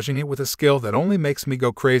massaging it with a skill that only makes me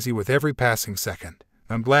go crazy with every passing second.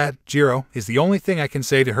 I'm glad, Jiro, is the only thing I can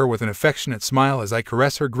say to her with an affectionate smile as I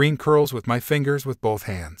caress her green curls with my fingers with both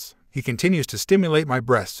hands. He continues to stimulate my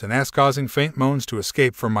breasts and asks causing faint moans to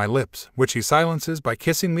escape from my lips, which he silences by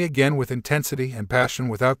kissing me again with intensity and passion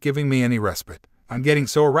without giving me any respite. I'm getting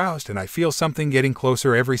so aroused and I feel something getting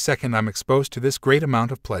closer every second I'm exposed to this great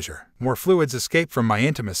amount of pleasure. More fluids escape from my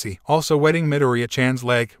intimacy, also wetting Midoriya-chan's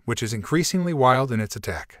leg, which is increasingly wild in its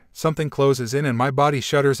attack. Something closes in and my body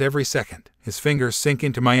shudders every second. His fingers sink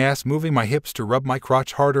into my ass, moving my hips to rub my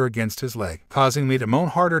crotch harder against his leg, causing me to moan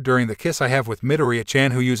harder during the kiss I have with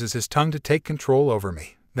Midoriya-chan, who uses his tongue to take control over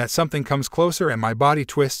me. That something comes closer and my body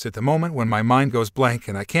twists at the moment when my mind goes blank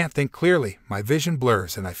and I can't think clearly, my vision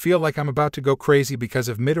blurs and I feel like I'm about to go crazy because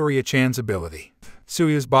of Midoriya-chan's ability.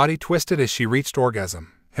 Tsuyu's body twisted as she reached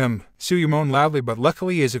orgasm. Tsuyu moaned loudly, but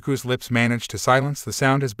luckily Izuku's lips managed to silence the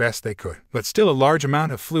sound as best they could. But still a large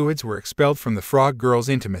amount of fluids were expelled from the frog girl's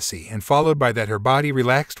intimacy, and followed by that her body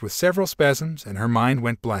relaxed with several spasms and her mind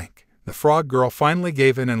went blank. The frog girl finally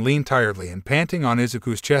gave in and leaned tiredly and panting on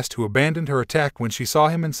Izuku's chest, who abandoned her attack when she saw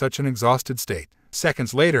him in such an exhausted state.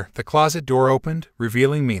 Seconds later, the closet door opened,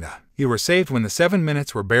 revealing Mina. You were saved when the 7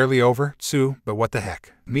 minutes were barely over, Tsu, but what the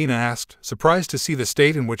heck? Mina asked, surprised to see the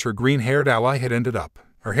state in which her green-haired ally had ended up.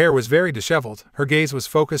 Her hair was very disheveled, her gaze was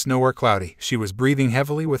focused nowhere cloudy, she was breathing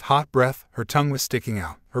heavily with hot breath, her tongue was sticking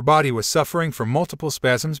out. Her body was suffering from multiple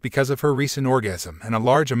spasms because of her recent orgasm, and a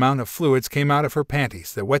large amount of fluids came out of her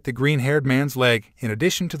panties that wet the green-haired man's leg, in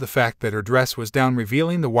addition to the fact that her dress was down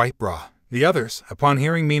revealing the white bra. The others, upon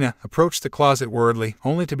hearing Mina, approached the closet worriedly,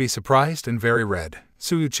 only to be surprised and very red.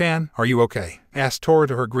 Tsuyu-chan, are you okay? Asked Tora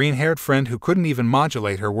to her green-haired friend who couldn't even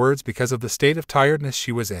modulate her words because of the state of tiredness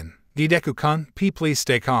she was in. Deku-kun, please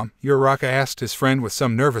stay calm, Uraraka asked his friend with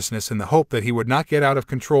some nervousness in the hope that he would not get out of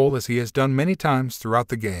control as he has done many times throughout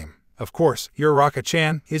the game. Of course,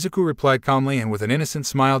 Uraraka-chan, Izuku replied calmly and with an innocent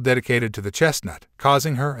smile dedicated to the chestnut,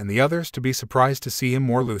 causing her and the others to be surprised to see him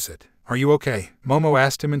more lucid. Are you okay? Momo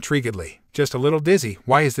asked him intriguedly. Just a little dizzy,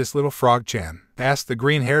 why is this little frog-chan? Asked the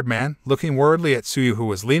green-haired man, looking worriedly at Tsuyu who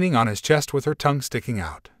was leaning on his chest with her tongue sticking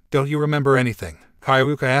out. Don't you remember anything?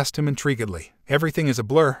 Kyoka asked him intriguedly. Everything is a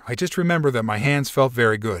blur, I just remember that my hands felt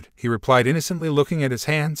very good, he replied innocently looking at his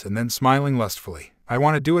hands and then smiling lustfully. I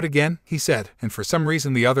want to do it again, he said, and for some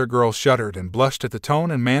reason the other girls shuddered and blushed at the tone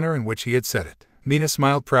and manner in which he had said it. Mina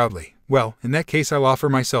smiled proudly. Well, in that case I'll offer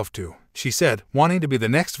myself too, she said, wanting to be the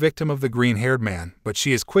next victim of the green-haired man, but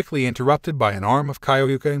she is quickly interrupted by an arm of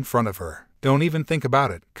Kyoka in front of her. Don't even think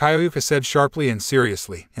about it, Kyoka said sharply and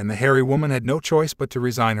seriously, and the hairy woman had no choice but to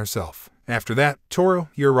resign herself. After that, Toru,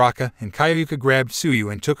 Uraraka, and Kyoka grabbed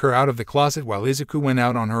Tsuyu and took her out of the closet while Izuku went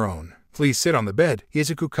out on her own. Please sit on the bed,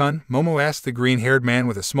 Izuku-kun, Momo asked the green-haired man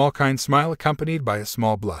with a small kind smile accompanied by a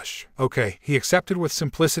small blush. Okay, he accepted with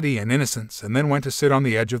simplicity and innocence and then went to sit on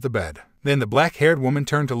the edge of the bed. Then the black-haired woman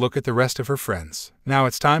turned to look at the rest of her friends. Now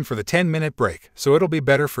it's time for the 10-minute break, so it'll be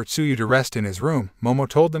better for Tsuyu to rest in his room, Momo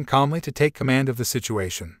told them calmly to take command of the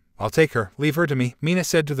situation. I'll take her, leave her to me, Mina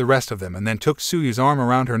said to the rest of them and then took Tsuyu's arm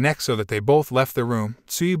around her neck so that they both left the room,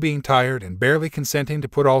 Tsuyu being tired and barely consenting to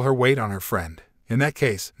put all her weight on her friend. In that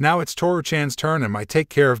case, now it's Toru-chan's turn and might take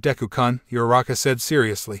care of Deku-kun, Uraraka said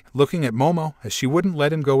seriously, looking at Momo as she wouldn't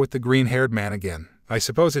let him go with the green-haired man again. I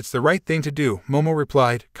suppose it's the right thing to do, Momo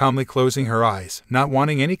replied, calmly closing her eyes, not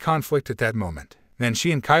wanting any conflict at that moment. Then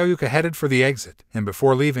she and Kyoka headed for the exit, and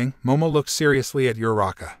before leaving, Momo looked seriously at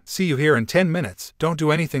Uraraka. See you here in 10 minutes, don't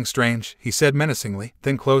do anything strange, he said menacingly,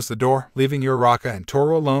 then closed the door, leaving Uraraka and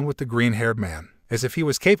Toru alone with the green-haired man. As if he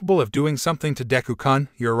was capable of doing something to Deku-kun,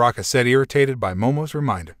 Uraraka said irritated by Momo's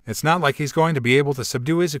reminder. It's not like he's going to be able to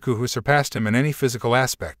subdue Izuku who surpassed him in any physical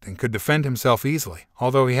aspect and could defend himself easily,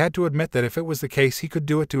 although he had to admit that if it was the case he could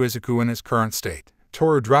do it to Izuku in his current state.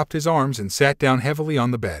 Toru dropped his arms and sat down heavily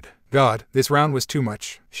on the bed. God, this round was too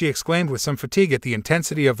much, she exclaimed with some fatigue at the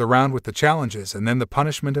intensity of the round with the challenges and then the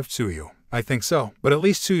punishment of Tsuyu. I think so, but at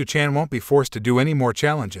least Tsuyu-chan won't be forced to do any more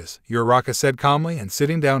challenges, Uraraka said calmly and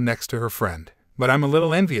sitting down next to her friend. But I'm a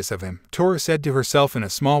little envious of him, Toru said to herself in a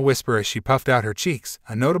small whisper as she puffed out her cheeks,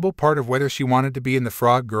 a notable part of whether she wanted to be in the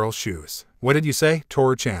frog girl's shoes. What did you say,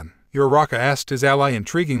 Toru-chan? Uraraka asked his ally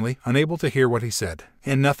intriguingly, unable to hear what he said.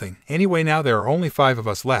 And nothing. Anyway, now there are only 5 of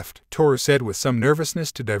us left, Toru said with some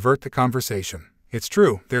nervousness to divert the conversation. It's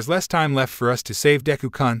true, there's less time left for us to save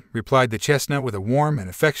Deku-kun, replied the chestnut with a warm and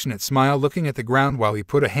affectionate smile looking at the ground while he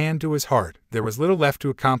put a hand to his heart. There was little left to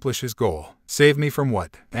accomplish his goal. Save me from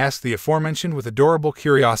what? Asked the aforementioned with adorable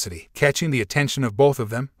curiosity, catching the attention of both of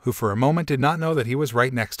them, who for a moment did not know that he was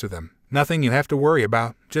right next to them. Nothing you have to worry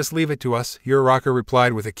about, just leave it to us, Uraraka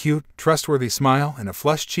replied with a cute, trustworthy smile and a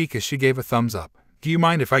flushed cheek as she gave a thumbs up. Do you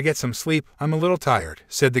mind if I get some sleep? I'm a little tired,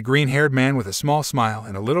 said the green-haired man with a small smile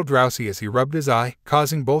and a little drowsy as he rubbed his eye,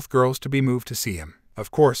 causing both girls to be moved to see him.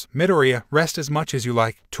 Of course, Midoriya, rest as much as you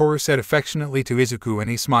like, Toru said affectionately to Izuku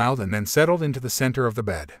and he smiled and then settled into the center of the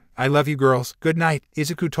bed. I love you girls, good night,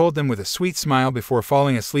 Izuku told them with a sweet smile before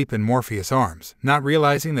falling asleep in Morpheus' arms, not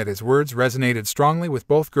realizing that his words resonated strongly with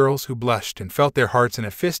both girls who blushed and felt their hearts in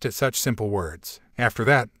a fist at such simple words. After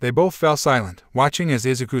that, they both fell silent, watching as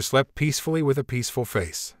Izuku slept peacefully with a peaceful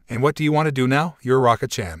face. And what do you want to do now,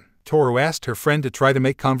 Uraraka-chan? Toru asked her friend to try to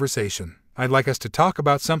make conversation. I'd like us to talk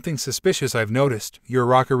about something suspicious I've noticed,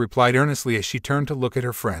 Uraraka replied earnestly as she turned to look at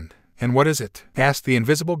her friend. And what is it? Asked the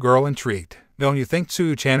invisible girl intrigued. Don't you think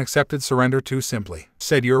Tsuyu-chan accepted surrender too simply?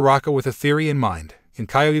 Said Uraraka with a theory in mind. In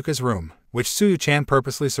Kyoka's room, which Tsuyu-chan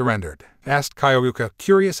purposely surrendered. Asked Kyoka,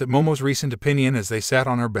 curious at Momo's recent opinion as they sat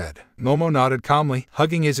on her bed. Momo nodded calmly,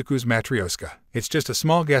 hugging Izuku's matryoshka. It's just a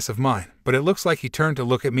small guess of mine, but it looks like he turned to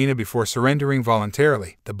look at Mina before surrendering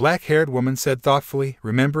voluntarily, the black-haired woman said thoughtfully,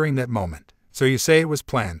 remembering that moment. So you say it was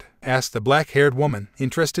planned? Asked the black-haired woman,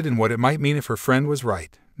 interested in what it might mean if her friend was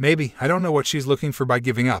right. Maybe, I don't know what she's looking for by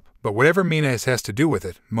giving up, but whatever Mina is has to do with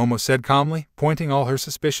it, Momo said calmly, pointing all her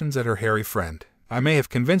suspicions at her hairy friend. I may have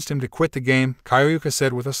convinced him to quit the game, Kyoyuka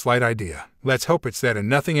said with a slight idea. Let's hope it's that and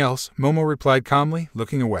nothing else, Momo replied calmly,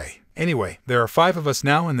 looking away. Anyway, there are 5 of us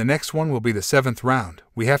now and the next one will be the 7th round.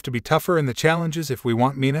 We have to be tougher in the challenges if we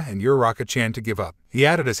want Mina and Uraraka-chan to give up, he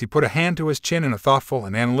added as he put a hand to his chin in a thoughtful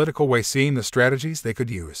and analytical way, seeing the strategies they could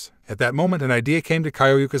use. At that moment an idea came to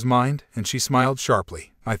Kyoyuka's mind, and she smiled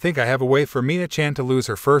sharply. I think I have a way for Mina-chan to lose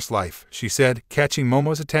her first life, she said, catching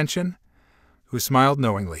Momo's attention, who smiled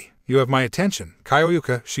knowingly. You have my attention,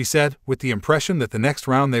 Kyoyuka, she said, with the impression that the next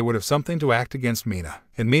round they would have something to act against Mina.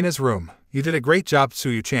 In Mina's room. You did a great job,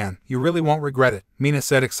 Tsuyu-chan. You really won't regret it, Mina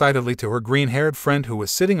said excitedly to her green-haired friend who was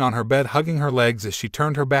sitting on her bed hugging her legs as she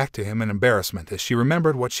turned her back to him in embarrassment as she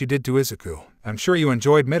remembered what she did to Izuku. I'm sure you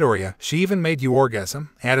enjoyed Midoriya. She even made you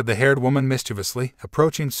orgasm, added the haired woman mischievously,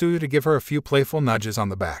 approaching Tsuyu to give her a few playful nudges on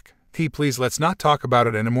the back. Please let's not talk about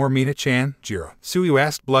it anymore, Mina-chan, Jiro. Tsuyu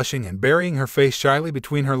asked, blushing and burying her face shyly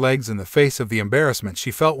between her legs in the face of the embarrassment she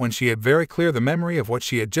felt when she had very clear the memory of what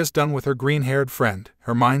she had just done with her green-haired friend.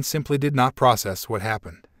 Her mind simply did not process what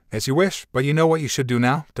happened. As you wish, but you know what you should do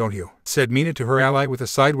now, don't you? Said Mina to her ally with a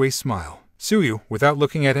sideways smile. Tsuyu, without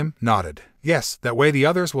looking at him, nodded. Yes, that way the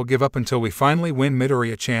others will give up until we finally win,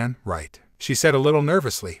 Midoriya-chan, right? She said a little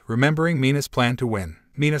nervously, remembering Mina's plan to win.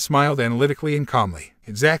 Mina smiled analytically and calmly.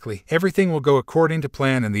 Exactly, everything will go according to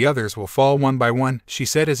plan and the others will fall one by one, she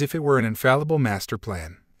said as if it were an infallible master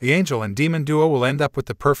plan. The angel and demon duo will end up with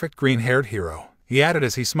the perfect green-haired hero, he added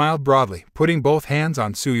as he smiled broadly, putting both hands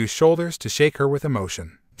on Tsuyu's shoulders to shake her with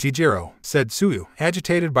emotion. Jijiro, said Tsuyu,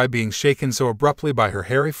 agitated by being shaken so abruptly by her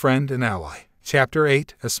hairy friend and ally. Chapter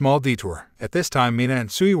 8, A Small Detour. At this time Mina and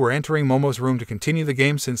Tsuyu were entering Momo's room to continue the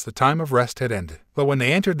game since the time of rest had ended. But when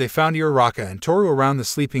they entered they found Uraraka and Toru around the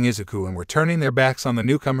sleeping Izuku and were turning their backs on the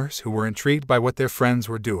newcomers who were intrigued by what their friends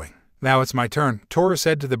were doing. Now it's my turn, Toru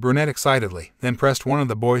said to the brunette excitedly, then pressed one of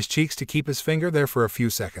the boy's cheeks to keep his finger there for a few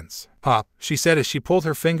seconds. Pop, she said as she pulled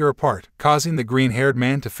her finger apart, causing the green-haired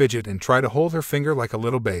man to fidget and try to hold her finger like a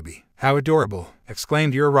little baby. How adorable,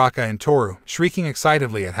 exclaimed Uraraka and Toru, shrieking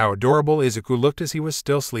excitedly at how adorable Izuku looked as he was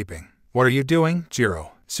still sleeping. What are you doing,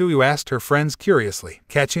 Jiro? Tsuyu asked her friends curiously,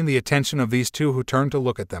 catching the attention of these two who turned to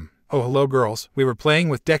look at them. Oh hello girls, we were playing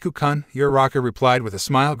with Deku-kun, Uraraka replied with a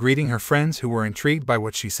smile, greeting her friends who were intrigued by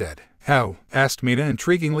what she said. How? Asked Mina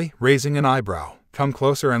intriguingly, raising an eyebrow. Come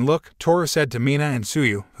closer and look, Toru said to Mina and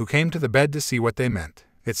Tsuyu, who came to the bed to see what they meant.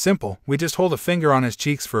 It's simple, we just hold a finger on his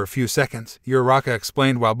cheeks for a few seconds, Uraraka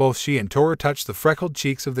explained while both she and Toru touched the freckled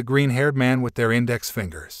cheeks of the green-haired man with their index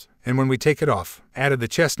fingers. And when we take it off, added the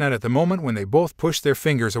chestnut at the moment when they both pushed their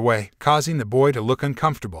fingers away, causing the boy to look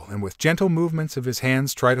uncomfortable and with gentle movements of his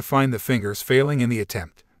hands try to find the fingers, failing in the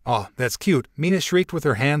attempt. Aw, that's cute, Mina shrieked with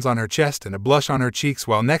her hands on her chest and a blush on her cheeks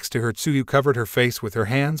while next to her Tsuyu covered her face with her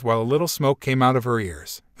hands while a little smoke came out of her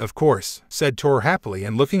ears. Of course, said Toru happily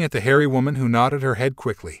and looking at the hairy woman who nodded her head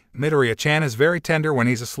quickly. Midoriya-chan is very tender when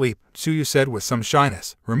he's asleep, Tsuyu said with some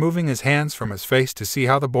shyness, removing his hands from his face to see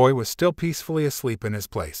how the boy was still peacefully asleep in his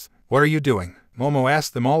place. What are you doing? Momo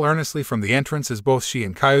asked them all earnestly from the entrance as both she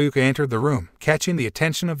and Kyoyuka entered the room, catching the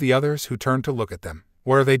attention of the others who turned to look at them.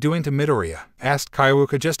 What are they doing to Midoriya? Asked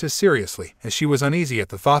Kyoyuka just as seriously, as she was uneasy at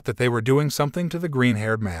the thought that they were doing something to the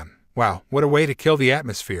green-haired man. Wow, what a way to kill the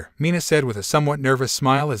atmosphere, Mina said with a somewhat nervous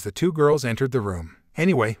smile as the two girls entered the room.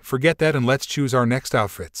 Anyway, forget that and let's choose our next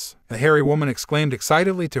outfits, the hairy woman exclaimed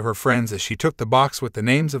excitedly to her friends as she took the box with the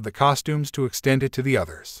names of the costumes to extend it to the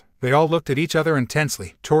others. They all looked at each other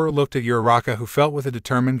intensely. Toru looked at Uraraka who felt with a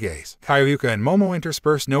determined gaze. Kyoyuka and Momo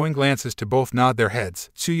interspersed knowing glances to both nod their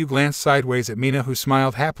heads. Tsuyu glanced sideways at Mina who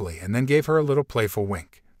smiled happily and then gave her a little playful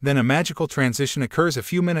wink. Then a magical transition occurs a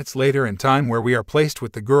few minutes later in time where we are placed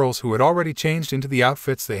with the girls who had already changed into the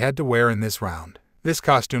outfits they had to wear in this round. This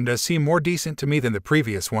costume does seem more decent to me than the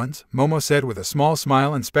previous ones, Momo said with a small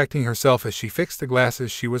smile inspecting herself as she fixed the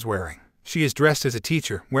glasses she was wearing. She is dressed as a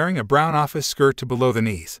teacher, wearing a brown office skirt to below the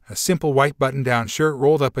knees, a simple white button-down shirt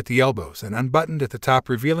rolled up at the elbows and unbuttoned at the top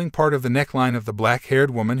revealing part of the neckline of the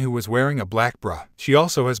black-haired woman who was wearing a black bra. She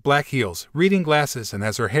also has black heels, reading glasses and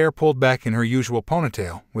has her hair pulled back in her usual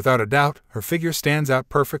ponytail. Without a doubt, her figure stands out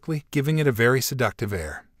perfectly, giving it a very seductive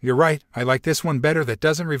air. You're right, I like this one better that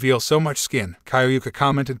doesn't reveal so much skin, Kyoyuka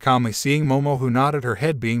commented calmly, seeing Momo, who nodded her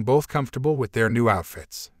head, being both comfortable with their new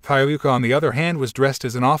outfits. Kyoyuka, on the other hand, was dressed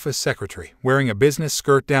as an office secretary, wearing a business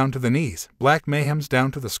skirt down to the knees, black mayhems down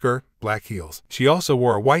to the skirt, black heels. She also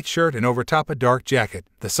wore a white shirt and over top a dark jacket.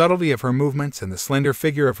 The subtlety of her movements and the slender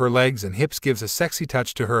figure of her legs and hips gives a sexy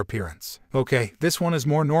touch to her appearance. Okay, this one is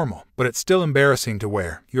more normal, but it's still embarrassing to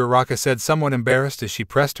wear, Uraraka said, somewhat embarrassed as she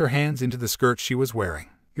pressed her hands into the skirt she was wearing.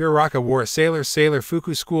 Uraraka wore a Sailor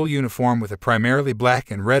Fuku school uniform with a primarily black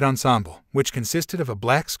and red ensemble, which consisted of a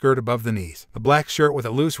black skirt above the knees, a black shirt with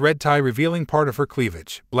a loose red tie revealing part of her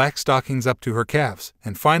cleavage, black stockings up to her calves,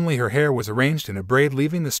 and finally her hair was arranged in a braid,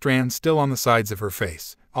 leaving the strands still on the sides of her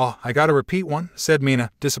face. "Oh, I gotta repeat one," said Mina,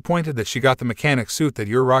 disappointed that she got the mechanic suit that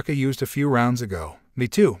Uraraka used a few rounds ago. "Me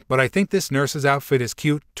too, but I think this nurse's outfit is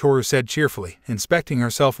cute," Toru said cheerfully, inspecting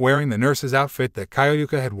herself wearing the nurse's outfit that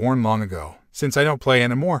Kyoyuka had worn long ago. "Since I don't play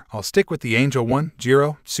anymore, I'll stick with the angel one,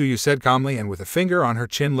 Jiro," Tsuyu said calmly and with a finger on her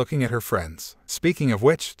chin looking at her friends. "Speaking of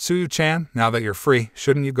which, Tsuyu-chan, now that you're free,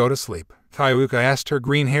 shouldn't you go to sleep?" Kyoyuka asked her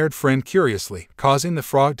green-haired friend curiously, causing the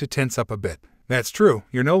frog to tense up a bit. "That's true,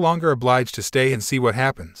 you're no longer obliged to stay and see what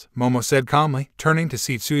happens," Momo said calmly, turning to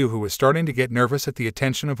see Tsuyu, who was starting to get nervous at the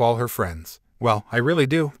attention of all her friends. "Well, I really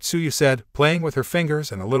do," Tsuyu said, playing with her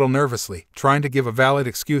fingers and a little nervously, trying to give a valid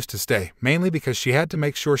excuse to stay, mainly because she had to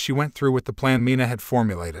make sure she went through with the plan Mina had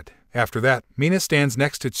formulated. After that, Mina stands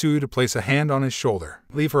next to Tsuyu to place a hand on his shoulder.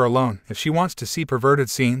 "Leave her alone. If she wants to see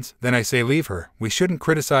perverted scenes, then I say leave her. We shouldn't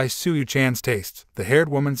criticize Tsuyu-chan's tastes," the haired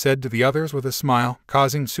woman said to the others with a smile,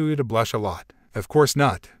 causing Tsuyu to blush a lot. "Of course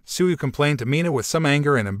not," Tsuyu complained to Mina with some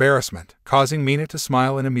anger and embarrassment, causing Mina to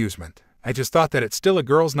smile in amusement. "I just thought that it's still a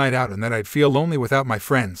girls' night out and that I'd feel lonely without my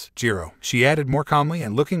friends, Jiro," she added more calmly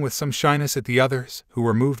and looking with some shyness at the others, who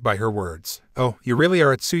were moved by her words. "Oh, you really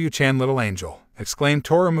are a Tsuyu-chan little angel," exclaimed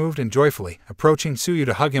Toru, moved and joyfully, approaching Tsuyu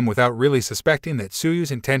to hug him without really suspecting that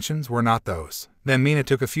Tsuyu's intentions were not those. Then Mina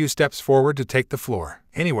took a few steps forward to take the floor.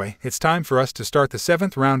 "Anyway, it's time for us to start the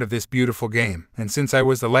 7th round of this beautiful game, and since I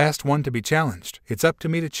was the last one to be challenged, it's up to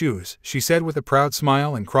me to choose," she said with a proud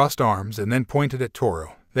smile and crossed arms and then pointed at Toru.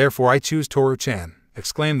 "Therefore I choose Toru-chan,"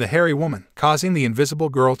 exclaimed the hairy woman, causing the invisible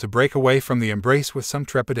girl to break away from the embrace with some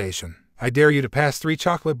trepidation. "I dare you to pass 3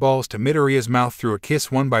 chocolate balls to Midoriya's mouth through a kiss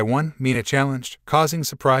one by one," Mina challenged, causing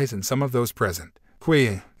surprise in some of those present.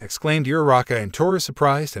 "Queen!" exclaimed Uraraka and Toru,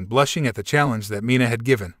 surprised and blushing at the challenge that Mina had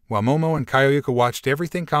given, while Momo and Kyoyuka watched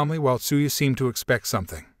everything calmly while Tsuyu seemed to expect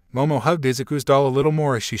something. Momo hugged Izuku's doll a little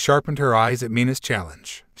more as she sharpened her eyes at Mina's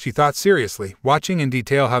challenge. She thought seriously, watching in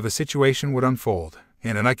detail how the situation would unfold.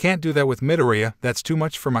 And I can't do that with Midoriya, that's too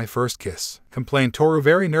much for my first kiss," complained Toru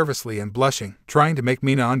very nervously and blushing, trying to make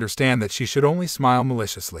Mina understand that she should only smile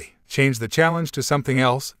maliciously. "Change the challenge to something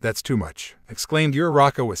else, that's too much," exclaimed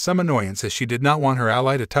Uraraka with some annoyance as she did not want her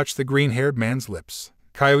ally to touch the green-haired man's lips.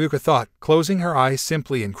 Kyoyuka thought, closing her eyes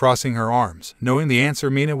simply and crossing her arms, knowing the answer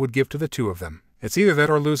Mina would give to the two of them. "It's either that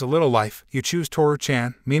or lose a little life. You choose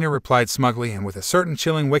Toru-chan," Mina replied smugly and with a certain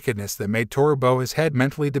chilling wickedness that made Toru bow his head,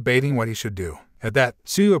 mentally debating what he should do. At that,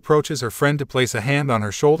 Tsuyu approaches her friend to place a hand on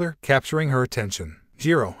her shoulder, capturing her attention.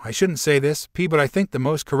 "Jiro, I shouldn't say this, but I think the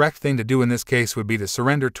most correct thing to do in this case would be to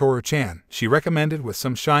surrender Toru-chan," she recommended with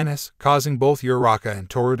some shyness, causing both Uraraka and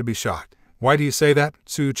Toru to be shocked. "Why do you say that,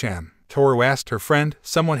 Tsuyu-chan?" Toru asked her friend,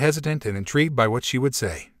 somewhat hesitant and intrigued by what she would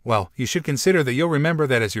say. "Well, you should consider that you'll remember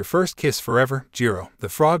that as your first kiss forever, Jiro," the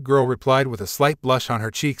frog girl replied with a slight blush on her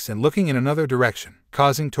cheeks and looking in another direction,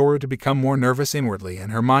 causing Toru to become more nervous inwardly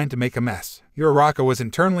and her mind to make a mess. Uraraka was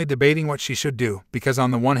internally debating what she should do, because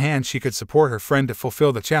on the one hand she could support her friend to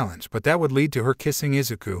fulfill the challenge, but that would lead to her kissing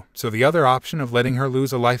Izuku, so the other option of letting her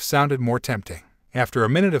lose a life sounded more tempting. After a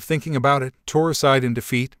minute of thinking about it, Toru sighed in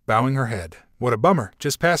defeat, bowing her head. "What a bummer,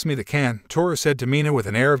 just pass me the can," Toru said to Mina with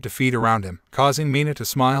an air of defeat around him, causing Mina to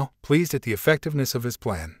smile, pleased at the effectiveness of his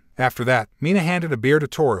plan. After that, Mina handed a beer to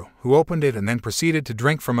Toru, who opened it and then proceeded to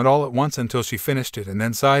drink from it all at once until she finished it and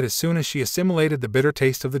then sighed as soon as she assimilated the bitter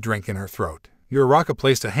taste of the drink in her throat. Uraraka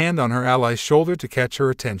placed a hand on her ally's shoulder to catch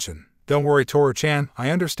her attention. "Don't worry, Toru-chan,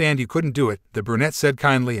 I understand you couldn't do it," the brunette said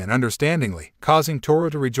kindly and understandingly, causing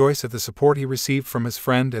Toru to rejoice at the support he received from his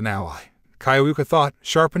friend and ally. Kyoyuka thought,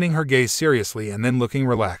 sharpening her gaze seriously and then looking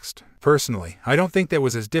relaxed. "Personally, I don't think that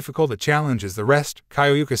was as difficult a challenge as the rest,"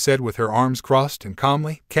 Kyoyuka said with her arms crossed and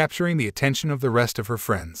calmly, capturing the attention of the rest of her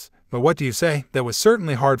friends. "But what do you say, that was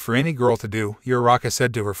certainly hard for any girl to do," Uraraka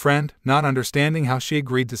said to her friend, not understanding how she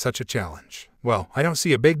agreed to such a challenge. "Well, I don't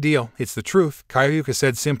see a big deal, it's the truth," Kyoyuka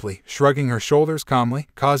said simply, shrugging her shoulders calmly,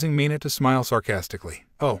 causing Mina to smile sarcastically.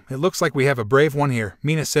 "Oh, it looks like we have a brave one here,"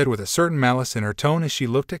 Mina said with a certain malice in her tone as she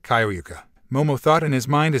looked at Kyoyuka. Momo thought in his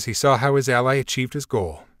mind as he saw how his ally achieved his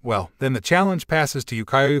goal. Well, then the challenge passes to you,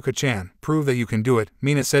 Kyoyuka-chan. Prove that you can do it,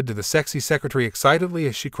 Mina said to the sexy secretary excitedly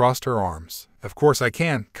as she crossed her arms. Of course I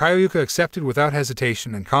can, Kyoyuka accepted without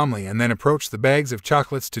hesitation and calmly, and then approached the bags of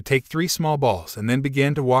chocolates to take 3 small balls and then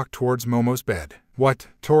began to walk towards Momo's bed. What?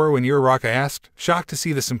 Toru and Uraraka asked, shocked to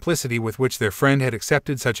see the simplicity with which their friend had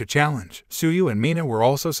accepted such a challenge. Suyu and Mina were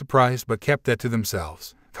also surprised but kept that to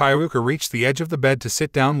themselves. Kyoyuka reached the edge of the bed to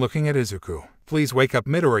sit down looking at Izuku. Please wake up,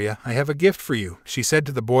 Midoriya, I have a gift for you, she said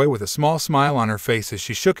to the boy with a small smile on her face as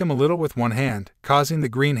she shook him a little with one hand, causing the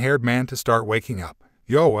green-haired man to start waking up.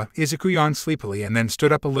 Yowa, Izuku yawned sleepily and then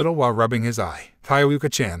stood up a little while rubbing his eye.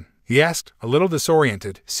 Kyoyuka-chan, he asked, a little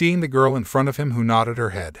disoriented, seeing the girl in front of him who nodded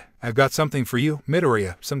her head. I've got something for you,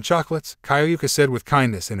 Midoriya, some chocolates, Kyoyuka said with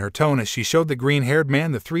kindness in her tone as she showed the green-haired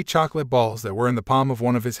man the 3 chocolate balls that were in the palm of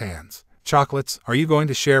one of his hands. Chocolates, are you going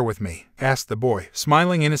to share with me? Asked the boy,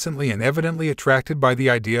 smiling innocently and evidently attracted by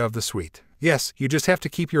the idea of the sweet. Yes, you just have to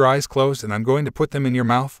keep your eyes closed and I'm going to put them in your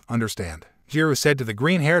mouth, understand? Jiro said to the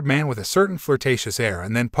green-haired man with a certain flirtatious air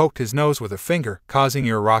and then poked his nose with a finger, causing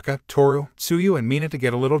Uraraka, Toru, Tsuyu and Mina to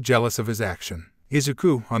get a little jealous of his action.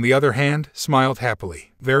 Izuku, on the other hand, smiled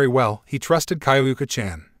happily. Very well, he trusted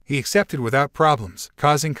Kyoyuka-chan. He accepted without problems,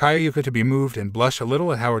 causing Kyoyuka to be moved and blush a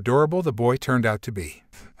little at how adorable the boy turned out to be.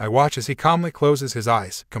 I watch as he calmly closes his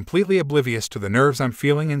eyes, completely oblivious to the nerves I'm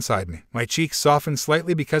feeling inside me. My cheeks soften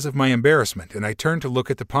slightly because of my embarrassment and I turn to look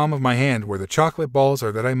at the palm of my hand where the chocolate balls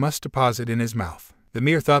are that I must deposit in his mouth. The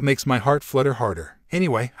mere thought makes my heart flutter harder.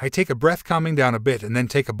 Anyway, I take a breath calming down a bit and then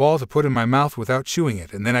take a ball to put in my mouth without chewing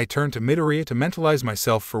it, and then I turn to Midoriya to mentalize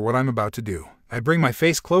myself for what I'm about to do. I bring my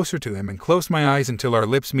face closer to him and close my eyes until our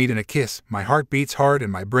lips meet in a kiss. My heart beats hard and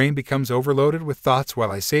my brain becomes overloaded with thoughts while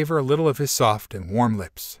I savor a little of his soft and warm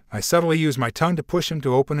lips. I subtly use my tongue to push him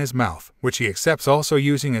to open his mouth, which he accepts, also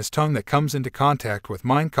using his tongue that comes into contact with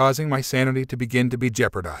mine, causing my sanity to begin to be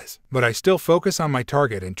jeopardized. But I still focus on my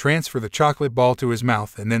target and transfer the chocolate ball to his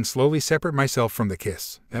mouth and then slowly separate myself from the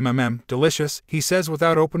kiss. Delicious, he says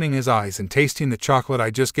without opening his eyes and tasting the chocolate I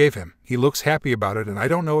just gave him. He looks happy about it and I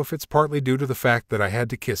don't know if it's partly due to the fact that I had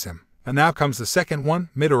to kiss him. And now comes the second one,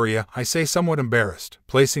 Midoriya, I say somewhat embarrassed,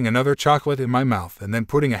 placing another chocolate in my mouth and then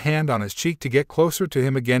putting a hand on his cheek to get closer to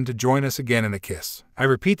him again to join us again in a kiss. I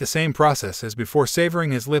repeat the same process as before,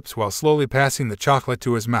 savoring his lips while slowly passing the chocolate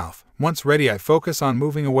to his mouth. Once ready, I focus on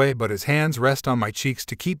moving away, but his hands rest on my cheeks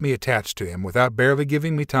to keep me attached to him without barely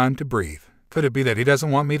giving me time to breathe. Could it be that he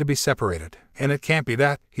doesn't want me to be separated? And it can't be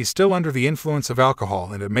that. He's still under the influence of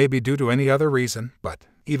alcohol and it may be due to any other reason, but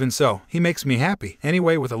even so, he makes me happy.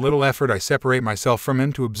 Anyway, with a little effort I separate myself from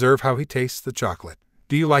him to observe how he tastes the chocolate.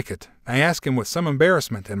 Do you like it? I ask him with some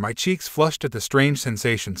embarrassment and my cheeks flushed at the strange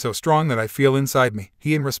sensation so strong that I feel inside me.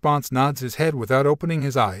 He in response nods his head without opening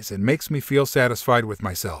his eyes and makes me feel satisfied with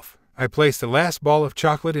myself. I place the last ball of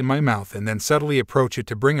chocolate in my mouth and then subtly approach it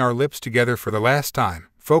to bring our lips together for the last time,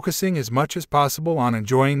 focusing as much as possible on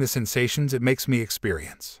enjoying the sensations it makes me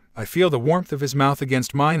experience. I feel the warmth of his mouth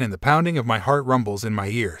against mine and the pounding of my heart rumbles in my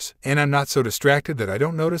ears, and I'm not so distracted that I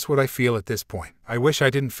don't notice what I feel at this point. I wish I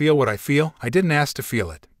didn't feel what I feel. I didn't ask to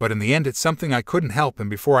feel it, but in the end it's something I couldn't help, and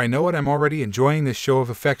before I know it I'm already enjoying this show of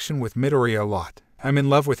affection with Midoriya a lot. I'm in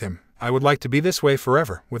love with him. I would like to be this way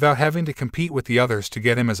forever, without having to compete with the others to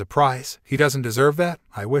get him as a prize. He doesn't deserve that.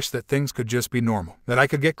 I wish that things could just be normal, that I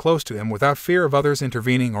could get close to him without fear of others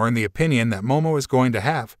intervening or in the opinion that Momo is going to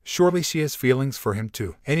have. Surely she has feelings for him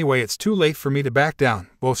too. Anyway, it's too late for me to back down.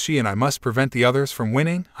 Both she and I must prevent the others from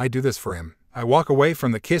winning. I do this for him. I walk away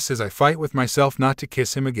from the kiss as I fight with myself not to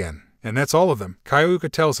kiss him again. And that's all of them,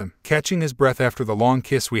 Kyoyuka tells him, catching his breath after the long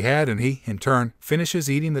kiss we had, and he, in turn, finishes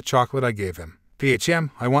eating the chocolate I gave him.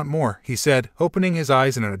 I want more, he said, opening his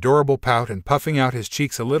eyes in an adorable pout and puffing out his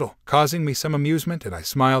cheeks a little, causing me some amusement, and I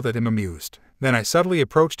smiled at him amused. Then I subtly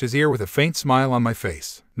approached his ear with a faint smile on my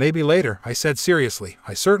face. Maybe later, I said seriously.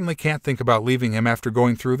 I certainly can't think about leaving him after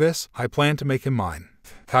going through this. I plan to make him mine.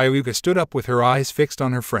 Kyoyuka stood up with her eyes fixed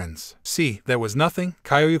on her friends. See, that was nothing,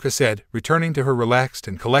 Kyoyuka said, returning to her relaxed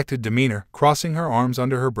and collected demeanor, crossing her arms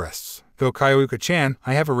under her breasts. Though Kyoyuka-chan,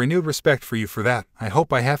 I have a renewed respect for you for that. I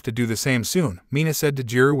hope I have to do the same soon, Mina said to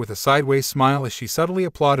Jiro with a sideways smile as she subtly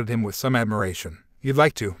applauded him with some admiration. You'd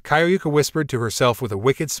like to, Kyoyuka whispered to herself with a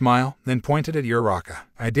wicked smile, then pointed at Uraraka.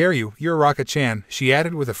 I dare you, Uraraka-chan, she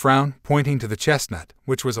added with a frown, pointing to the chestnut,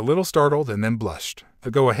 which was a little startled and then blushed.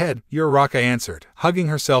 Go ahead, Uraraka answered, hugging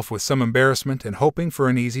herself with some embarrassment and hoping for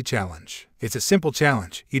an easy challenge. It's a simple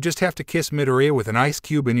challenge. You just have to kiss Midoriya with an ice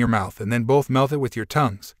cube in your mouth and then both melt it with your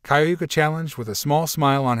tongues, Kyoyuka challenged with a small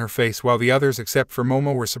smile on her face while the others except for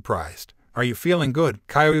Momo were surprised. Are you feeling good,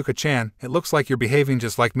 Kyoyuka-chan? It looks like you're behaving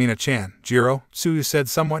just like Mina-chan, Jiro, Tsuyu said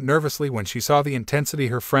somewhat nervously when she saw the intensity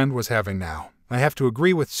her friend was having now. I have to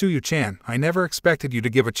agree with Tsuyu-chan, I never expected you to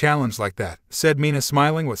give a challenge like that, said Mina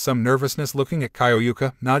smiling with some nervousness looking at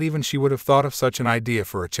Kyoyuka. Not even she would have thought of such an idea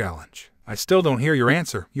for a challenge. I still don't hear your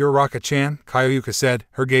answer, Uraraka-chan, Kyoyuka said,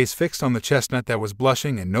 her gaze fixed on the chestnut that was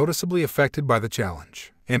blushing and noticeably affected by the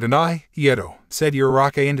challenge. And I, Ieto, said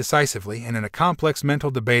Uraraka indecisively and in a complex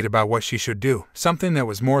mental debate about what she should do, something that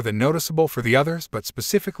was more than noticeable for the others but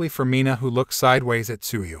specifically for Mina, who looked sideways at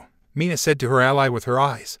Tsuyu. Mina said to her ally with her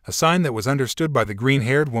eyes, a sign that was understood by the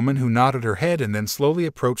green-haired woman, who nodded her head and then slowly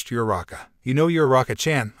approached Uraraka. You know,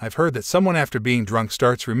 Uraraka-chan, I've heard that someone after being drunk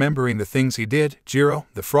starts remembering the things he did, Jiro,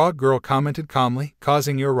 the frog girl commented calmly,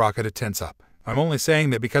 causing Uraraka to tense up. I'm only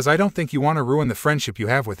saying that because I don't think you want to ruin the friendship you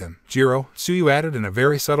have with him, Jiro, Tsuyu added in a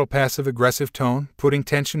very subtle passive-aggressive tone, putting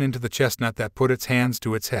tension into the chestnut that put its hands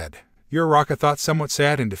to its head. Uraraka thought somewhat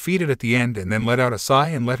sad and defeated at the end and then let out a sigh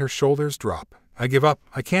and let her shoulders drop. I give up,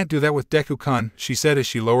 I can't do that with Deku-kun, she said as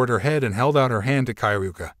she lowered her head and held out her hand to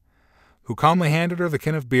Kyoyuka, who calmly handed her the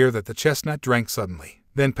can of beer that the chestnut drank suddenly.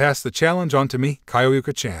 Then pass the challenge on to me,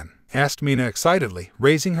 Kyoyuka-chan, asked Mina excitedly,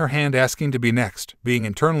 raising her hand asking to be next, being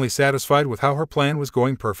internally satisfied with how her plan was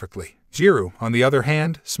going perfectly. Jiro, on the other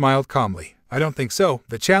hand, smiled calmly. I don't think so,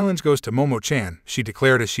 the challenge goes to Momo-chan, she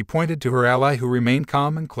declared as she pointed to her ally, who remained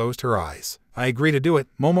calm and closed her eyes. I agree to do it,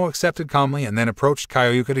 Momo accepted calmly and then approached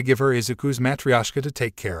Kyoyuka to give her Izuku's matryoshka to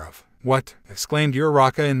take care of. What? Exclaimed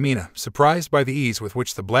Uraraka and Mina, surprised by the ease with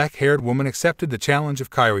which the black-haired woman accepted the challenge of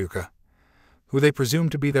Kyoyuka, who they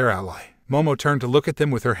presumed to be their ally. Momo turned to look at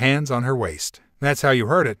them with her hands on her waist. That's how you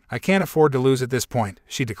heard it, I can't afford to lose at this point,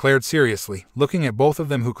 she declared seriously, looking at both of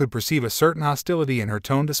them, who could perceive a certain hostility in her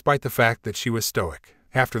tone despite the fact that she was stoic.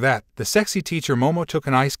 After that, the sexy teacher Momo took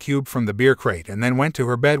an ice cube from the beer crate and then went to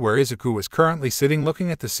her bed where Izuku was currently sitting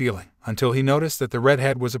looking at the ceiling, until he noticed that the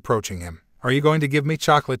redhead was approaching him. Are you going to give me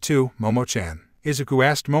chocolate too, Momo-chan? Izuku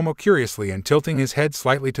asked Momo curiously and tilting his head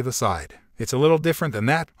slightly to the side. It's a little different than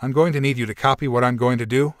that, I'm going to need you to copy what I'm going to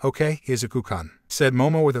do, okay, Izuku-kun, said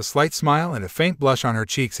Momo with a slight smile and a faint blush on her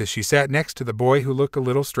cheeks as she sat next to the boy, who looked a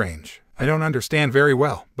little strange. I don't understand very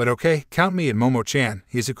well, but okay, count me in, Momo-chan,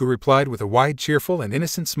 Izuku replied with a wide, cheerful and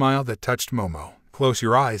innocent smile that touched Momo. Close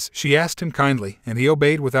your eyes, she asked him kindly, and he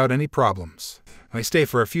obeyed without any problems. I stay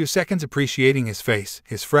for a few seconds appreciating his face,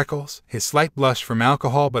 his freckles, his slight blush from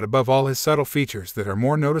alcohol, but above all his subtle features that are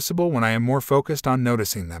more noticeable when I am more focused on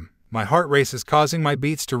noticing them. My heart races, causing my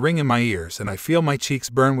beats to ring in my ears, and I feel my cheeks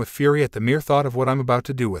burn with fury at the mere thought of what I'm about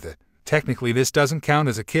to do with it. Technically this doesn't count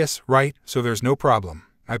as a kiss, right, so there's no problem.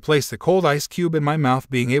 I place the cold ice cube in my mouth,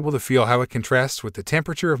 being able to feel how it contrasts with the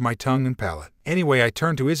temperature of my tongue and palate. Anyway, I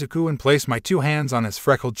turn to Izuku and place my two hands on his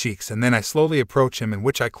freckled cheeks, and then I slowly approach him, in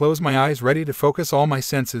which I close my eyes, ready to focus all my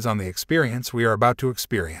senses on the experience we are about to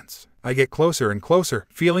experience. I get closer and closer,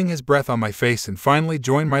 feeling his breath on my face, and finally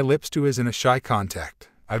join my lips to his in a shy contact.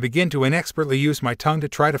 I begin to inexpertly use my tongue to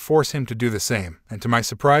try to force him to do the same, and to my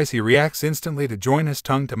surprise he reacts instantly to join his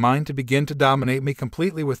tongue to mine to begin to dominate me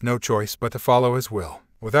completely, with no choice but to follow his will.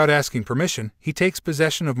 Without asking permission, he takes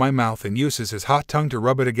possession of my mouth and uses his hot tongue to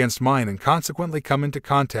rub it against mine and consequently come into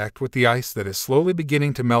contact with the ice that is slowly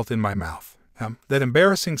beginning to melt in my mouth. That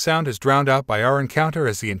embarrassing sound is drowned out by our encounter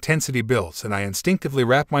as the intensity builds, and I instinctively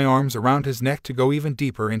wrap my arms around his neck to go even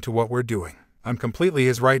deeper into what we're doing. I'm completely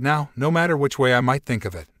his right now, no matter which way I might think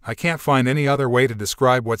of it. I can't find any other way to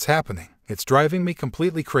describe what's happening. It's driving me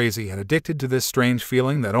completely crazy and addicted to this strange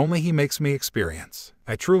feeling that only he makes me experience.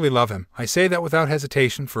 I truly love him. I say that without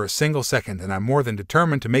hesitation for a single second, and I'm more than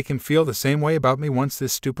determined to make him feel the same way about me once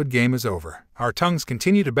this stupid game is over. Our tongues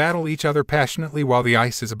continue to battle each other passionately while the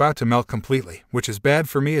ice is about to melt completely, which is bad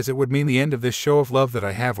for me as it would mean the end of this show of love that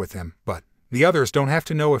I have with him, but the others don't have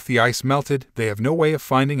to know if the ice melted. They have no way of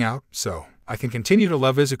finding out, so I can continue to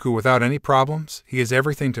love Izuku without any problems. He is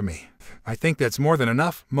everything to me. I think that's more than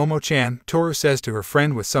enough, Momo-chan, Toru says to her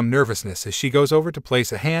friend with some nervousness as she goes over to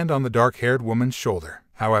place a hand on the dark-haired woman's shoulder.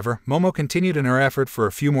 However, Momo continued in her effort for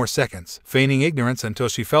a few more seconds, feigning ignorance until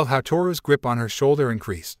she felt how Toru's grip on her shoulder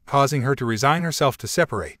increased, causing her to resign herself to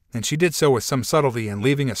separate, and she did so with some subtlety and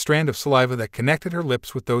leaving a strand of saliva that connected her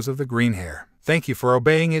lips with those of the green hair. Thank you for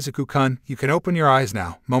obeying, Izuku-kun. You can open your eyes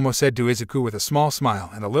now, Momo said to Izuku with a small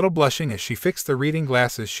smile and a little blushing as she fixed the reading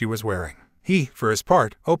glasses she was wearing. He, for his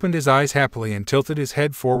part, opened his eyes happily and tilted his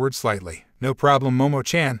head forward slightly. No problem,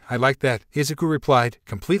 Momo-chan, I like that, Izuku replied,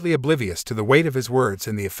 completely oblivious to the weight of his words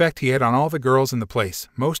and the effect he had on all the girls in the place,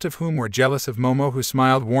 most of whom were jealous of Momo, who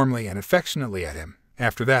smiled warmly and affectionately at him.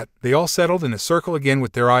 After that, they all settled in a circle again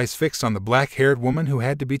with their eyes fixed on the black-haired woman who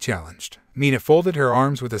had to be challenged. Mina folded her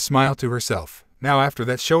arms with a smile to herself. Now after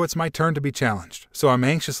that show it's my turn to be challenged, so I'm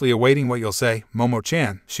anxiously awaiting what you'll say,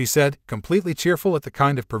 Momo-chan, she said, completely cheerful at the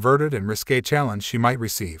kind of perverted and risque challenge she might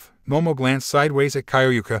receive. Momo glanced sideways at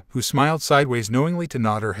Kaioyuka, who smiled sideways knowingly to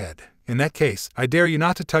nod her head. In that case, I dare you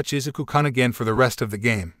not to touch Izuku-kun again for the rest of the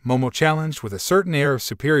game, Momo challenged with a certain air of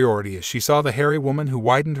superiority as she saw the hairy woman who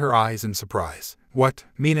widened her eyes in surprise. What?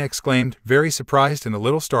 Mina exclaimed, very surprised and a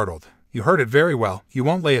little startled. You heard it very well, you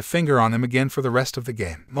won't lay a finger on him again for the rest of the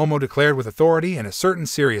game, Momo declared with authority and a certain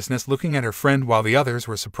seriousness, looking at her friend while the others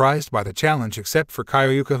were surprised by the challenge except for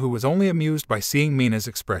Kaioyuka, who was only amused by seeing Mina's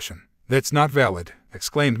expression. That's not valid,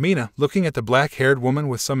 exclaimed Mina, looking at the black-haired woman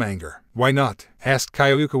with some anger. Why not? Asked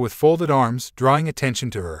Kaioyuka with folded arms, drawing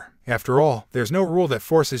attention to her. After all, there's no rule that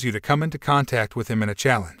forces you to come into contact with him in a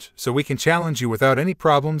challenge, so we can challenge you without any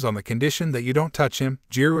problems on the condition that you don't touch him,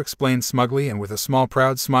 Jiro explained smugly and with a small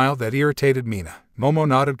proud smile that irritated Mina. Momo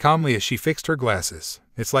nodded calmly as she fixed her glasses.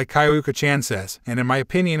 It's like Kaioyuka-chan says, and in my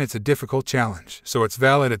opinion it's a difficult challenge, so it's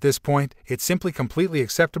valid at this point, it's simply completely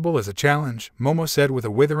acceptable as a challenge, Momo said with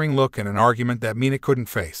a withering look and an argument that Mina couldn't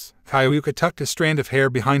face. Kaioyuka tucked a strand of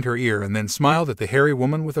hair behind her ear and then smiled at the hairy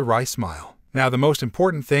woman with a wry smile. Now the most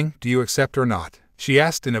important thing, do you accept or not? She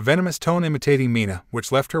asked in a venomous tone imitating Mina,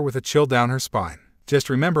 which left her with a chill down her spine. Just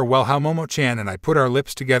remember well how Momo-chan and I put our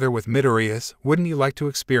lips together with Midoriya's, wouldn't you like to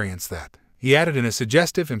experience that? He added in a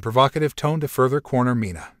suggestive and provocative tone to further corner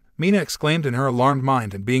Mina. Mina exclaimed in her alarmed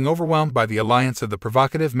mind and being overwhelmed by the alliance of the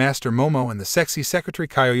provocative Master Momo and the sexy secretary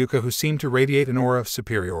Kaioyuka, who seemed to radiate an aura of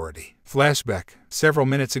superiority. Flashback. Several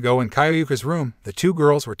minutes ago in Kaioyuka's room, the two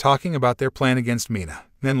girls were talking about their plan against Mina.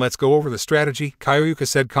 Then let's go over the strategy, Kaioyuka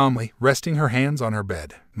said calmly, resting her hands on her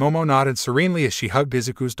bed. Momo nodded serenely as she hugged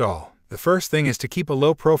Izuku's doll. The first thing is to keep a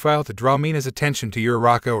low profile to draw Mina's attention to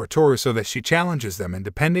Uraraka or Toru so that she challenges them, and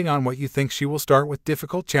depending on what you think she will start with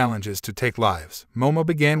difficult challenges to take lives. Momo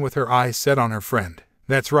began with her eyes set on her friend.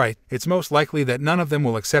 That's right, it's most likely that none of them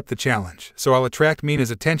will accept the challenge, so I'll attract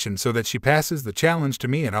Mina's attention so that she passes the challenge to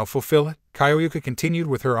me and I'll fulfill it, Kaioyuka continued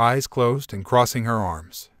with her eyes closed and crossing her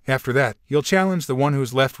arms. After that, you'll challenge the one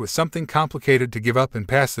who's left with something complicated to give up and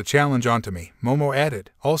pass the challenge on to me, Momo added,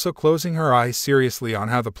 also closing her eyes seriously on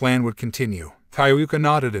how the plan would continue. Kaioyuka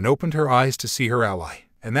nodded and opened her eyes to see her ally.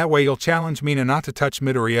 And that way you'll challenge Mina not to touch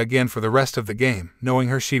Midoriya again for the rest of the game, knowing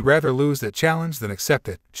her she'd rather lose that challenge than accept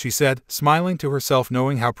it, she said, smiling to herself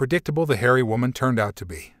knowing how predictable the hairy woman turned out to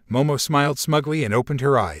be. Momo smiled smugly and opened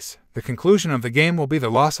her eyes. The conclusion of the game will be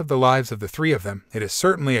the loss of the lives of the three of them. It is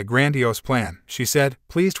certainly a grandiose plan, she said,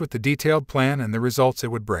 pleased with the detailed plan and the results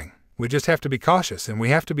it would bring. We just have to be cautious and we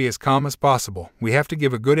have to be as calm as possible. We have to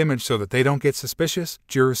give a good image so that they don't get suspicious,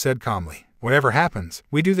 Jiro said calmly. Whatever happens,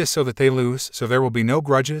 we do this so that they lose, so there will be no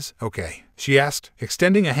grudges, okay? She asked,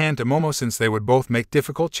 extending a hand to Momo since they would both make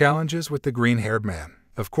difficult challenges with the green-haired man.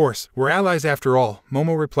 Of course, we're allies after all,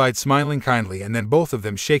 Momo replied smiling kindly, and then both of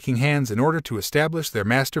them shaking hands in order to establish their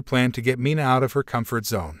master plan to get Mina out of her comfort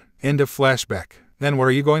zone. End of flashback. Then what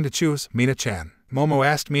are you going to choose, Mina-chan? Momo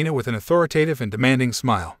asked Mina with an authoritative and demanding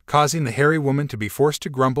smile, causing the hairy woman to be forced to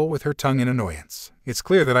grumble with her tongue in annoyance. It's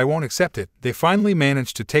clear that I won't accept it. They finally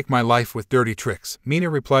managed to take my life with dirty tricks, Mina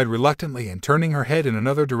replied reluctantly and turning her head in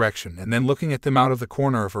another direction and then looking at them out of the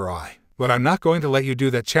corner of her eye. But I'm not going to let you do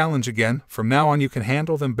that challenge again. From now on you can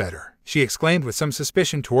handle them better, she exclaimed with some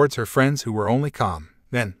suspicion towards her friends who were only calm.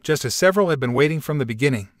 Then, just as several had been waiting from the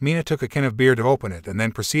beginning, Mina took a can of beer to open it and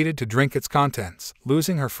then proceeded to drink its contents,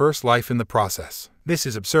 losing her first life in the process. This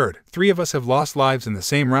is absurd. 3 of us have lost lives in the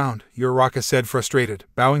same round, Uraraka said frustrated,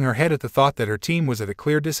 bowing her head at the thought that her team was at a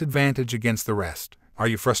clear disadvantage against the rest. Are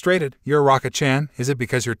you frustrated, Uraraka-chan? Is it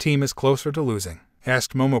because your team is closer to losing?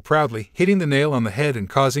 Asked Momo proudly, hitting the nail on the head and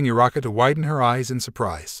causing Uraraka to widen her eyes in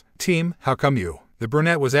surprise. Team, how come you? The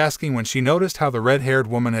brunette was asking when she noticed how the red-haired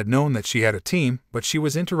woman had known that she had a team, but she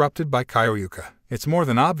was interrupted by Kaioyuka. It's more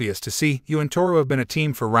than obvious to see, you and Toru have been a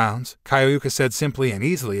team for rounds, Kaioyuka said simply and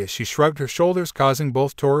easily as she shrugged her shoulders, causing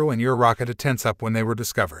both Toru and Uraraka to tense up when they were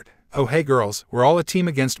discovered. Oh hey girls, we're all a team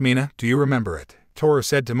against Mina, do you remember it? Toru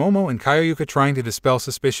said to Momo and Kaioyuka, trying to dispel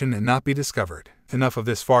suspicion and not be discovered. Enough of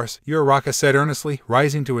this farce, Uraraka said earnestly,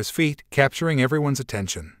 rising to his feet, capturing everyone's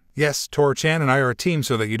attention. Yes, Toru-chan and I are a team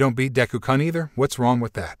so that you don't beat Deku-kun either, what's wrong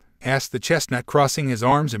with that? Asked the chestnut, crossing his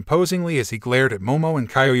arms imposingly as he glared at Momo and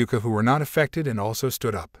Kaioyuka, who were not affected and also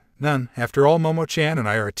stood up. None, after all Momo-chan and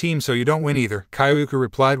I are a team so you don't win either, Kaioyuka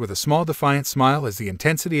replied with a small defiant smile as the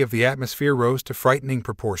intensity of the atmosphere rose to frightening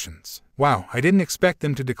proportions. Wow, I didn't expect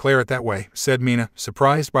them to declare it that way, said Mina,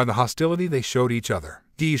 surprised by the hostility they showed each other.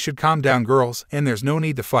 You should calm down, girls, and there's no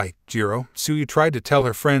need to fight, Jiro. Tsuyu tried to tell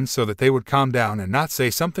her friends so that they would calm down and not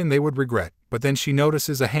say something they would regret, but then she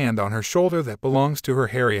notices a hand on her shoulder that belongs to her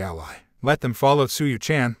hairy ally. Let them follow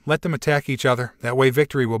Tsuyu-chan, let them attack each other, that way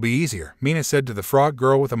victory will be easier, Mina said to the frog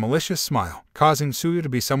girl with a malicious smile, causing Tsuyu to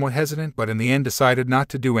be somewhat hesitant but in the end decided not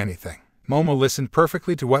to do anything. Momo listened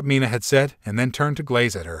perfectly to what Mina had said and then turned to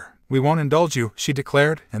glaze at her. We won't indulge you, she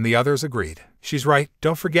declared, and the others agreed. She's right,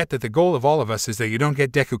 don't forget that the goal of all of us is that you don't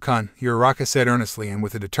get Deku-kun, Uraraka said earnestly and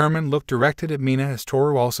with a determined look directed at Mina as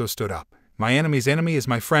Toru also stood up. My enemy's enemy is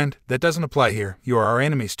my friend, that doesn't apply here, you are our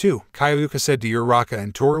enemies too, Kyoyuka said to Uraraka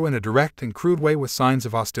and Toru in a direct and crude way with signs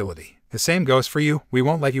of hostility. The same goes for you, we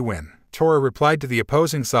won't let you win. Toru replied to the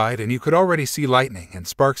opposing side and you could already see lightning and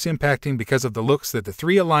sparks impacting because of the looks that the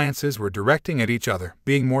three alliances were directing at each other,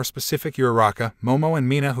 being more specific Uraraka, Momo and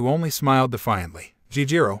Mina who only smiled defiantly.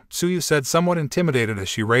 Jijiro, Tsuyu said somewhat intimidated as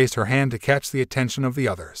she raised her hand to catch the attention of the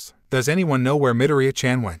others. Does anyone know where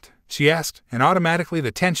Midoriya-chan went? She asked, and automatically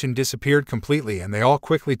the tension disappeared completely and they all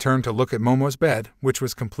quickly turned to look at Momo's bed, which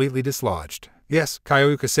was completely dislodged. Yes,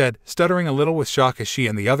 Kyoyuka said, stuttering a little with shock as she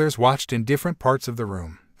and the others watched in different parts of the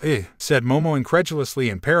room. Said Momo incredulously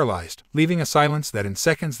and paralyzed, leaving a silence that in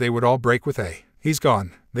seconds they would all break with a. He's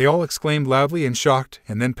gone. They all exclaimed loudly and shocked,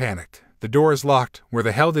 and then panicked. The door is locked, where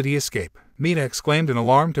the hell did he escape? Mina exclaimed in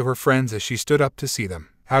alarm to her friends as she stood up to see them.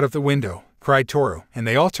 Out of the window, cried Toru, and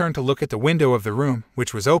they all turned to look at the window of the room,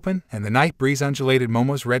 which was open, and the night breeze undulated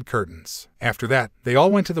Momo's red curtains. After that, they all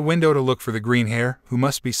went to the window to look for the green hair, who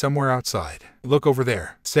must be somewhere outside. Look over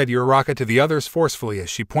there, said Uraraka to the others forcefully as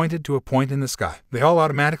she pointed to a point in the sky. They all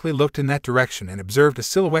automatically looked in that direction and observed a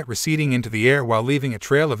silhouette receding into the air while leaving a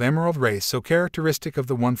trail of emerald rays so characteristic of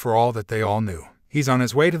the One for All that they all knew. He's on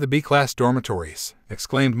his way to the B-class dormitories,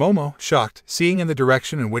 exclaimed Momo, shocked, seeing in the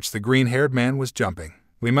direction in which the green-haired man was jumping.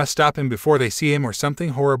 We must stop him before they see him or something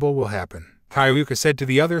horrible will happen, Kyoyuka said to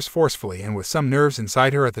the others forcefully and with some nerves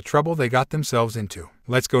inside her at the trouble they got themselves into.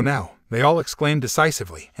 Let's go now, they all exclaimed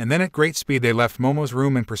decisively, and then at great speed they left Momo's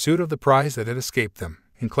room in pursuit of the prize that had escaped them.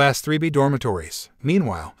 In Class 3B dormitories.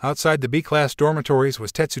 Meanwhile, outside the B-class dormitories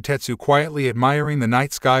was Tetsu quietly admiring the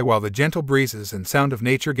night sky while the gentle breezes and sound of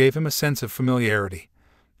nature gave him a sense of familiarity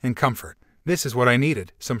and comfort. This is what I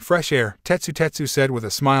needed, some fresh air, Tetsu said with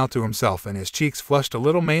a smile to himself and his cheeks flushed a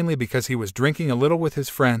little mainly because he was drinking a little with his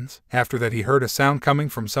friends. After that he heard a sound coming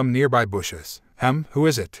from some nearby bushes. Who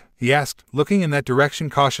is it? He asked, looking in that direction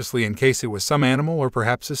cautiously in case it was some animal or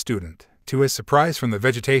perhaps a student. To his surprise from the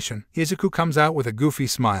vegetation, Izuku comes out with a goofy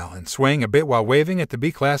smile and swaying a bit while waving at the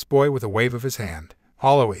B-class boy with a wave of his hand.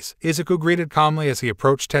 Always, Izuku greeted calmly as he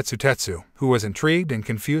approached Tetsu, who was intrigued and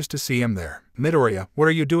confused to see him there. Midoriya, what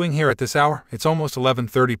are you doing here at this hour? It's almost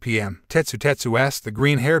 11:30 p.m. Tetsu asked the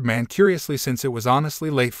green-haired man curiously since it was honestly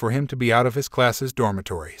late for him to be out of his class's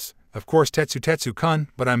dormitories. Of course Tetsu-kun,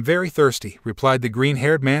 but I'm very thirsty, replied the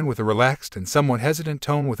green-haired man with a relaxed and somewhat hesitant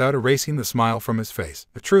tone without erasing the smile from his face.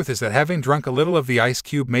 The truth is that having drunk a little of the ice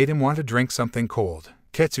cube made him want to drink something cold.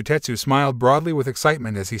 Tetsu smiled broadly with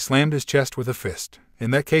excitement as he slammed his chest with a fist.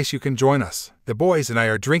 In that case you can join us. The boys and I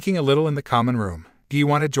are drinking a little in the common room. Do you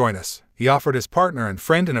want to join us? He offered his partner and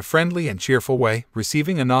friend in a friendly and cheerful way,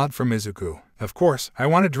 receiving a nod from Izuku. Of course, I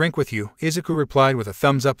want to drink with you, Izuku replied with a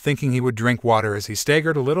thumbs up thinking he would drink water as he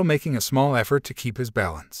staggered a little making a small effort to keep his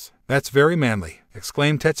balance. That's very manly,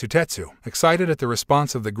 exclaimed Tetsu, excited at the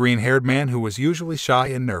response of the green-haired man who was usually shy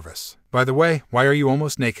and nervous. By the way, why are you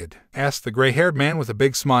almost naked? Asked the gray-haired man with a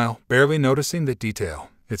big smile, barely noticing that detail.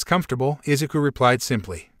 It's comfortable, Izuku replied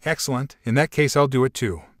simply. Excellent, in that case I'll do it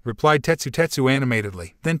too, replied Tetsu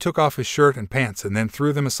animatedly, then took off his shirt and pants and then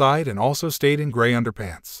threw them aside and also stayed in gray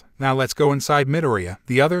underpants. Now let's go inside Midoriya,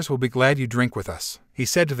 the others will be glad you drink with us, he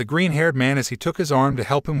said to the green-haired man as he took his arm to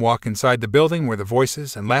help him walk inside the building where the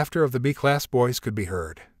voices and laughter of the B-class boys could be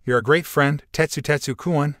heard. You're a great friend,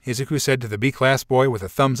 Tetsu-kun, Izuku said to the B-class boy with a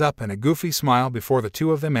thumbs up and a goofy smile before the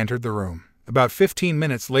two of them entered the room. About 15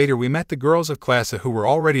 minutes later we met the girls of Class A who were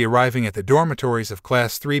already arriving at the dormitories of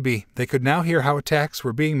Class 3B. They could now hear how attacks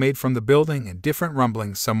were being made from the building and different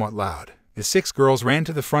rumblings somewhat loud. The 6 girls ran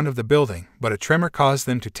to the front of the building, but a tremor caused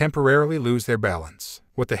them to temporarily lose their balance.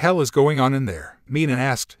 What the hell is going on in there? Mina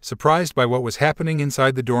asked, surprised by what was happening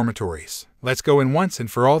inside the dormitories. Let's go in once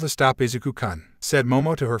and for all to stop Izuku-kun, said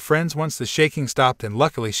Momo to her friends once the shaking stopped and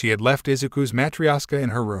luckily she had left Izuku's matryoshka in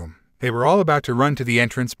her room. They were all about to run to the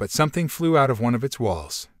entrance but something flew out of one of its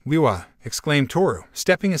walls. Liwa, exclaimed Toru,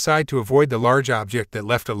 stepping aside to avoid the large object that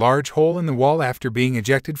left a large hole in the wall after being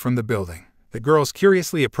ejected from the building. The girls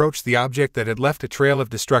curiously approached the object that had left a trail of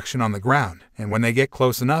destruction on the ground, and when they get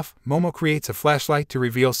close enough, Momo creates a flashlight to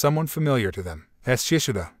reveal someone familiar to them. That's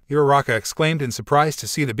Shishida, Uraraka exclaimed in surprise to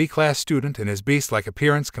see the B-class student in his beast-like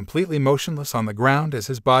appearance completely motionless on the ground as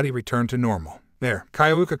his body returned to normal. There,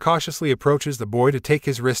 Kyoka cautiously approaches the boy to take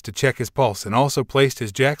his wrist to check his pulse and also placed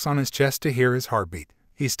his jacks on his chest to hear his heartbeat.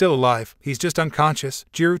 He's still alive, he's just unconscious,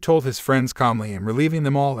 Jiro told his friends calmly and relieving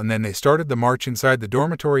them all, and then they started the march inside the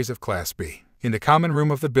dormitories of Class B. In the common room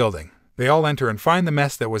of the building, they all enter and find the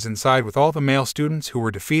mess that was inside with all the male students who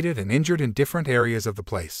were defeated and injured in different areas of the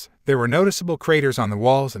place. There were noticeable craters on the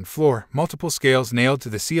walls and floor, multiple scales nailed to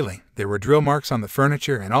the ceiling, there were drill marks on the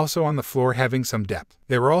furniture and also on the floor having some depth.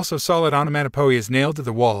 There were also solid onomatopoeias nailed to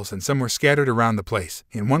the walls and some were scattered around the place.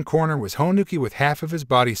 In one corner was Honuki with half of his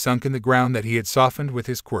body sunk in the ground that he had softened with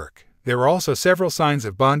his quirk. There were also several signs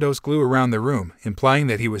of Bondo's glue around the room, implying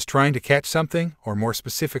that he was trying to catch something, or more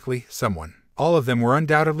specifically, someone. All of them were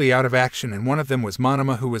undoubtedly out of action, and one of them was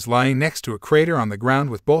Monoma, who was lying next to a crater on the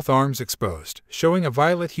ground with both arms exposed, showing a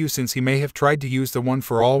violet hue since he may have tried to use the one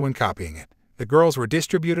for all when copying it. The girls were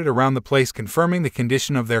distributed around the place, confirming the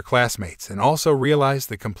condition of their classmates and also realized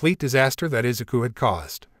the complete disaster that Izuku had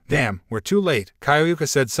caused. Damn, we're too late, Kyoka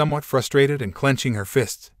said, somewhat frustrated and clenching her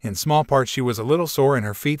fists. In small part she was a little sore in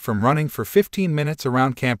her feet from running for 15 minutes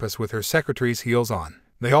around campus with her secretary's heels on.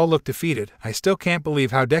 They all looked defeated. I still can't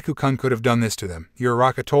believe how Deku-kun could have done this to them,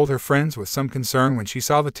 Uraraka told her friends with some concern when she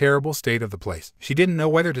saw the terrible state of the place. She didn't know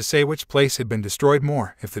whether to say which place had been destroyed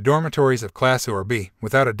more, if the dormitories of Class A or B.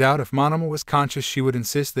 Without a doubt, if Monoma was conscious, she would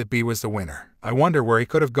insist that B was the winner. I wonder where he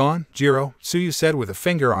could have gone, Jiro, Tsuyu said with a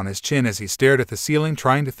finger on his chin as he stared at the ceiling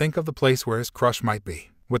trying to think of the place where his crush might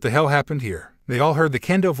be. What the hell happened here? They all heard the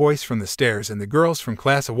kendo voice from the stairs, and the girls from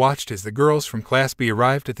Class A watched as the girls from Class B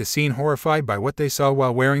arrived at the scene, horrified by what they saw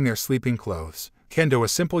while wearing their sleeping clothes. Kendo a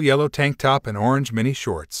simple yellow tank top and orange mini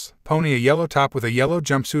shorts. Pony a yellow top with a yellow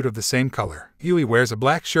jumpsuit of the same color. Yui wears a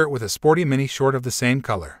black shirt with a sporty mini short of the same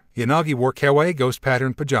color. Yanagi wore kawaii ghost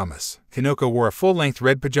pattern pajamas. Hinoko wore a full-length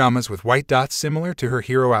red pajamas with white dots similar to her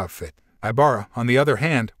hero outfit. Ibara, on the other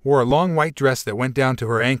hand, wore a long white dress that went down to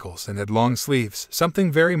her ankles and had long sleeves,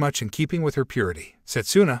 something very much in keeping with her purity.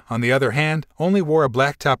 Setsuna, on the other hand, only wore a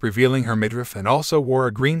black top revealing her midriff and also wore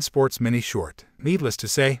a green sports mini short. Needless to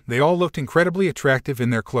say, they all looked incredibly attractive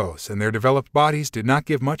in their clothes, and their developed bodies did not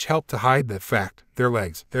give much help to hide that fact. Their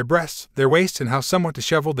legs, their breasts, their waists, and how somewhat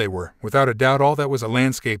disheveled they were. Without a doubt, all that was a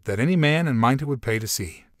landscape that any man in Minta would pay to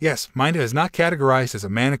see. Yes, Minta is not categorized as a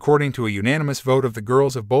man according to a unanimous vote of the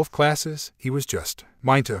girls of both classes. He was just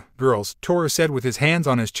Minta. Girls, Toru said with his hands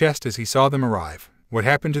on his chest as he saw them arrive. What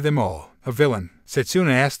happened to them all? A villain?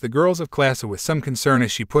 Setsuna asked the girls of Class A with some concern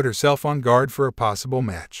as she put herself on guard for a possible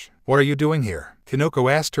match. What are you doing here?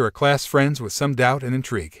 Kinoko asked her class friends with some doubt and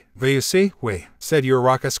intrigue. You see, we, said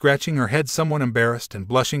Uraraka, scratching her head, somewhat embarrassed and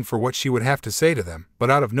blushing for what she would have to say to them. But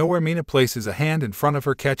out of nowhere Mina places a hand in front of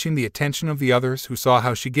her, catching the attention of the others, who saw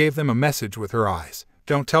how she gave them a message with her eyes.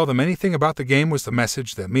 Don't tell them anything about the game was the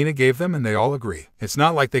message that Mina gave them, and they all agree. It's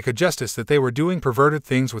not like they could justice that they were doing perverted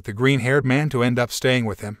things with the green-haired man to end up staying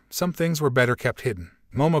with him. Some things were better kept hidden.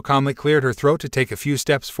 Momo calmly cleared her throat to take a few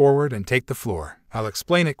steps forward and take the floor. I'll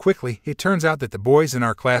explain it quickly. It turns out that the boys in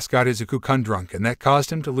our class got Izuku-kun drunk, and that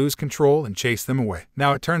caused him to lose control and chase them away.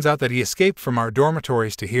 Now it turns out that he escaped from our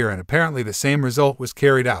dormitories to here, and apparently the same result was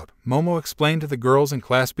carried out. Momo explained to the girls in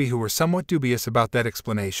Class B, who were somewhat dubious about that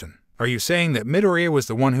explanation. Are you saying that Midoriya was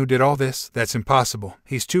the one who did all this? That's impossible.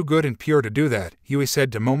 He's too good and pure to do that, Yui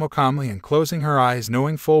said to Momo calmly and closing her eyes,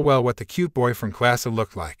 knowing full well what the cute boy from Class A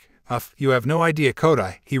looked like. You have no idea,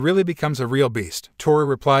 Kodai. He really becomes a real beast, Toru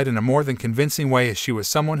replied in a more than convincing way, as she was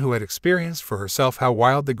someone who had experienced for herself how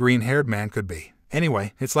wild the green-haired man could be.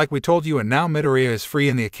 Anyway, it's like we told you, and now Midoriya is free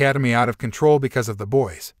in the academy out of control because of the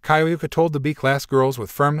boys, Kyoka told the B-class girls with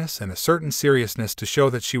firmness and a certain seriousness to show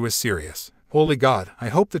that she was serious. Holy God, I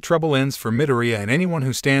hope the trouble ends for Midoriya and anyone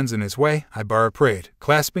who stands in his way, Ibara prayed,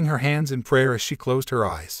 clasping her hands in prayer as she closed her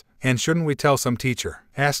eyes. And shouldn't we tell some teacher?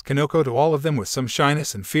 Asked Kinoko to all of them with some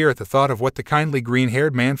shyness and fear at the thought of what the kindly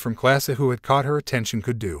green-haired man from Class A who had caught her attention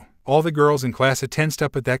could do. All the girls in Class A tensed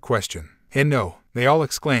up at that question. And no, they all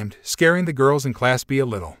exclaimed, scaring the girls in Class B a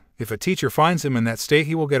little. If a teacher finds him in that state,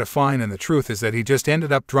 he will get a fine, and the truth is that he just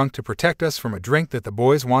ended up drunk to protect us from a drink that the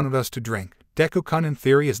boys wanted us to drink. Deku-kun in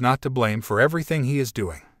theory is not to blame for everything he is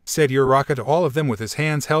doing, said Uraraka to all of them with his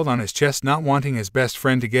hands held on his chest, not wanting his best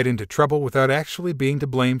friend to get into trouble without actually being to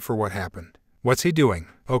blame for what happened. What's he doing?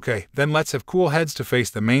 Okay, then let's have cool heads to face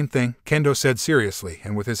the main thing, Kendo said seriously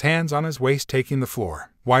and with his hands on his waist taking the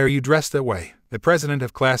floor. Why are you dressed that way? The president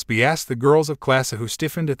of Class B asked the girls of Class A, who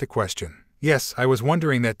stiffened at the question. Yes, I was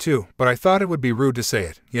wondering that too, but I thought it would be rude to say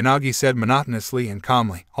it, Yanagi said monotonously and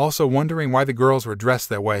calmly, also wondering why the girls were dressed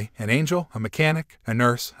that way. An angel, a mechanic, a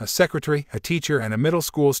nurse, a secretary, a teacher, and a middle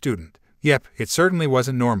school student. Yep, it certainly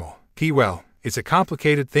wasn't normal. Well, it's a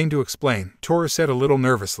complicated thing to explain, Toru said a little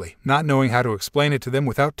nervously, not knowing how to explain it to them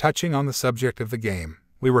without touching on the subject of the game.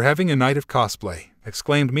 We were having a night of cosplay,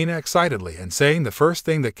 exclaimed Mina excitedly and saying the first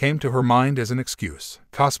thing that came to her mind as an excuse.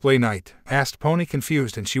 Cosplay night? Asked Pony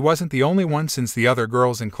confused, and she wasn't the only one since the other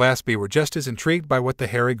girls in Class B were just as intrigued by what the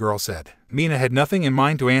hairy girl said. Mina had nothing in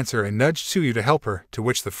mind to answer and nudged Tsuyu to help her, to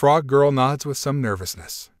which the frog girl nods with some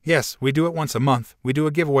nervousness. Yes, we do it once a month. We do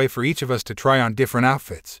a giveaway for each of us to try on different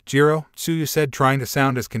outfits. Jiro, Tsuyu said, trying to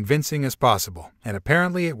sound as convincing as possible. And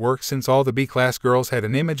apparently it worked since all the B-class girls had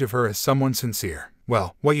an image of her as someone sincere.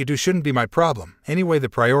 Well, what you do shouldn't be my problem. Anyway, the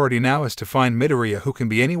priority now is to find Midoriya, who can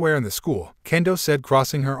be anywhere in the school, Kendo said,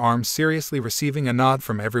 crossing her arms seriously, receiving a nod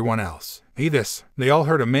from everyone else. This. They all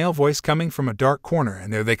heard a male voice coming from a dark corner,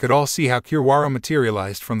 and there they could all see how Kiwaro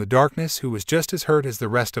materialized from the darkness, who was just as hurt as the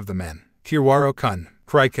rest of the men. Kiwaro-kun,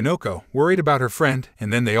 cried Kanoko, worried about her friend,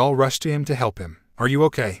 and then they all rushed to him to help him. Are you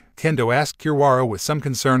okay? Kendo asked Kiwaro with some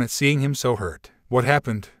concern at seeing him so hurt. What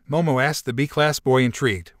happened? Momo asked the B-class boy,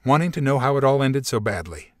 intrigued, wanting to know how it all ended so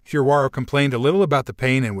badly. Kiwaro complained a little about the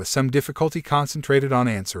pain and with some difficulty concentrated on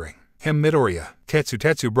answering. Midoriya.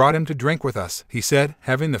 Tetsu brought him to drink with us, he said,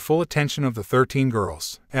 having the full attention of the 13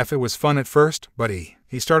 girls. It was fun at first, but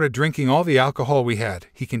he started drinking all the alcohol we had.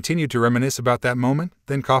 He continued to reminisce about that moment,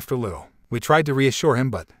 then coughed a little. We tried to reassure him,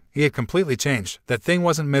 but he had completely changed. That thing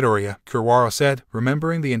wasn't Midoriya, Kiwaro said,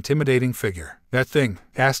 remembering the intimidating figure. That thing?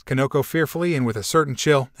 Asked Kanoko fearfully and with a certain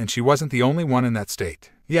chill, and she wasn't the only one in that state.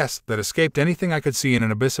 Yes, that escaped anything I could see in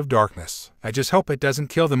an abyss of darkness. I just hope it doesn't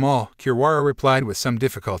kill them all, Kiwaro replied with some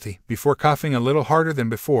difficulty, before coughing a little harder than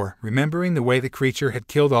before, remembering the way the creature had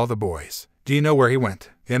killed all the boys. Do you know where he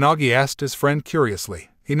went? Yanagi asked his friend curiously.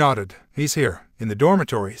 He nodded. He's here. In the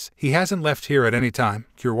dormitories. He hasn't left here at any time,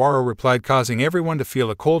 Kiwaro replied, causing everyone to feel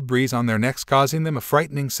a cold breeze on their necks, causing them a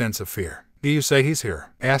frightening sense of fear. Do you say he's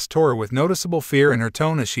here? Asked Toru with noticeable fear in her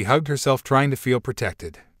tone as she hugged herself, trying to feel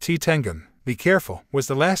protected. Tengen. Be careful, was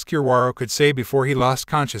the last Kiwaro could say before he lost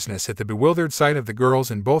consciousness at the bewildered sight of the girls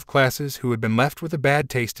in both classes who had been left with a bad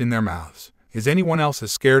taste in their mouths. Is anyone else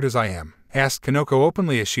as scared as I am? Asked Kanoko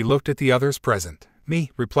openly as she looked at the others present.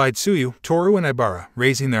 Me, replied Tsuyu, Toru and Ibara,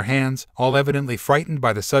 raising their hands, all evidently frightened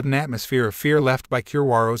by the sudden atmosphere of fear left by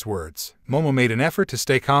Kiwaro's words. Momo made an effort to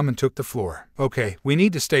stay calm and took the floor. Okay, we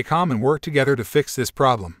need to stay calm and work together to fix this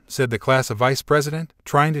problem, said the class vice president,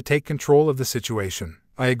 trying to take control of the situation.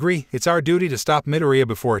 I agree, it's our duty to stop Midoriya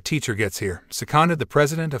before a teacher gets here, seconded the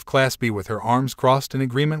president of Class B with her arms crossed in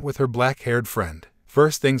agreement with her black-haired friend.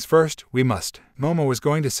 First things first, we must. Momo was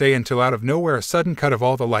going to say until out of nowhere a sudden cut of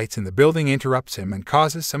all the lights in the building interrupts him and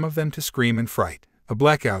causes some of them to scream in fright. A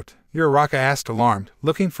blackout? Uraraka asked, alarmed,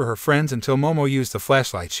 looking for her friends until Momo used the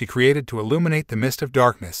flashlight she created to illuminate the mist of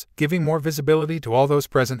darkness, giving more visibility to all those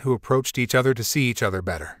present who approached each other to see each other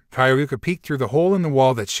better. Kyoryuka peeked through the hole in the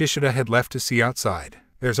wall that Shishida had left to see outside.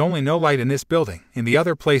 There's only no light in this building. In the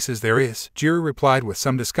other places there is, Jiro replied with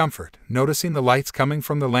some discomfort, noticing the lights coming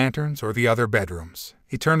from the lanterns or the other bedrooms.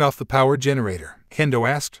 He turned off the power generator. Kendo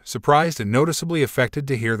asked, surprised and noticeably affected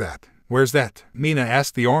to hear that. Where's that? Mina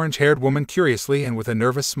asked the orange-haired woman curiously and with a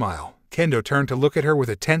nervous smile. Kendo turned to look at her with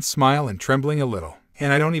a tense smile and trembling a little.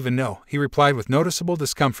 And I don't even know, he replied with noticeable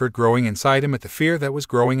discomfort growing inside him at the fear that was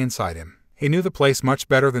growing inside him. He knew the place much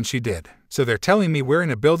better than she did. So they're telling me we're in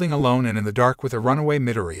a building alone and in the dark with a runaway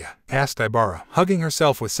Midoriya? Asked Ibara, hugging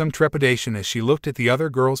herself with some trepidation as she looked at the other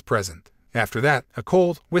girls present. After that, a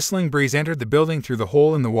cold, whistling breeze entered the building through the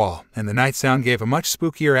hole in the wall, and the night sound gave a much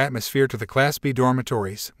spookier atmosphere to the Class B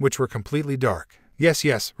dormitories, which were completely dark.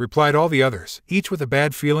 Yes, replied all the others, each with a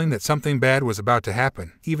bad feeling that something bad was about to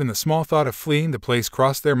happen. Even the small thought of fleeing the place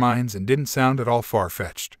crossed their minds and didn't sound at all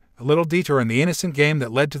far-fetched. A little detour in the innocent game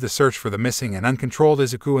that led to the search for the missing and uncontrolled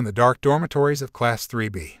Izuku in the dark dormitories of Class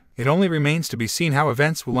 3B. It only remains to be seen how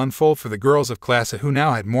events will unfold for the girls of Class A, who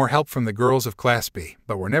now had more help from the girls of Class B,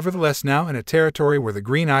 but were nevertheless now in a territory where the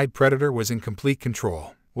green-eyed predator was in complete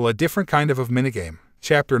control. Well, a different kind of minigame.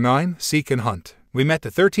 Chapter 9, Seek and Hunt. We met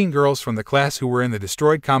the 13 girls from the class who were in the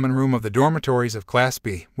destroyed common room of the dormitories of Class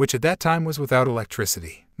B, which at that time was without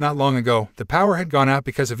electricity. Not long ago, the power had gone out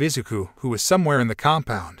because of Izuku, who was somewhere in the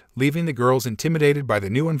compound, leaving the girls intimidated by the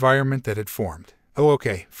new environment that had formed. Oh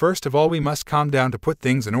okay, first of all we must calm down to put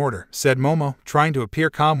things in order, said Momo, trying to appear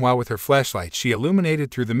calm while with her flashlight she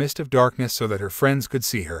illuminated through the mist of darkness so that her friends could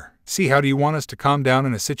see her. See, how do you want us to calm down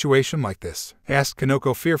in a situation like this? Asked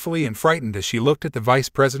Kanoko fearfully and frightened as she looked at the vice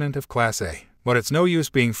president of Class A. But it's no use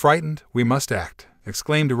being frightened, we must act,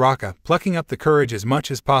 exclaimed Uraka, plucking up the courage as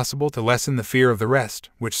much as possible to lessen the fear of the rest,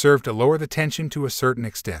 which served to lower the tension to a certain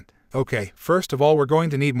extent. Okay, first of all we're going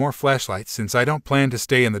to need more flashlights since I don't plan to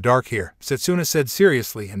stay in the dark here, Setsuna said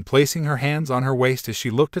seriously and placing her hands on her waist as she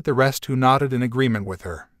looked at the rest who nodded in agreement with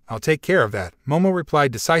her. I'll take care of that, Momo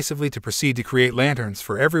replied decisively to proceed to create lanterns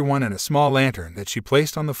for everyone and a small lantern that she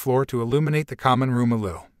placed on the floor to illuminate the common room a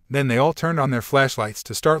little. Then they all turned on their flashlights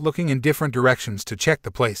to start looking in different directions to check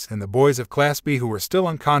the place and the boys of Class B who were still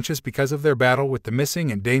unconscious because of their battle with the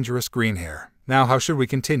missing and dangerous green hair. Now how should we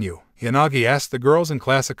continue? Yanagi asked the girls in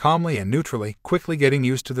class calmly and neutrally, quickly getting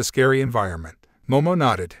used to the scary environment. Momo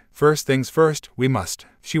nodded. First things first, we must.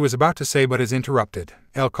 She was about to say but is interrupted.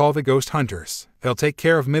 I'll call the ghost hunters. They'll take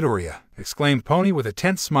care of Midoriya, exclaimed Pony with a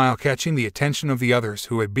tense smile catching the attention of the others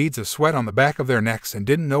who had beads of sweat on the back of their necks and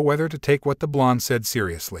didn't know whether to take what the blonde said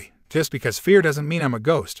seriously. Just because fear doesn't mean I'm a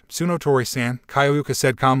ghost, Tsunotori-san, Kyoyuka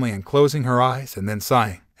said calmly and closing her eyes and then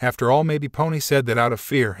sighing. After all, maybe Pony said that out of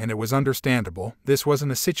fear and it was understandable. This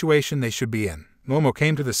wasn't a situation they should be in. Momo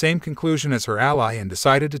came to the same conclusion as her ally and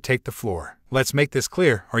decided to take the floor. Let's make this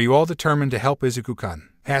clear, are you all determined to help Izuku-kun?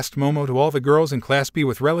 Asked Momo to all the girls in Class B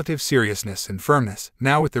with relative seriousness and firmness.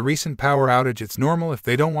 Now with the recent power outage it's normal if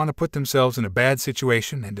they don't want to put themselves in a bad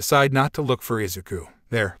situation and decide not to look for Izuku.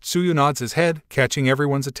 There, Tsuyu nods his head, catching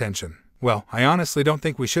everyone's attention. Well, I honestly don't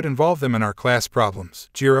think we should involve them in our class problems,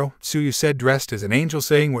 Jiro, Tsuyu said dressed as an angel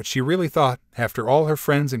saying what she really thought. After all, her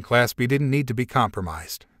friends in Class B didn't need to be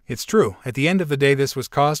compromised. It's true, at the end of the day this was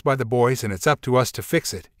caused by the boys and it's up to us to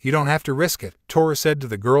fix it. You don't have to risk it, Tora said to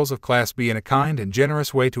the girls of Class B in a kind and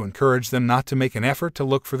generous way to encourage them not to make an effort to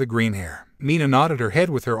look for the green hair. Mina nodded her head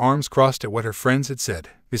with her arms crossed at what her friends had said.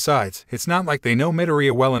 Besides, it's not like they know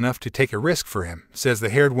Midoriya well enough to take a risk for him, says the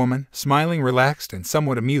haired woman, smiling relaxed and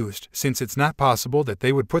somewhat amused, since it's not possible that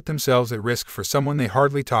they would put themselves at risk for someone they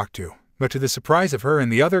hardly talk to. But to the surprise of her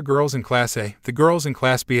and the other girls in Class A, the girls in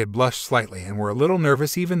Class B had blushed slightly and were a little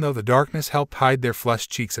nervous even though the darkness helped hide their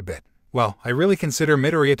flushed cheeks a bit. Well, I really consider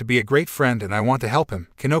Midoriya to be a great friend and I want to help him,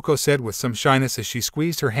 Kinoko said with some shyness as she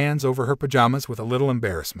squeezed her hands over her pajamas with a little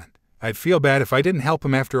embarrassment. I'd feel bad if I didn't help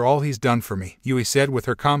him after all he's done for me, Yui said with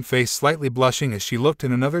her calm face slightly blushing as she looked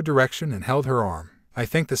in another direction and held her arm. I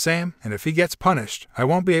think the same, and if he gets punished, I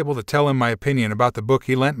won't be able to tell him my opinion about the book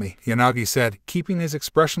he lent me, Yanagi said, keeping his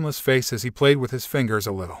expressionless face as he played with his fingers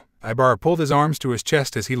a little. Ibara pulled his arms to his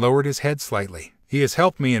chest as he lowered his head slightly. He has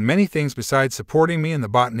helped me in many things besides supporting me in the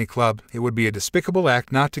botany club. It would be a despicable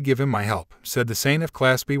act not to give him my help, said the saint of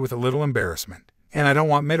Class B with a little embarrassment. And I don't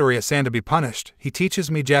want Midoriya-san to be punished. He teaches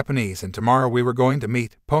me Japanese and tomorrow we were going to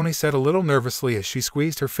meet, Pony said a little nervously as she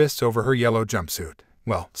squeezed her fists over her yellow jumpsuit.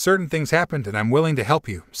 Well, certain things happened and I'm willing to help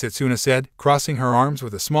you, Setsuna said, crossing her arms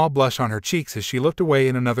with a small blush on her cheeks as she looked away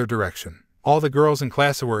in another direction. All the girls in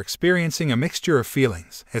class were experiencing a mixture of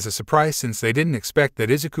feelings, as a surprise since they didn't expect that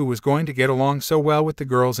Izuku was going to get along so well with the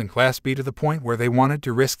girls in Class B to the point where they wanted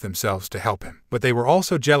to risk themselves to help him. But they were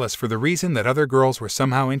also jealous for the reason that other girls were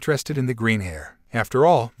somehow interested in the green hair. After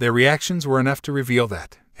all, their reactions were enough to reveal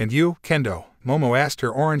that. And you, Kendo? Momo asked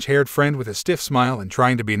her orange-haired friend with a stiff smile and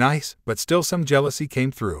trying to be nice, but still some jealousy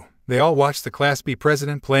came through. They all watched the Class B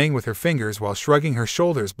president playing with her fingers while shrugging her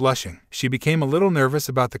shoulders blushing. She became a little nervous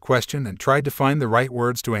about the question and tried to find the right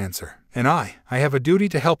words to answer. And I have a duty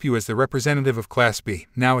to help you as the representative of Class B.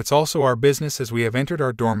 Now it's also our business as we have entered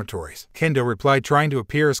our dormitories. Kendo replied trying to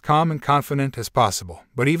appear as calm and confident as possible.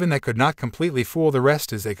 But even that could not completely fool the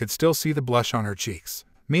rest as they could still see the blush on her cheeks.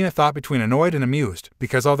 Mina thought between annoyed and amused,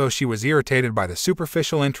 because although she was irritated by the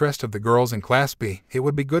superficial interest of the girls in Class B, it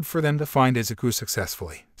would be good for them to find Izuku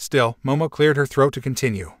successfully. Still, Momo cleared her throat to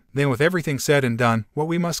continue. Then with everything said and done, what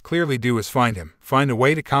we must clearly do is find him, find a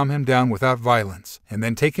way to calm him down without violence, and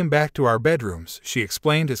then take him back to our bedrooms, she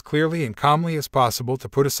explained as clearly and calmly as possible to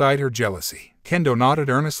put aside her jealousy. Kendo nodded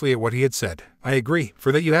earnestly at what he had said. I agree,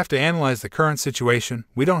 for that you have to analyze the current situation.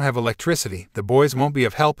 We don't have electricity, the boys won't be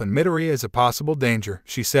of help and Midoriya is a possible danger,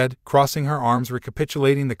 she said, crossing her arms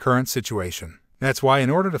recapitulating the current situation. That's why in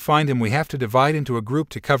order to find him we have to divide into a group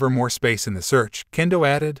to cover more space in the search, Kendo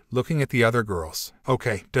added, looking at the other girls.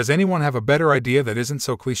 Okay, does anyone have a better idea that isn't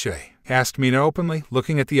so cliché? Asked Mina openly,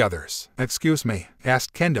 looking at the others. Excuse me,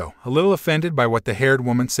 asked Kendo, a little offended by what the haired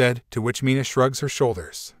woman said, to which Mina shrugs her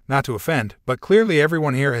shoulders. Not to offend, but clearly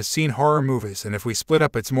everyone here has seen horror movies and if we split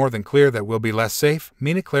up it's more than clear that we'll be less safe,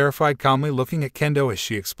 Mina clarified calmly looking at Kendo as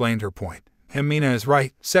she explained her point. And Mina is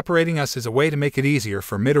right, separating us is a way to make it easier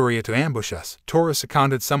for Midoriya to ambush us, Tora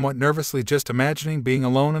seconded somewhat nervously just imagining being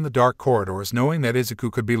alone in the dark corridors knowing that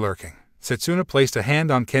Izuku could be lurking. Setsuna placed a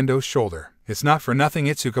hand on Kendo's shoulder. It's not for nothing,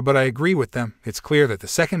 Itsuka, but I agree with them. It's clear that the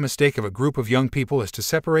second mistake of a group of young people is to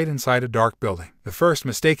separate inside a dark building. The first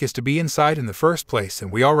mistake is to be inside in the first place,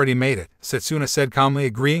 and we already made it, Setsuna said calmly,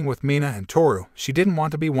 agreeing with Mina and Toru. She didn't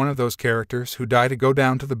want to be one of those characters who die to go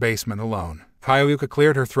down to the basement alone. Kyoyuka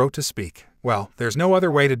cleared her throat to speak. Well, there's no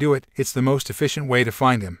other way to do it. It's the most efficient way to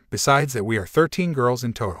find him. Besides that, we are 13 girls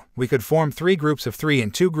in total. We could form 3 groups of 3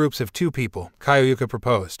 and 2 groups of 2 people, Kyoyuka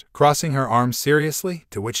proposed, crossing her arms seriously,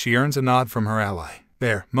 to which she earns a nod from her ally.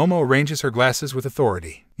 There, Momo arranges her glasses with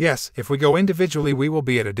authority. Yes, if we go individually we will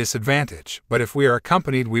be at a disadvantage, but if we are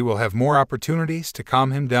accompanied we will have more opportunities to calm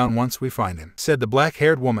him down once we find him, said the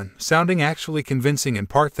black-haired woman, sounding actually convincing in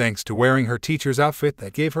part thanks to wearing her teacher's outfit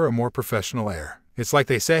that gave her a more professional air. It's like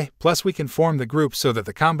they say, plus we can form the group so that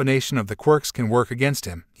the combination of the quirks can work against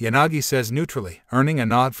him, Yanagi says neutrally, earning a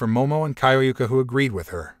nod from Momo and Kyoyuka, who agreed with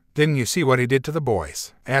her. Didn't you see what he did to the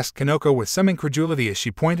boys? Asked Kanoko with some incredulity as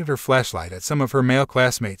she pointed her flashlight at some of her male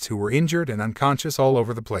classmates who were injured and unconscious all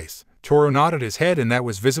over the place. Toru nodded his head, and that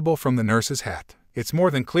was visible from the nurse's hat. It's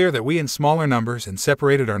more than clear that we in smaller numbers and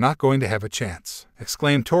separated are not going to have a chance,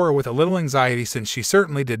 exclaimed Toru with a little anxiety, since she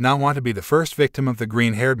certainly did not want to be the first victim of the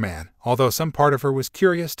green-haired man, although some part of her was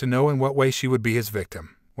curious to know in what way she would be his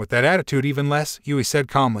victim. With that attitude even less, Yui said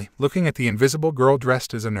calmly, looking at the invisible girl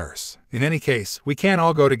dressed as a nurse. In any case, we can't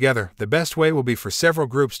all go together. The best way will be for several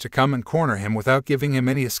groups to come and corner him without giving him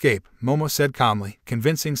any escape, Momo said calmly,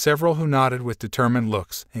 convincing several who nodded with determined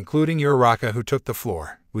looks, including Uraraka, who took the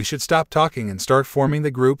floor. We should stop talking and start forming the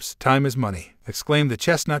groups. Time is money, exclaimed the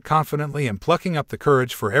chestnut confidently and plucking up the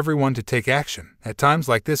courage for everyone to take action. At times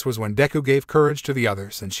like this was when Deku gave courage to the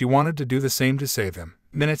others, and she wanted to do the same to save him.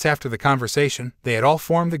 Minutes after the conversation, they had all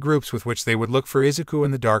formed the groups with which they would look for Izuku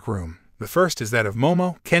in the dark room. The first is that of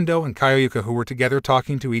Momo, Kendo, and Kyoyuka, who were together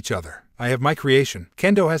talking to each other. I have my creation.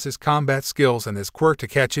 Kendo has his combat skills and his quirk to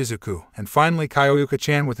catch Izuku, and finally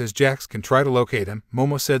Kyoyuka-chan with his jacks can try to locate him,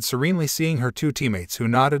 Momo said serenely, seeing her 2 teammates who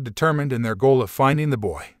nodded determined in their goal of finding the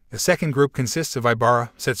boy. The second group consists of Ibara,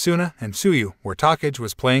 Setsuna, and Tsuyu, where Takage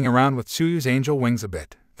was playing around with Tsuyu's angel wings a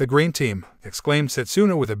bit. The green team, exclaimed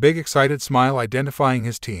Setsuna with a big excited smile, identifying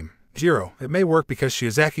his team. Jiro, it may work because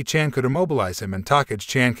Shiozaki-chan could immobilize him and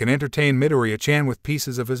Takage-chan can entertain Midoriya-chan with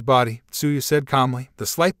pieces of his body, Tsuyu said calmly, the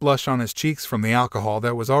slight blush on his cheeks from the alcohol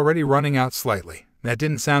that was already running out slightly. That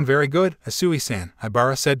didn't sound very good, Asui-san,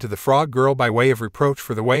 Ibara said to the frog girl by way of reproach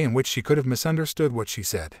for the way in which she could have misunderstood what she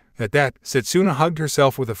said. At that, Setsuna hugged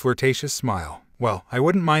herself with a flirtatious smile. Well, I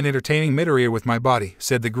wouldn't mind entertaining Midoriya with my body,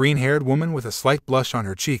 said the green-haired woman with a slight blush on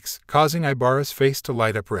her cheeks, causing Ibara's face to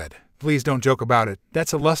light up red. Please don't joke about it.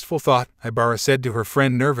 That's a lustful thought, Ibara said to her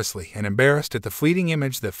friend nervously and embarrassed at the fleeting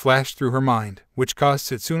image that flashed through her mind, which caused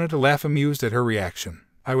Setsuna to laugh amused at her reaction.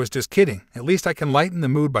 I was just kidding. At least I can lighten the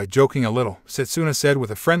mood by joking a little, Setsuna said with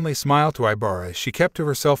a friendly smile to Ibara as she kept to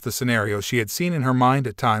herself the scenario she had seen in her mind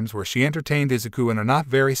at times where she entertained Izuku in a not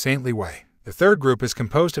very saintly way. The third group is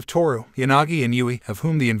composed of Toru, Yanagi, and Yui, of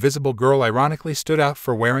whom the invisible girl ironically stood out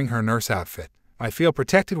for wearing her nurse outfit. I feel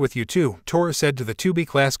protected with you too, Toru said to the 2B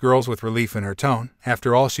class girls with relief in her tone.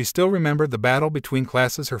 After all, she still remembered the battle between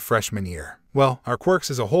classes her freshman year. Well, our quirks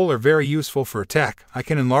as a whole are very useful for attack. I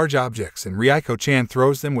can enlarge objects, and Ryako-chan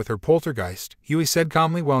throws them with her poltergeist, Yui said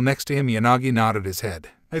calmly while next to him Yanagi nodded his head.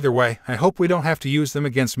 Either way, I hope we don't have to use them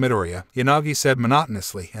against Midoriya, Yanagi said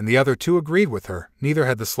monotonously, and the other 2 agreed with her. Neither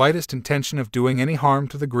had the slightest intention of doing any harm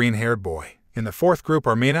to the green-haired boy. In the fourth group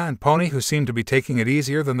are Mina and Pony, who seem to be taking it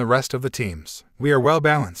easier than the rest of the teams. We are well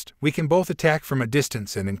balanced. We can both attack from a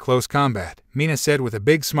distance and in close combat, Mina said with a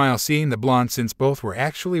big smile, seeing the blonde, since both were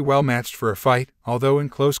actually well matched for a fight, although in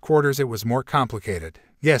close quarters it was more complicated.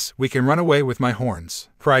 Yes, we can run away with my horns,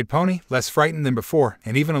 cried Pony, less frightened than before,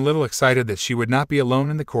 and even a little excited that she would not be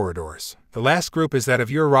alone in the corridors. The last group is that of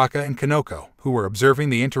Uraraka and Kanoko, who were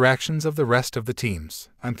observing the interactions of the rest of the teams.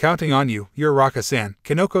 I'm counting on you, Uraraka-san,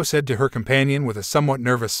 Kanoko said to her companion with a somewhat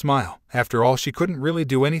nervous smile. After all, she couldn't really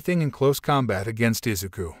do anything in close combat against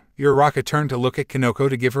Izuku. Uraraka turned to look at Kanoko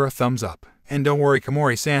to give her a thumbs up. And don't worry,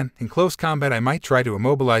 Komori-san, in close combat I might try to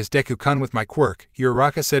immobilize Deku-kun with my quirk,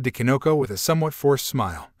 Uraraka said to Kanoko with a somewhat forced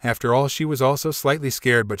smile. After all, she was also slightly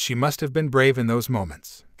scared, but she must have been brave in those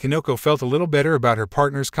moments. Kanoko felt a little better about her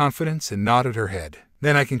partner's confidence and nodded her head.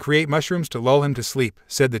 Then I can create mushrooms to lull him to sleep,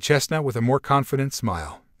 said the chestnut with a more confident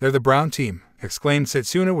smile. They're the brown team, exclaimed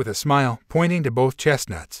Setsuna with a smile, pointing to both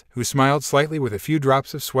chestnuts, who smiled slightly with a few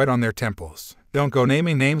drops of sweat on their temples. Don't go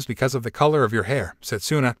naming names because of the color of your hair,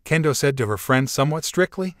 Setsuna, Kendo said to her friend somewhat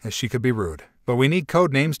strictly, as she could be rude. But we need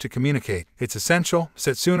code names to communicate. It's essential,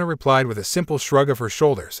 Setsuna replied with a simple shrug of her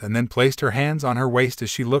shoulders and then placed her hands on her waist as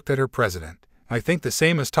she looked at her president. I think the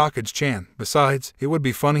same as Takage-chan. Besides, it would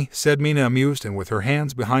be funny, said Mina amused and with her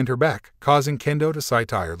hands behind her back, causing Kendo to sigh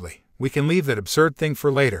tiredly. We can leave that absurd thing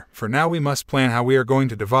for later. For now we must plan how we are going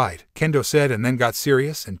to divide, Kendo said and then got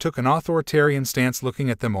serious and took an authoritarian stance looking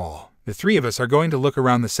at them all. The three of us are going to look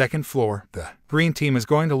around the second floor. The green team is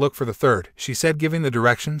going to look for the third, she said giving the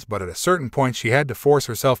directions, but at a certain point she had to force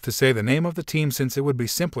herself to say the name of the team since it would be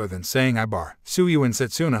simpler than saying Ibar, Tsuyu and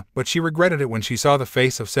Setsuna, but she regretted it when she saw the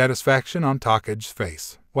face of satisfaction on Takage's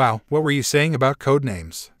face. Wow, what were you saying about code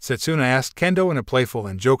names? Setsuna asked Kendo in a playful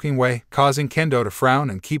and joking way, causing Kendo to frown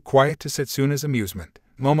and keep quiet to Setsuna's amusement.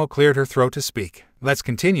 Momo cleared her throat to speak. Let's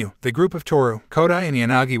continue. The group of Toru, Kodai and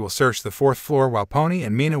Yanagi will search the fourth floor while Pony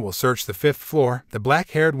and Mina will search the fifth floor, the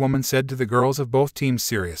black-haired woman said to the girls of both teams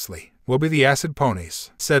seriously. We'll be the acid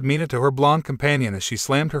ponies, said Mina to her blonde companion as she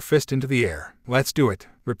slammed her fist into the air. Let's do it,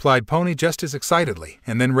 replied Pony just as excitedly,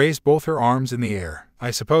 and then raised both her arms in the air.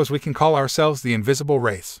 I suppose we can call ourselves the Invisible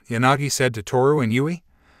Race, Yanagi said to Toru and Yui,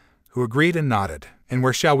 who agreed and nodded. And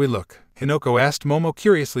where shall we look? Hinoko asked Momo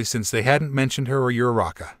curiously since they hadn't mentioned her or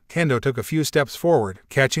Uraraka. Kendo took a few steps forward,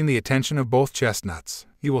 catching the attention of both chestnuts.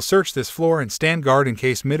 You will search this floor and stand guard in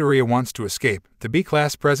case Midoriya wants to escape, the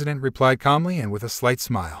B-class president replied calmly and with a slight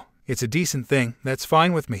smile. It's a decent thing, that's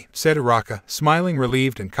fine with me, said Uraraka, smiling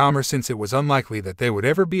relieved and calmer since it was unlikely that they would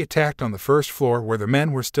ever be attacked on the first floor where the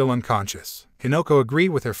men were still unconscious. Hinoko agreed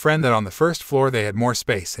with her friend that on the first floor they had more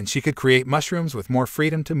space and she could create mushrooms with more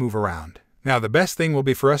freedom to move around. Now the best thing will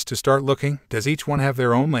be for us to start looking. Does each one have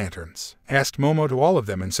their own lanterns? Asked Momo to all of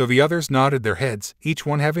them, and so the others nodded their heads, each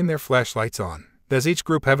one having their flashlights on. Does each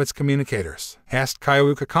group have its communicators? Asked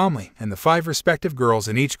Kyoka calmly, and the 5 respective girls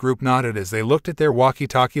in each group nodded as they looked at their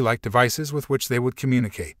walkie-talkie-like devices with which they would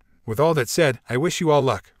communicate. With all that said, I wish you all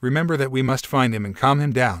luck. Remember that we must find him and calm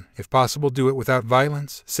him down. If possible, do it without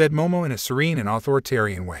violence, said Momo in a serene and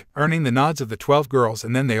authoritarian way, earning the nods of the 12 girls,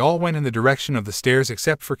 and then they all went in the direction of the stairs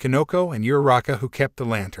except for Kinoko and Uraraka, who kept the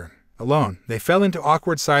lantern. Alone, they fell into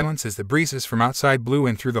awkward silence as the breezes from outside blew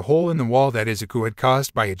in through the hole in the wall that Izuku had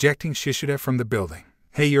caused by ejecting Shishida from the building.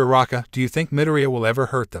 Hey Uraraka, do you think Midoriya will ever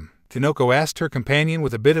hurt them? Kinoko asked her companion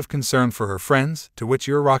with a bit of concern for her friends, to which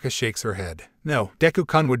Uraraka shakes her head. No,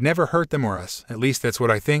 Deku-kun would never hurt them or us, at least that's what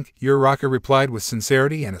I think, Uraraka replied with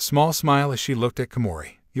sincerity and a small smile as she looked at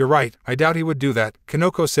Komori. You're right, I doubt he would do that,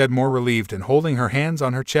 Kinoko said more relieved and holding her hands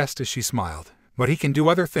on her chest as she smiled. But he can do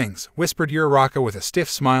other things, whispered Uraraka with a stiff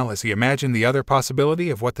smile as he imagined the other possibility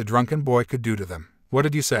of what the drunken boy could do to them. What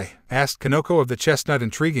did you say? Asked Kinoko of the chestnut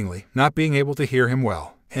intriguingly, not being able to hear him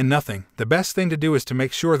well. And nothing. The best thing to do is to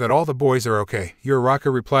make sure that all the boys are okay,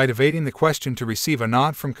 Uraraka replied, evading the question to receive a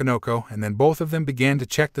nod from Kinoko, and then both of them began to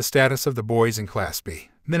check the status of the boys in Class B.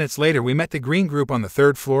 Minutes later we met the green group on the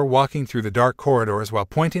 3rd floor walking through the dark corridors while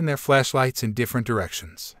pointing their flashlights in different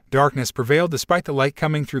directions. Darkness prevailed despite the light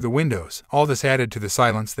coming through the windows. All this added to the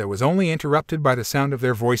silence that was only interrupted by the sound of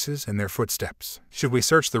their voices and their footsteps. Should we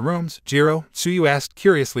search the rooms, Jiro? Tsuyu asked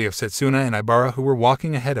curiously of Setsuna and Ibara, who were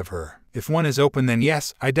walking ahead of her. If one is open then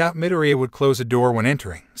yes, I doubt Midoriya would close a door when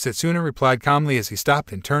entering, Setsuna replied calmly as he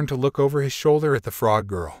stopped and turned to look over his shoulder at the frog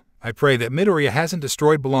girl. I pray that Midoriya hasn't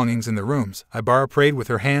destroyed belongings in the rooms, Ibara prayed with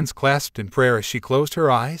her hands clasped in prayer as she closed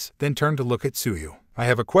her eyes, then turned to look at Tsuyu. I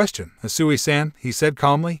have a question, Asui-san, he said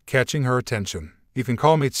calmly, catching her attention. You can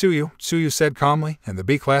call me Tsuyu, Tsuyu said calmly, and the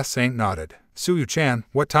B-class saint nodded. Tsuyu-chan,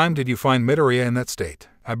 what time did you find Midoriya in that state?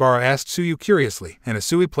 Ibara asked Tsuyu curiously, and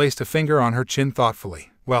Asui placed a finger on her chin thoughtfully.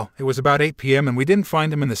 Well, it was about 8 p.m. and we didn't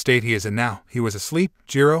find him in the state he is in now. He was asleep,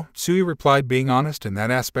 Jiro, Tsuyu replied, being honest in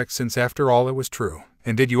that aspect since after all it was true.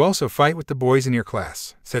 And did you also fight with the boys in your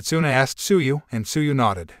class? Setsuna asked Tsuyu, and Tsuyu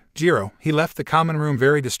nodded. Jiro, he left the common room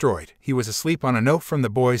very destroyed. He was asleep on a note from the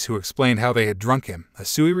boys who explained how they had drunk him,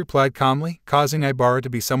 Asui replied calmly, causing Ibara to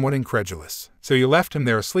be somewhat incredulous. So you left him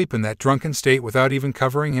there asleep in that drunken state without even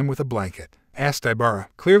covering him with a blanket? Asked Ibara,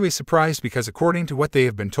 clearly surprised because according to what they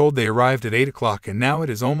have been told they arrived at 8 o'clock and now it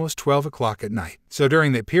is almost 12 o'clock at night. So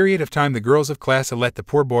during that period of time the girls of class had let the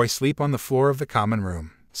poor boy sleep on the floor of the common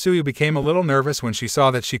room. Tsuyu became a little nervous when she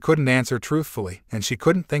saw that she couldn't answer truthfully, and she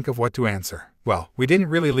couldn't think of what to answer. Well, we didn't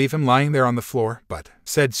really leave him lying there on the floor, but,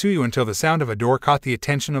 said Tsuyu until the sound of a door caught the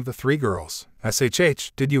attention of the 3 girls.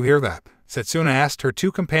 SHH, did you hear that? Setsuna asked her 2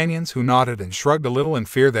 companions, who nodded and shrugged a little in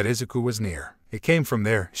fear that Izuku was near. It came from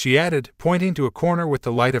there, she added, pointing to a corner with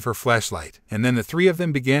the light of her flashlight, and then the 3 of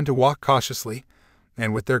them began to walk cautiously,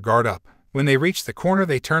 and with their guard up. When they reached the corner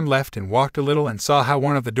they turned left and walked a little and saw how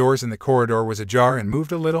one of the doors in the corridor was ajar and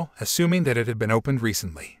moved a little, assuming that it had been opened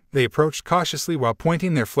recently. They approached cautiously while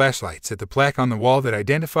pointing their flashlights at the plaque on the wall that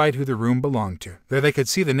identified who the room belonged to. There they could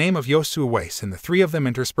see the name of Yosu Uwais, and the three of them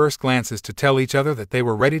interspersed glances to tell each other that they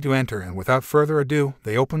were ready to enter, and without further ado,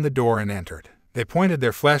 they opened the door and entered. They pointed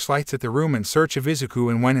their flashlights at the room in search of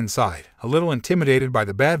Izuku and went inside, a little intimidated by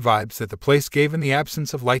the bad vibes that the place gave in the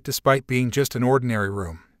absence of light despite being just an ordinary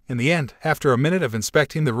room. In the end, after a minute of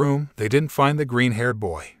inspecting the room, they didn't find the green-haired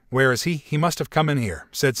boy. "Where is he? He must have come in here,"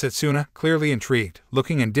 said Setsuna, clearly intrigued,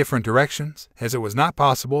 looking in different directions, as it was not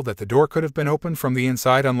possible that the door could have been opened from the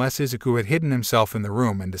inside unless Izuku had hidden himself in the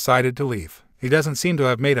room and decided to leave. "He doesn't seem to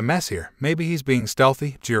have made a mess here. Maybe he's being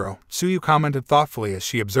stealthy, Jiro," Tsuyu commented thoughtfully as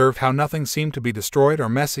she observed how nothing seemed to be destroyed or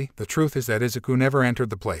messy. The truth is that Izuku never entered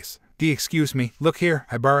the place. Excuse me, look here,"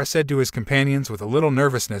 Ibara said to his companions with a little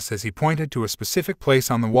nervousness as he pointed to a specific place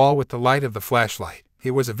on the wall with the light of the flashlight.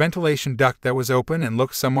 It was a ventilation duct that was open and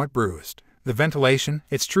looked somewhat bruised. "The ventilation?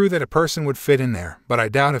 It's true that a person would fit in there, but I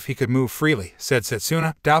doubt if he could move freely," said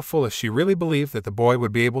Setsuna, doubtful if she really believed that the boy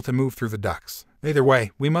would be able to move through the ducts. "Either way,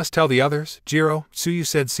 we must tell the others, Jiro," Tsuyu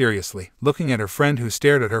said seriously, looking at her friend who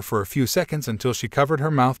stared at her for a few seconds until she covered her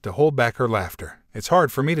mouth to hold back her laughter. "It's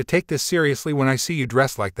hard for me to take this seriously when I see you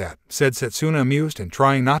dressed like that," said Setsuna, amused and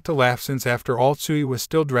trying not to laugh since after all Tsuyu was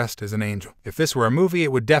still dressed as an angel. If this were a movie,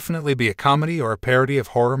 it would definitely be a comedy or a parody of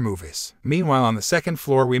horror movies. Meanwhile, on the second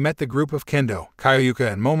floor we met the group of Kendo,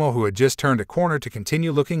 Kayuka and Momo, who had just turned a corner to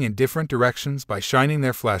continue looking in different directions by shining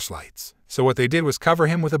their flashlights. "So what they did was cover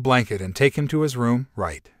him with a blanket and take him to his room,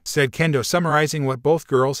 right?" said Kendo, summarizing what both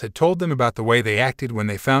girls had told them about the way they acted when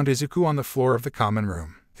they found Izuku on the floor of the common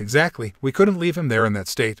room. "Exactly, we couldn't leave him there in that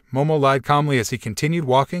state," Momo lied calmly as he continued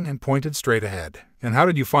walking and pointed straight ahead. "And how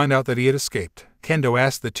did you find out that he had escaped?" Kendo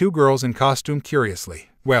asked the two girls in costume curiously.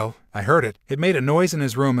 "Well, I heard it. It made a noise in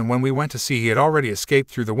his room, and when we went to see, he had already escaped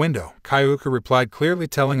through the window," Kayuka replied, clearly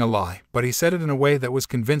telling a lie, but he said it in a way that was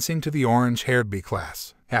convincing to the orange-haired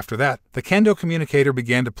B-class. After that, the Kendo communicator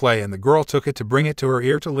began to play and the girl took it to bring it to her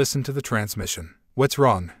ear to listen to the transmission. "What's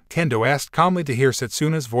wrong?" Kendo asked calmly to hear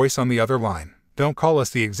Setsuna's voice on the other line. "Don't call us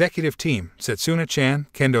the executive team, Setsuna-chan,"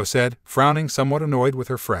 Kendo said, frowning, somewhat annoyed with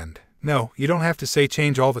her friend. "No, you don't have to say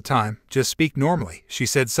change all the time, just speak normally," she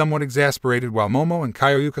said, somewhat exasperated, while Momo and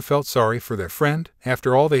Kayuka felt sorry for their friend.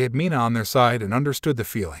 After all, they had Mina on their side and understood the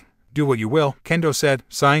feeling. "Do what you will," Kendo said,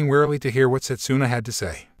 sighing wearily to hear what Setsuna had to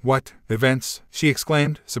say. "What? Events?" she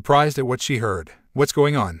exclaimed, surprised at what she heard. "What's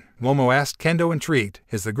going on?" Momo asked Kendo, intrigued,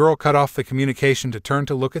 as the girl cut off the communication to turn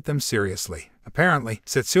to look at them seriously. Apparently,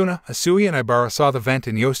 Setsuna, Asui and Ibara saw the vent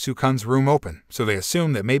in Yosukan's room open, so they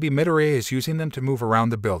assumed that maybe Midoriya is using them to move around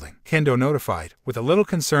the building. Kendo notified, with a little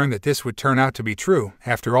concern that this would turn out to be true.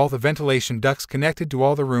 After all, the ventilation ducts connected to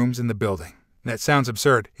all the rooms in the building. "That sounds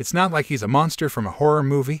absurd. It's not like he's a monster from a horror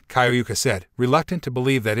movie," Kayuka said, reluctant to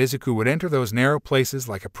believe that Izuku would enter those narrow places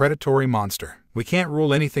like a predatory monster. "We can't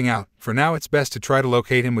rule anything out. For now, it's best to try to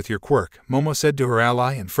locate him with your quirk," Momo said to her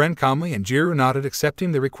ally and friend calmly, and Jiro nodded,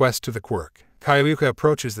 accepting the request to the quirk. Kayuka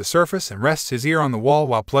approaches the surface and rests his ear on the wall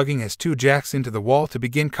while plugging his two jacks into the wall to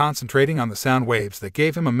begin concentrating on the sound waves that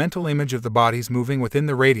gave him a mental image of the bodies moving within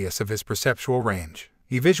the radius of his perceptual range.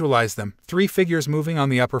 He visualized them, 3 figures moving on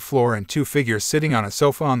the upper floor and 2 figures sitting on a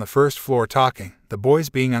sofa on the first floor talking. The boys,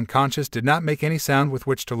 being unconscious, did not make any sound with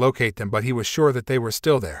which to locate them, but he was sure that they were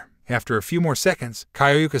still there. After a few more seconds,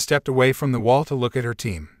 Kayuka stepped away from the wall to look at her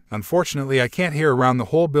team. "Unfortunately, I can't hear around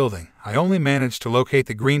the whole building. I only managed to locate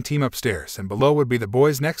the green team upstairs, and below would be the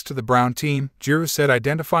boys next to the brown team," Jiro said,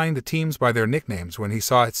 identifying the teams by their nicknames when he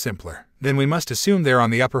saw it simpler. "Then we must assume they're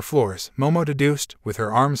on the upper floors," Momo deduced, with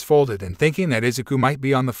her arms folded and thinking that Izuku might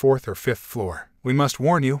be on the 4th or 5th floor. "We must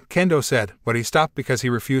warn you," Kendo said, but he stopped because he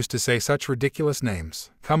refused to say such ridiculous names.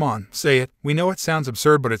 "Come on, say it. We know it sounds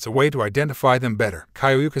absurd, but it's a way to identify them better,"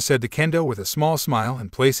 Kayuka said to Kendo with a small smile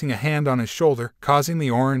and placing a hand on his shoulder, causing the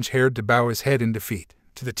orange-haired to bow his head in defeat.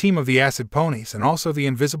 "To the team of the acid ponies and also the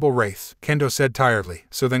invisible wraiths," Kendo said tiredly.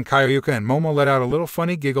 So then Kayuka and Momo let out a little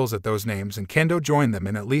funny giggles at those names, and Kendo joined them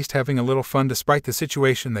in at least having a little fun despite the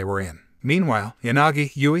situation they were in. Meanwhile,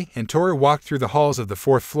 Yanagi, Yui, and Toru walked through the halls of the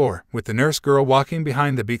 4th floor, with the nurse girl walking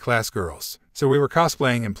behind the B-class girls. "So we were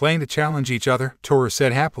cosplaying and playing to challenge each other," Toru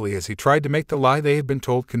said happily as he tried to make the lie they had been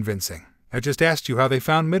told convincing. "I just asked you how they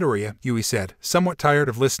found Midoriya," Yui said, somewhat tired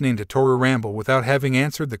of listening to Toru ramble without having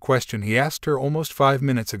answered the question he asked her almost 5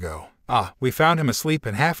 minutes ago. "Ah, we found him asleep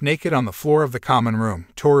and half naked on the floor of the common room,"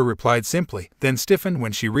 Toru replied simply, then stiffened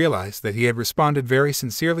when she realized that he had responded very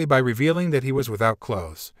sincerely by revealing that he was without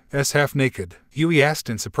clothes. "Half naked?" Yui asked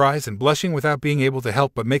in surprise and blushing without being able to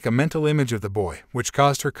help but make a mental image of the boy, which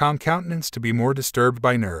caused her calm countenance to be more disturbed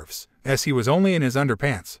by nerves. as he was only in his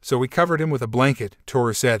underpants, so we covered him with a blanket,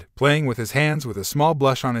 Toru said, playing with his hands with a small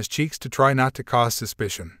blush on his cheeks to try not to cause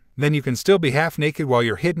suspicion. Then you can still be half naked while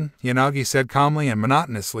you're hidden, Yanagi said calmly and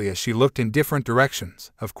monotonously as she looked in different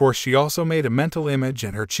directions. Of course she also made a mental image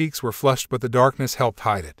and her cheeks were flushed but the darkness helped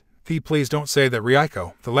hide it. Please don't say that,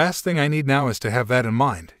 Ryoko. The last thing I need now is to have that in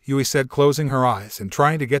mind, Yui said, closing her eyes and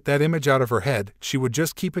trying to get that image out of her head. She would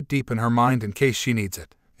just keep it deep in her mind in case she needs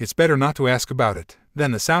it. It's better not to ask about it.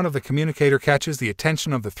 Then the sound of the communicator catches the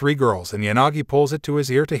attention of the three girls and Yanagi pulls it to his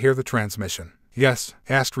ear to hear the transmission. Yes,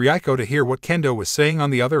 asked Ryoko to hear what Kendo was saying on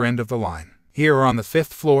the other end of the line. Here or on the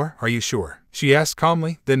 5th floor, are you sure? She asked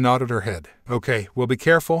calmly, then nodded her head. Okay, we'll be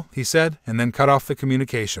careful, he said, and then cut off the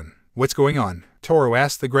communication. What's going on? Toru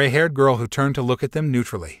asked the gray-haired girl who turned to look at them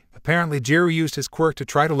neutrally. Apparently Jiro used his quirk to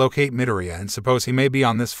try to locate Midoriya and suppose he may be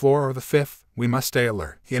on this floor or the 5th. We must stay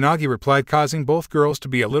alert, Yanagi replied, causing both girls to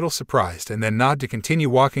be a little surprised and then nod to continue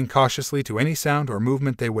walking cautiously to any sound or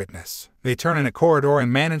movement they witness. They turn in a corridor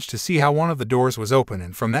and managed to see how one of the doors was open,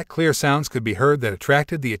 and from that clear sounds could be heard that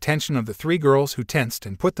attracted the attention of the three girls, who tensed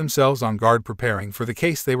and put themselves on guard, preparing for the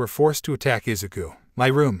case they were forced to attack Izuku. My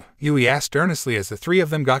room? Yui asked earnestly as the three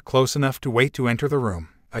of them got close enough to wait to enter the room.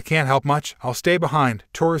 I can't help much, I'll stay behind,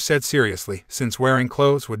 Toru said seriously, since wearing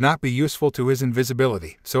clothes would not be useful to his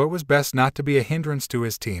invisibility, so it was best not to be a hindrance to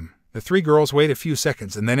his team. The three girls wait a few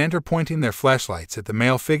seconds and then enter, pointing their flashlights at the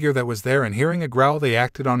male figure that was there, and hearing a growl they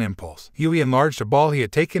acted on impulse. Yui enlarged a ball he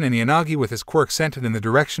had taken and Yanagi with his quirk sent it in the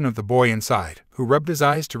direction of the boy inside, who rubbed his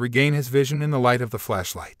eyes to regain his vision in the light of the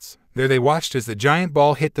flashlights. There they watched as the giant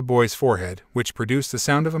ball hit the boy's forehead, which produced the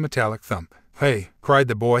sound of a metallic thump. Hey, cried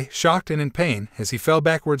the boy, shocked and in pain, as he fell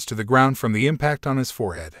backwards to the ground from the impact on his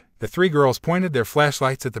forehead. The three girls pointed their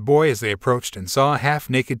flashlights at the boy as they approached and saw a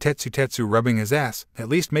half-naked Tetsu rubbing his ass, at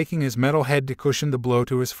least making his metal head to cushion the blow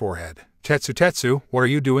to his forehead. Tetsu, what are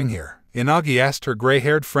you doing here? Yanagi asked her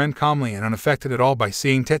gray-haired friend calmly and unaffected at all by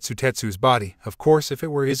seeing Tetsu's body. Of course, if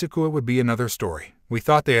it were Izuku it would be another story. We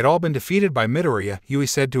thought they had all been defeated by Midoriya, Yui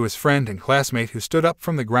said to his friend and classmate, who stood up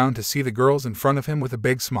from the ground to see the girls in front of him with a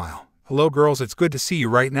big smile. Hello girls, it's good to see you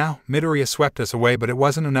right now. Midoriya swept us away, but it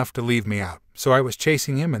wasn't enough to leave me out, so I was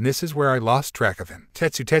chasing him and this is where I lost track of him.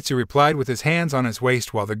 Tetsu replied with his hands on his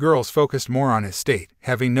waist while the girls focused more on his state,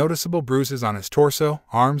 having noticeable bruises on his torso,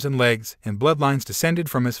 arms and legs, and bloodlines descended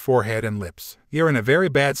from his forehead and lips. You're in a very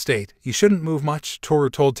bad state, you shouldn't move much, Toru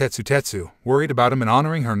told Tetsu, worried about him and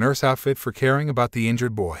honoring her nurse outfit for caring about the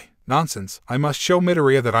injured boy. Nonsense, I must show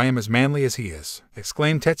Midoriya that I am as manly as he is,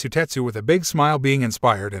 exclaimed Tetsu with a big smile, being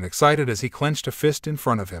inspired and excited as he clenched a fist in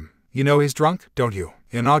front of him. You know he's drunk, don't you?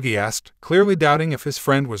 Yanagi asked, clearly doubting if his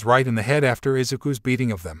friend was right in the head after Izuku's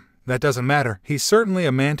beating of them. That doesn't matter, he's certainly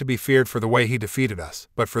a man to be feared for the way he defeated us,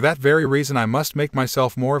 but for that very reason I must make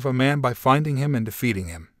myself more of a man by finding him and defeating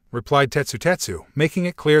him, replied Tetsu, making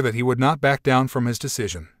it clear that he would not back down from his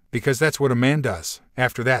decision. Because that's what a man does.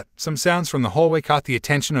 After that, some sounds from the hallway caught the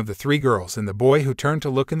attention of the three girls and the boy, who turned to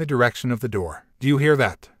look in the direction of the door. Do you hear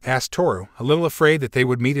that? Asked Toru, a little afraid that they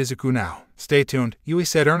would meet Izuku now. Stay tuned, Yui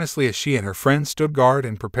said earnestly as she and her friends stood guard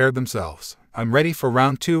and prepared themselves. I'm ready for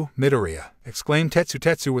round 2, Midoriya, exclaimed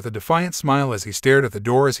Tetsu with a defiant smile as he stared at the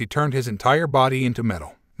door as he turned his entire body into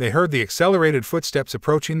metal. They heard the accelerated footsteps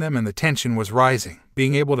approaching them and the tension was rising.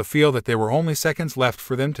 Being able to feel that there were only seconds left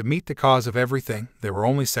for them to meet the cause of everything, there were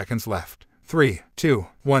only seconds left. 3, 2,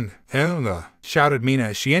 1, Helga, shouted Mina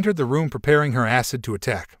as she entered the room preparing her acid to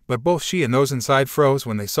attack, but both she and those inside froze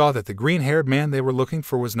when they saw that the green-haired man they were looking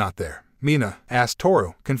for was not there. Mina, asked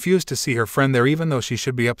Toru, confused to see her friend there even though she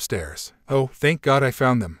should be upstairs. Oh, thank God I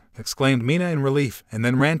found them, exclaimed Mina in relief, and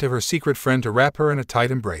then ran to her secret friend to wrap her in a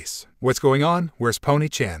tight embrace. What's going on? Where's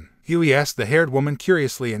Pony-chan? Yui asked the haired woman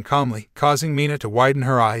curiously and calmly, causing Mina to widen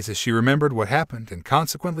her eyes as she remembered what happened and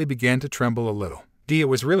consequently began to tremble a little. It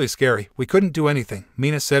was really scary. We couldn't do anything,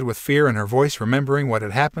 Mina said with fear in her voice, remembering what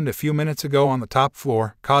had happened a few minutes ago on the top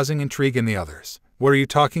floor, causing intrigue in the others. What are you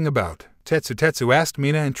talking about? Tetsu asked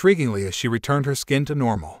Mina intriguingly as she returned her skin to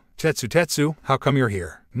normal. Tetsu, how come you're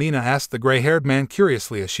here? Mina asked the gray-haired man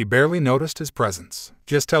curiously as she barely noticed his presence.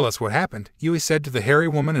 Just tell us what happened, Yui said to the hairy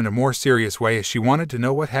woman in a more serious way as she wanted to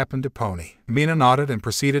know what happened to Pony. Mina nodded and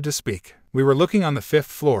proceeded to speak. We were looking on the 5th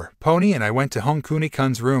floor. Pony and I went to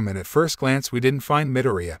Honkuni-kun's room and at first glance we didn't find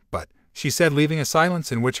Midoriya, but, she said, leaving a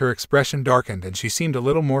silence in which her expression darkened and she seemed a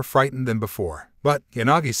little more frightened than before. But,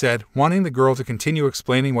 Yanagi said, wanting the girl to continue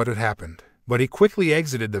explaining what had happened. But he quickly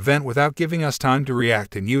exited the vent without giving us time to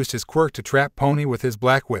react and used his quirk to trap Pony with his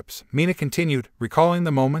black whips. Mina continued, recalling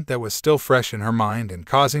the moment that was still fresh in her mind and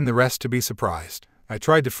causing the rest to be surprised. I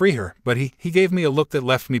tried to free her, but he gave me a look that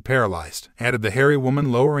left me paralyzed," added the hairy woman,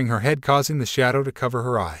 lowering her head, causing the shadow to cover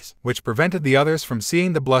her eyes, which prevented the others from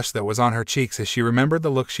seeing the blush that was on her cheeks as she remembered the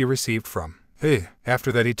look she received from. After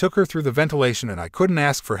that he took her through the ventilation and I couldn't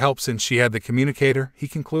ask for help since she had the communicator, he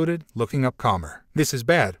concluded, looking up calmer. "This is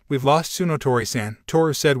bad. We've lost Tsunotori-san,"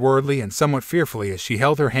 Toru said worriedly and somewhat fearfully as she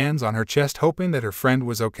held her hands on her chest hoping that her friend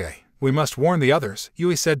was okay. "We must warn the others,"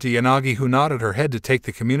 Yui said to Yanagi, who nodded her head to take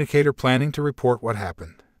the communicator, planning to report what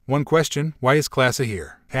happened. "One question, why is clase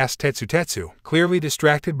here?" asked Tetsu, clearly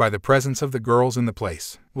distracted by the presence of the girls in the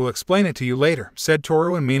place. "We'll explain it to you later," said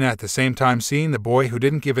Toru and Mina at the same time, seeing the boy who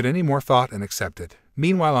didn't give it any more thought and accepted.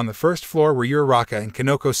 Meanwhile, on the first floor were Uraraka and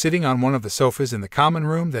Kanoko sitting on one of the sofas in the common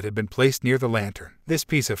room that had been placed near the lantern. This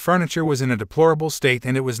piece of furniture was in a deplorable state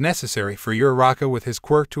and it was necessary for Uraraka with his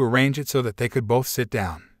quirk to arrange it so that they could both sit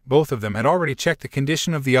down. Both of them had already checked the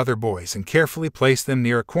condition of the other boys and carefully placed them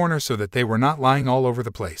near a corner so that they were not lying all over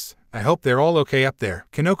the place. "I hope they're all okay up there,"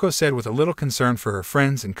 Kanoko said with a little concern for her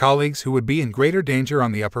friends and colleagues who would be in greater danger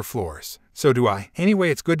on the upper floors. "So do I. Anyway,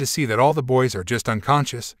 it's good to see that all the boys are just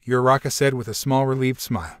unconscious," Uraraka said with a small relieved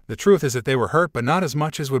smile. "The truth is that they were hurt, but not as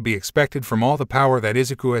much as would be expected from all the power that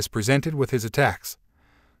Izuku has presented with his attacks.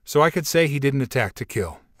 So I could say he didn't attack to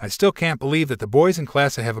kill. I still can't believe that the boys in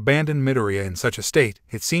clase have abandoned Midoriya in such a state.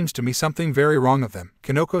 It seems to me something very wrong of them,"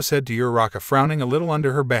 Kanoko said to Uraraka, frowning a little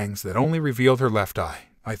under her bangs that only revealed her left eye.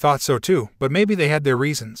 "I thought so too, but maybe they had their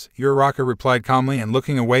reasons," Uraraka replied calmly and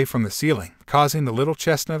looking away from the ceiling, causing the little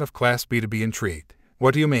chestnut of Class B to be intrigued.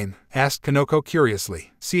 "What do you mean?" asked Kanoko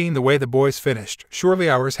curiously, seeing the way the boys finished. "Surely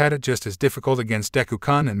ours had it just as difficult against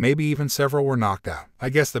Deku-kun and maybe even several were knocked out." "I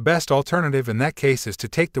guess the best alternative in that case is to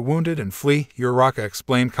take the wounded and flee," Uraraka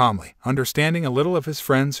explained calmly, understanding a little of his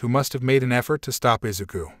friends who must have made an effort to stop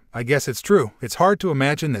Izuku. "I guess it's true. It's hard to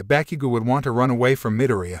imagine that Bakugo would want to run away from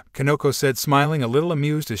Midoriya," Kanoko said, smiling a little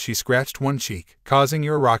amused as she scratched one cheek, causing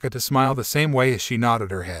Uraraka to smile the same way as she nodded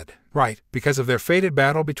her head. "Right, because of their fated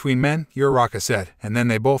battle between men," Uraraka said, and then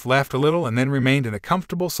they both laughed a little and then remained in a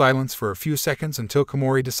comfortable silence for a few seconds until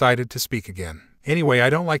Komori decided to speak again. "Anyway, I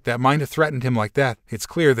don't like that Minda threatened him like that. It's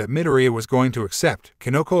clear that Midoriya was going to accept,"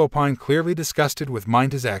 Kanoko opined, clearly disgusted with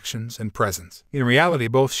Minda's actions and presence. In reality,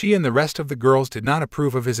 both she and the rest of the girls did not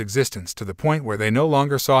approve of his existence to the point where they no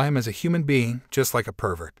longer saw him as a human being, just like a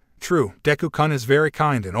pervert. "True, Deku-kun is very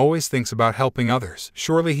kind and always thinks about helping others.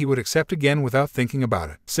 Surely he would accept again without thinking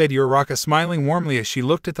about it," said Uraraka, smiling warmly as she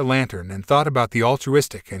looked at the lantern and thought about the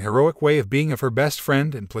altruistic and heroic way of being of her best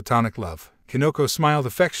friend and platonic love. Kanoko smiled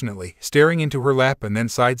affectionately, staring into her lap, and then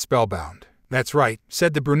sighed spellbound. "That's right,"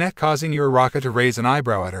 said the brunette, causing Uraraka to raise an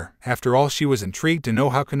eyebrow at her. After all, she was intrigued to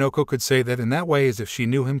know how Kanoko could say that in that way as if she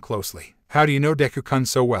knew him closely. "How do you know Deku-kun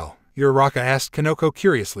so well?" Uraraka asked Kanoko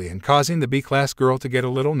curiously and causing the B-class girl to get a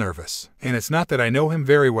little nervous. "And it's not that I know him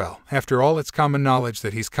very well. After all, it's common knowledge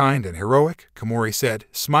that he's kind and heroic," Komori said,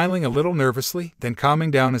 smiling a little nervously, then calming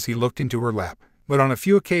down as he looked into her lap. "But on a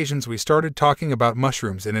few occasions we started talking about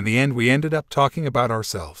mushrooms and in the end we ended up talking about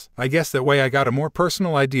ourselves. I guess that way I got a more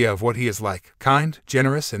personal idea of what he is like. Kind,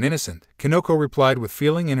 generous, and innocent," Kanoko replied with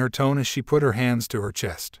feeling in her tone as she put her hands to her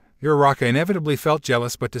chest. Uraraka inevitably felt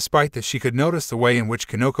jealous, but despite this she could notice the way in which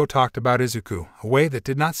Kanoko talked about Izuku, a way that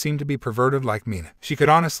did not seem to be perverted like Mina. She could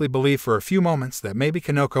honestly believe for a few moments that maybe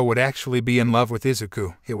Kanoko would actually be in love with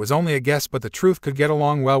Izuku. It was only a guess, but the truth could get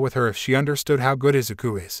along well with her if she understood how good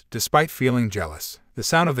Izuku is, despite feeling jealous. The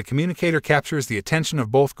sound of the communicator captures the attention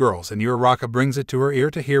of both girls and Uraraka brings it to her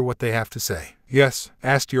ear to hear what they have to say. "Yes?"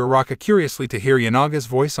 asked Uraraka curiously to hear Yanaga's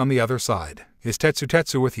voice on the other side. "Is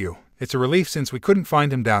Tetsu with you?" "It's a relief since we couldn't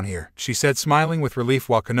find him down here," she said, smiling with relief,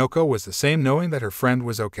 while Kanoko was the same, knowing that her friend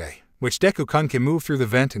was okay. "Which Deku-kun can move through the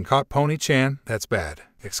vent and caught Pony-chan? That's bad,"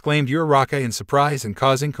 exclaimed Uraraka in surprise and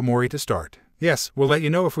causing Komori to start. "Yes, we'll let you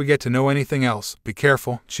know if we get to know anything else. Be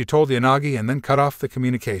careful," she told Yanagi and then cut off the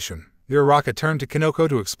communication. Uraraka turned to Kanoko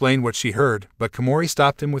to explain what she heard, but Komori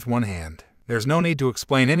stopped him with one hand. "There's no need to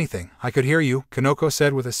explain anything. I could hear you," Kanoko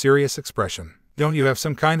said with a serious expression. "Don't you have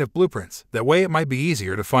some kind of blueprints? That way it might be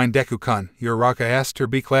easier to find Deku-kun," Uraraka asked her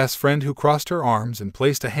B-class friend, who crossed her arms and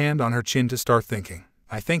placed a hand on her chin to start thinking.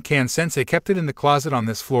 "I think Kan-sensei kept it in the closet on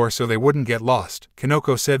this floor so they wouldn't get lost,"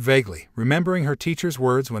 Kanoko said vaguely, remembering her teacher's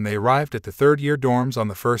words when they arrived at the third-year dorms on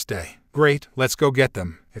the first day. "Great, let's go get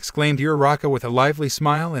them," exclaimed Uraraka with a lively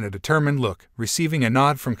smile and a determined look, receiving a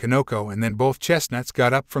nod from Kanoko, and then both chestnuts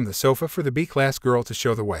got up from the sofa for the B-class girl to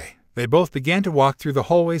show the way. They both began to walk through the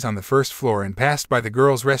hallways on the first floor and passed by the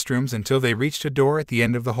girls' restrooms until they reached a door at the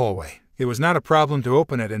end of the hallway. It was not a problem to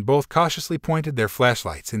open it, and both cautiously pointed their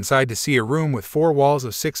flashlights inside to see a room with 4 walls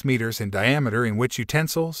of 6 meters in diameter in which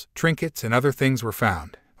utensils, trinkets, and other things were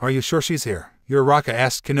found. Are you sure she's here? Uraraka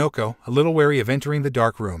asked Kinoko, a little wary of entering the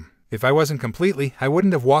dark room. If I wasn't completely, I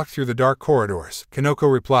wouldn't have walked through the dark corridors,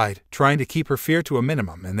 Kinoko replied, trying to keep her fear to a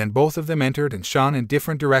minimum, and then both of them entered and shone in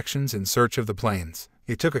different directions in search of the planes.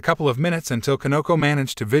 It took a couple of minutes until Kinoko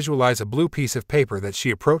managed to visualize a blue piece of paper that she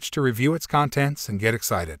approached to review its contents and get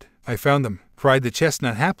excited. I found them, cried the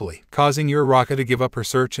chestnut happily, causing Uraraka to give up her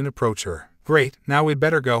search and approach her. Great, now we'd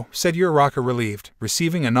better go, said Uraraka relieved,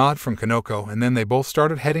 receiving a nod from Kinoko, and then they both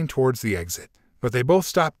started heading towards the exit. But they both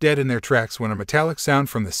stopped dead in their tracks when a metallic sound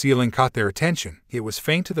from the ceiling caught their attention. It was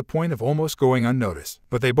faint to the point of almost going unnoticed.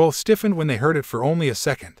 But they both stiffened when they heard it for only a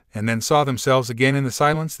second, and then saw themselves again in the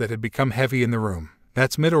silence that had become heavy in the room.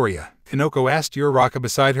 That's Midoriya, Kinoko asked Uraraka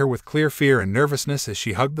beside her with clear fear and nervousness as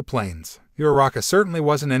she hugged the planes. Uraraka certainly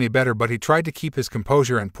wasn't any better, but he tried to keep his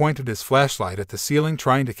composure and pointed his flashlight at the ceiling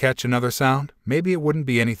trying to catch another sound. Maybe it wouldn't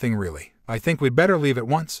be anything really. I think we'd better leave at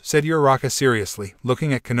once, said Uraraka seriously,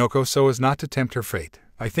 looking at Kinoko so as not to tempt her fate.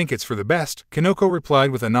 I think it's for the best, Kinoko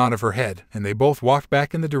replied with a nod of her head, and they both walked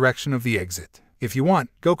back in the direction of the exit. If you want,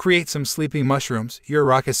 go create some sleeping mushrooms,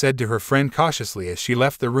 Uraraka said to her friend cautiously as she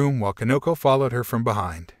left the room while Kinoko followed her from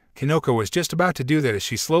behind. Kinoko was just about to do that as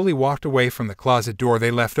she slowly walked away from the closet door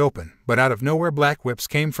they left open, but out of nowhere black whips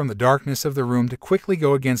came from the darkness of the room to quickly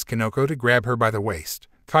go against Kinoko to grab her by the waist.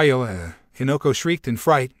 Kinoko shrieked in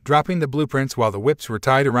fright, dropping the blueprints while the whips were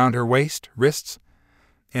tied around her waist, wrists,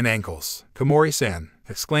 and ankles. Komori-san,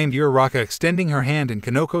 exclaimed Uraraka, extending her hand in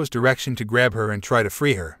Kinoko's direction to grab her and try to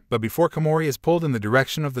free her, but before Komori is pulled in the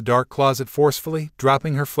direction of the dark closet forcefully,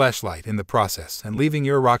 dropping her flashlight in the process and leaving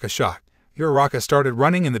Uraraka shocked. Uraraka started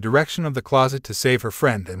running in the direction of the closet to save her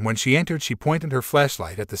friend, and when she entered she pointed her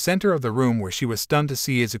flashlight at the center of the room where she was stunned to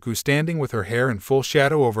see Izuku standing with her hair in full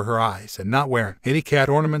shadow over her eyes and not wearing any cat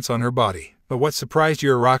ornaments on her body. But what surprised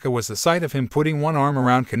Uraraka was the sight of him putting one arm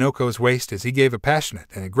around Kinoko's waist as he gave a passionate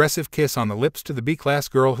and aggressive kiss on the lips to the B-class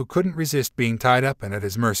girl who couldn't resist being tied up and at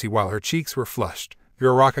his mercy while her cheeks were flushed.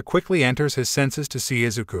 Uraraka quickly enters his senses to see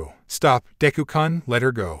Izuku. Stop, Deku-kun, let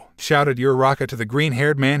her go, shouted Uraraka to the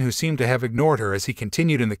green-haired man who seemed to have ignored her as he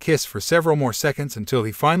continued in the kiss for several more seconds until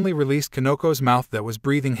he finally released Kinoko's mouth that was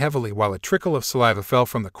breathing heavily while a trickle of saliva fell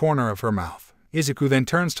from the corner of her mouth. Izuku then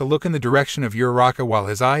turns to look in the direction of Uraraka while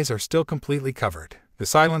his eyes are still completely covered. The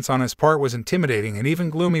silence on his part was intimidating and even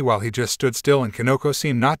gloomy while he just stood still, and Kinoko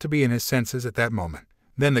seemed not to be in his senses at that moment.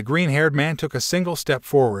 Then the green-haired man took a single step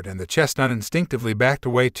forward and the chestnut instinctively backed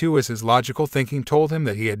away too as his logical thinking told him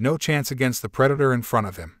that he had no chance against the predator in front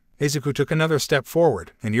of him. Izuku took another step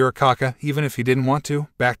forward, and Uraraka, even if he didn't want to,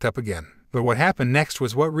 backed up again. But what happened next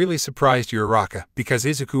was what really surprised Uraraka, because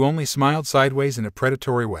Izuku only smiled sideways in a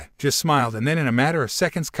predatory way. Just smiled, and then in a matter of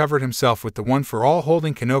seconds covered himself with the one for all,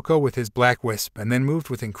 holding Kinoko with his black wisp, and then moved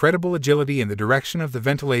with incredible agility in the direction of the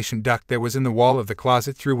ventilation duct that was in the wall of the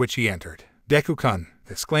closet through which he entered. Deku-kun,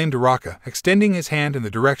 exclaimed Uraraka, extending his hand in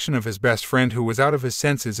the direction of his best friend who was out of his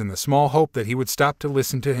senses in the small hope that he would stop to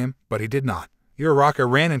listen to him, but he did not. Uraraka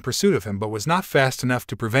ran in pursuit of him but was not fast enough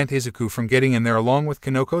to prevent Izuku from getting in there along with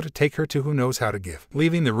Kinoko to take her to who knows how to give,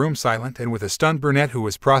 leaving the room silent and with a stunned brunette who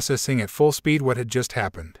was processing at full speed what had just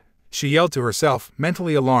happened. She yelled to herself,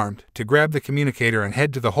 mentally alarmed, to grab the communicator and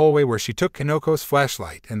head to the hallway where she took Kinoko's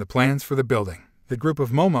flashlight and the plans for the building. The group of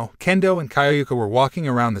Momo, Kendo, and Kyoyuka were walking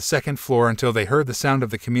around the second floor until they heard the sound of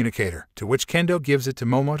the communicator, to which Kendo gives it to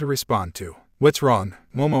Momo to respond to. What's wrong?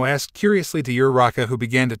 Momo asked curiously to Uraraka, who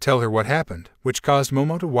began to tell her what happened, which caused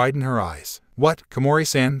Momo to widen her eyes. What,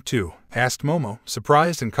 Komori-san, too? Asked Momo,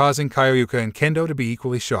 surprised and causing Kyoyuka and Kendo to be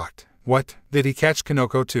equally shocked. What, did he catch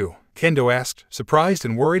Kinoko too? Kendo asked, surprised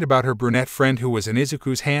and worried about her brunette friend who was in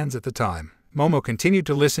Izuku's hands at the time. Momo continued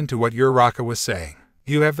to listen to what Uraraka was saying.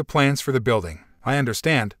 You have the plans for the building. I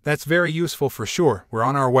understand, that's very useful for sure. We're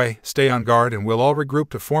on our way, stay on guard and we'll all regroup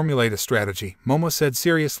to formulate a strategy, Momo said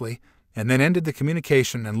seriously, and then ended the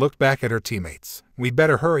communication and looked back at her teammates. We'd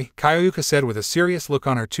better hurry, Kyoyuka said with a serious look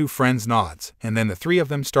on her two friends' nods, and then the three of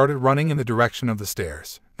them started running in the direction of the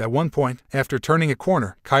stairs. At one point, after turning a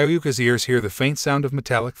corner, Kyoyuka's ears hear the faint sound of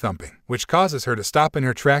metallic thumping, which causes her to stop in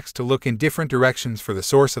her tracks to look in different directions for the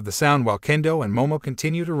source of the sound while Kendo and Momo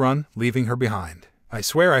continue to run, leaving her behind. I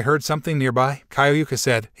swear I heard something nearby, Kyoyuka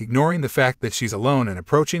said, ignoring the fact that she's alone and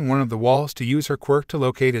approaching one of the walls to use her quirk to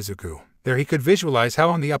locate Izuku. There he could visualize how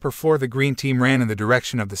on the upper floor the green team ran in the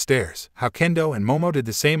direction of the stairs, how Kendo and Momo did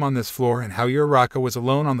the same on this floor, and how Uraraka was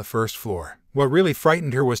alone on the first floor. What really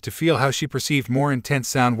frightened her was to feel how she perceived more intense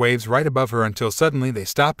sound waves right above her until suddenly they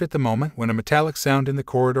stopped at the moment when a metallic sound in the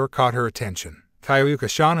corridor caught her attention. Kyoyuka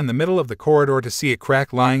shone in the middle of the corridor to see a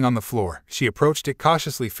crack lying on the floor. She approached it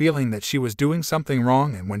cautiously, feeling that she was doing something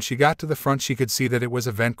wrong, and when she got to the front she could see that it was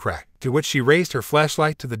a vent crack, to which she raised her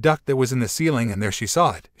flashlight to the duct that was in the ceiling, and there she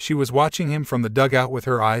saw it. She was watching him from the dugout with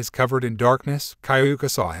her eyes covered in darkness. Kyoyuka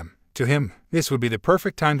saw him. To him, this would be the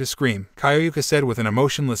perfect time to scream, Kyoyuka said with an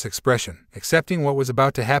emotionless expression, accepting what was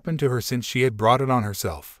about to happen to her since she had brought it on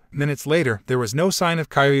herself. Minutes later, there was no sign of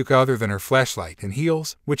Kyoyuka other than her flashlight and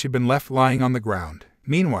heels, which had been left lying on the ground.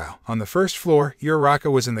 Meanwhile, on the first floor, Uraraka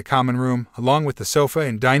was in the common room, along with the sofa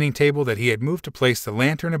and dining table that he had moved to place the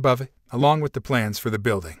lantern above it, along with the plans for the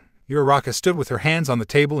building. Uraraka stood with her hands on the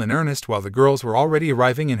table in earnest while the girls were already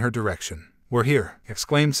arriving in her direction. "We're here,"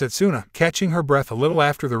 exclaimed Setsuna, catching her breath a little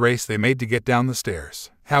after the race they made to get down the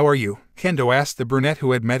stairs. "How are you?" Kendo asked the brunette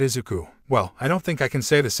who had met Izuku. "Well, I don't think I can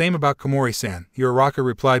say the same about Komori-san," Uraraka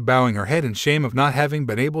replied, bowing her head in shame of not having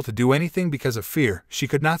been able to do anything because of fear. She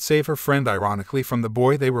could not save her friend ironically from the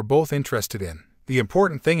boy they were both interested in. "The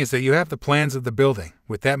important thing is that you have the plans of the building.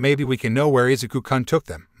 With that maybe we can know where Izuku-kun took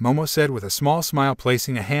them," Momo said with a small smile,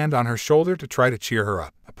 placing a hand on her shoulder to try to cheer her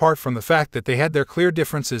up. Apart from the fact that they had their clear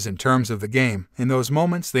differences in terms of the game, in those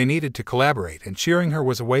moments they needed to collaborate, and cheering her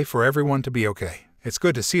was a way for everyone to be okay. "It's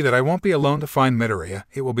good to see that I won't be alone to find Midoriya.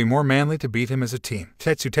 It will be more manly to beat him as a team,"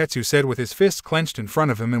 Tetsu said with his fists clenched in front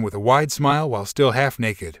of him and with a wide smile while still half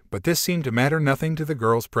naked, but this seemed to matter nothing to the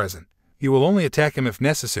girls present. "You will only attack him if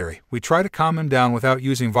necessary. We try to calm him down without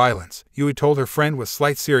using violence," Yui told her friend with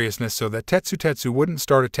slight seriousness so that Tetsu wouldn't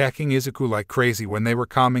start attacking Izuku like crazy when they were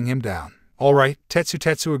calming him down. "All right,"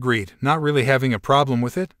 Tetsu agreed, not really having a problem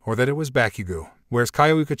with it, or that it was Bakugo. "Where's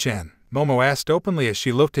Kyoyuka-chan?" Momo asked openly as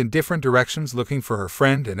she looked in different directions looking for her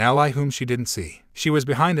friend and ally whom she didn't see. "She was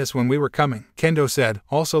behind us when we were coming," Kendo said,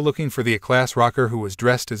 also looking for the class rocker who was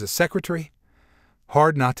dressed as a secretary.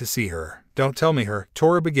 "Hard not to see her." "Don't tell me her,"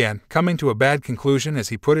 Toru began, coming to a bad conclusion as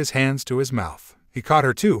he put his hands to his mouth. "He caught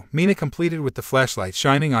her too," Mina completed with the flashlight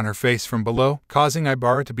shining on her face from below, causing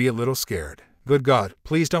Ibara to be a little scared. "Good God,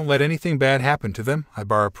 please don't let anything bad happen to them,"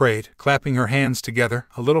 Ibara prayed, clapping her hands together,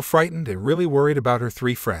 a little frightened and really worried about her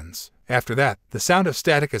three friends. After that, the sound of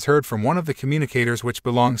static is heard from one of the communicators which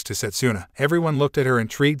belongs to Setsuna. Everyone looked at her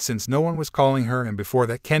intrigued since no one was calling her, and before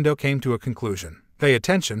that Kendo came to a conclusion. "Pay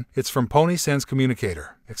attention, it's from Pony-san's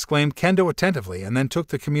communicator," exclaimed Kendo attentively, and then took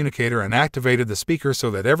the communicator and activated the speaker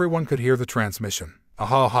so that everyone could hear the transmission.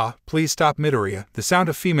 "Aha, please stop Midoriya." The sound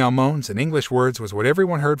of female moans and English words was what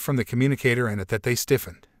everyone heard from the communicator, and at that they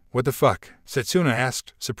stiffened. "What the fuck?" Setsuna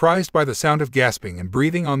asked, surprised by the sound of gasping and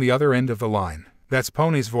breathing on the other end of the line. "That's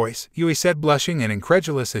Pony's voice," Yui said, blushing and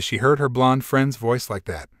incredulous as she heard her blonde friend's voice like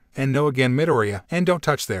that. "And no again Midoriya, and don't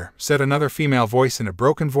touch there," said another female voice in a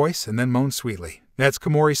broken voice, and then moaned sweetly. "That's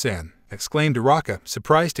Komori-san," exclaimed Uraraka,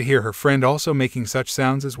 surprised to hear her friend also making such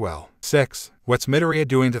sounds as well. "Sex, what's Midoriya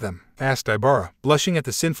doing to them?" asked Ibara, blushing at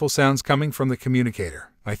the sinful sounds coming from the communicator.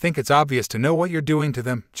 "I think it's obvious to know what you're doing to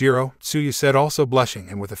them, Jiro," Tsuyu said, also blushing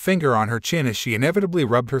and with a finger on her chin as she inevitably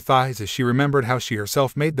rubbed her thighs as she remembered how she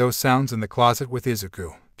herself made those sounds in the closet with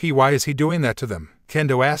Izuku. "Why is he doing that to them?"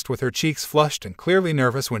 Kendo asked with her cheeks flushed and clearly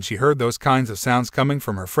nervous when she heard those kinds of sounds coming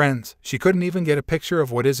from her friends. She couldn't even get a picture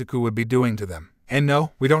of what Izuku would be doing to them. "And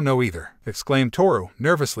no, we don't know either," exclaimed Toru,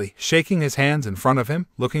 nervously, shaking his hands in front of him,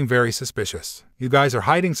 looking very suspicious. "You guys are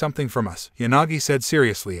hiding something from us," Yanagi said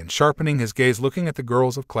seriously and sharpening his gaze looking at the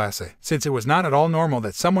girls of clase. Since it was not at all normal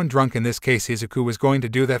that someone drunk, in this case Izuku, was going to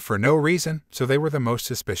do that for no reason, so they were the most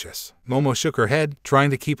suspicious. Momo shook her head, trying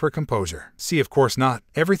to keep her composure. "See, of course not.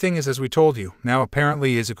 Everything is as we told you. Now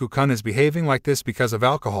apparently Izuku-kun is behaving like this because of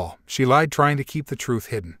alcohol," she lied, trying to keep the truth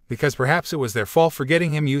hidden. "Because perhaps it was their fault for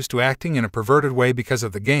getting him used to acting in a perverted way because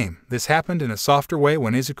of the game. This happened in a softer way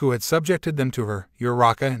when Izuku had subjected them to her,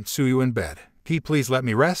 Uraraka and Tsuyu in bed." Please let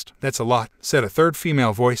me rest? That's a lot," said a third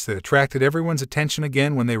female voice that attracted everyone's attention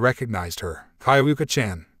again when they recognized her.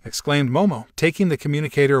 "Kyoyuka-chan," exclaimed Momo, taking the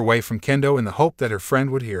communicator away from Kendo in the hope that her friend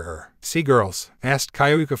would hear her. "See girls?" asked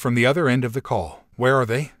Kyoyuka from the other end of the call. "Where are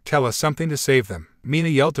they? Tell us something to save them." Mina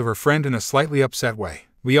yelled to her friend in a slightly upset way.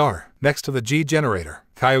 "We are, next to the G generator,"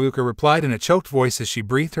 Kyoyuka replied in a choked voice as she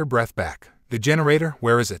breathed her breath back. "The generator,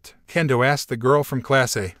 where is it?" Kendo asked the girl from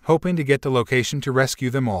Class A, hoping to get the location to rescue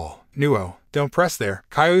them all. "Nuo, don't press there,"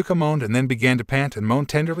 Kyoyuka moaned and then began to pant and moan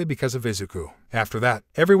tenderly because of Izuku. After that,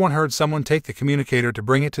 everyone heard someone take the communicator to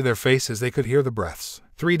bring it to their face as they could hear the breaths.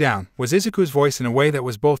 "3 down," was Izuku's voice in a way that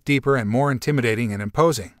was both deeper and more intimidating and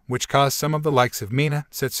imposing, which caused some of the likes of Mina,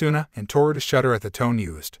 Setsuna, and Toru to shudder at the tone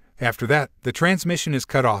used. After that, the transmission is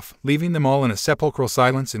cut off, leaving them all in a sepulchral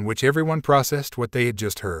silence in which everyone processed what they had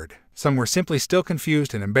just heard. Some were simply still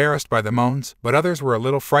confused and embarrassed by the moans, but others were a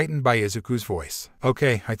little frightened by Izuku's voice.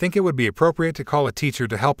 "Okay, I think it would be appropriate to call a teacher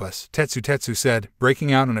to help us," Tetsu said,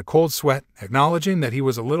 breaking out in a cold sweat, acknowledging that he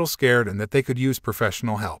was a little scared and that they could use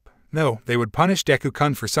professional help. "No, they would punish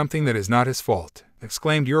Deku-kun for something that is not his fault,"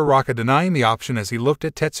 exclaimed Uraraka, denying the option as he looked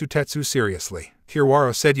at Tetsu seriously.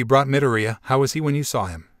 "Hiruaro said you brought Midoriya. How was he when you saw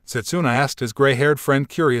him?" Setsuna asked his gray-haired friend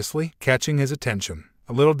curiously, catching his attention.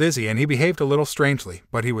 "A little dizzy and he behaved a little strangely,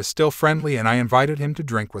 but he was still friendly and I invited him to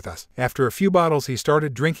drink with us. After a few bottles he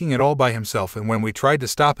started drinking it all by himself and when we tried to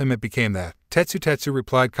stop him it became that." Tetsu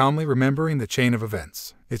replied calmly, remembering the chain of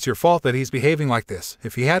events. "It's your fault that he's behaving like this.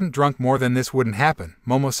 If he hadn't drunk more then this wouldn't happen,"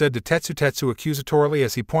 Momo said to Tetsu accusatorily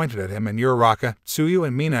as he pointed at him, and Uraraka, Tsuyu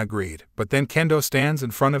and Mina agreed. But then Kendo stands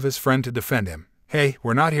in front of his friend to defend him. "Hey,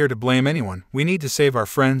 we're not here to blame anyone. We need to save our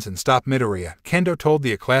friends and stop Midoriya," Kendo told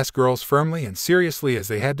the class girls firmly and seriously as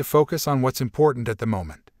they had to focus on what's important at the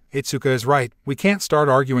moment. "Itsuka is right. We can't start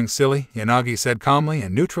arguing silly," Yanagi said calmly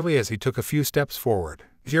and neutrally as he took a few steps forward.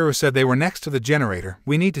 Jiro said they were next to the generator.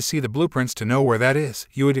 "We need to see the blueprints to know where that is,"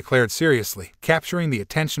 Yui declared seriously, capturing the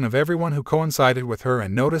attention of everyone who coincided with her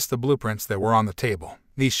and noticed the blueprints that were on the table.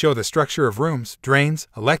 These show the structure of rooms, drains,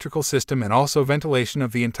 electrical system and also ventilation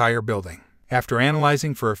of the entire building. After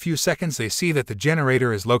analyzing for a few seconds they see that the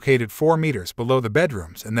generator is located 4 meters below the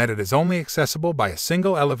bedrooms and that it is only accessible by a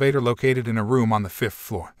single elevator located in a room on the 5th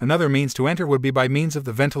floor. Another means to enter would be by means of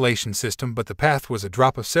the ventilation system, but the path was a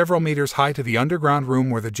drop of several meters high to the underground room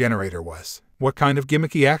where the generator was. "What kind of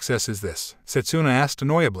gimmicky access is this?" Setsuna asked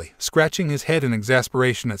annoyably, scratching his head in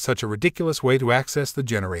exasperation at such a ridiculous way to access the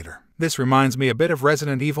generator. "This reminds me a bit of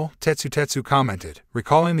Resident Evil," Tetsu commented,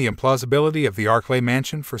 recalling the implausibility of the Arclay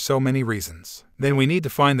mansion for so many reasons. "Then we need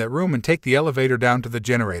to find that room and take the elevator down to the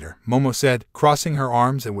generator," Momo said, crossing her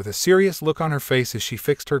arms and with a serious look on her face as she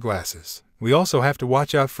fixed her glasses. "We also have to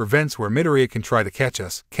watch out for vents where Midoriya can try to catch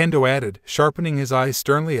us," Kendo added, sharpening his eyes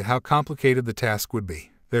sternly at how complicated the task would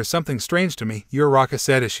be. "There's something strange to me," Uraraka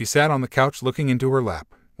said as she sat on the couch looking into her lap.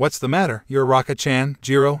 "What's the matter, Uraraka-chan?"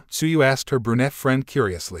 Jiro, Tsuyu asked her brunette friend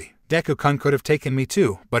curiously. "Deku-kun could have taken me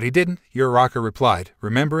too, but he didn't," Uraraka replied,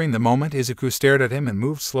 remembering the moment Izuku stared at him and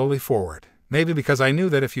moved slowly forward. "Maybe because I knew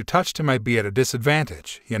that if you touched him I'd be at a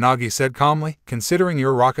disadvantage," Yanagi said calmly, considering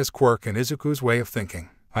Uraraka's quirk and Izuku's way of thinking.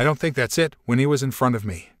 "I don't think that's it. When he was in front of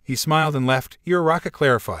me, he smiled and left," Uraraka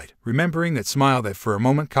clarified, remembering that smile that for a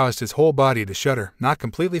moment caused his whole body to shudder, not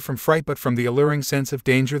completely from fright but from the alluring sense of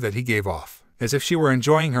danger that he gave off. As if she were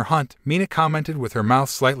enjoying her hunt, Mina commented with her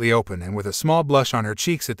mouth slightly open and with a small blush on her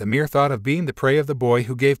cheeks at the mere thought of being the prey of the boy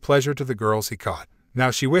who gave pleasure to the girls he caught.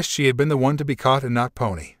 Now she wished she had been the one to be caught and not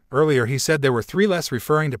Pony. Earlier he said there were 3 less,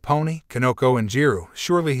 referring to Pony, Kanoko and Jiro.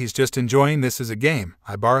 "Surely he's just enjoying this as a game,"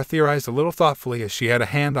 Ibara theorized a little thoughtfully as she had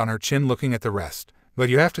a hand on her chin looking at the rest. "But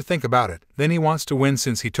you have to think about it. Then he wants to win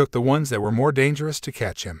since he took the ones that were more dangerous to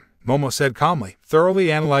catch him," Momo said calmly,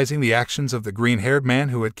 thoroughly analyzing the actions of the green-haired man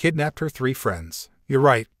who had kidnapped her 3 friends. "You're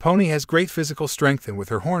right, Pony has great physical strength and with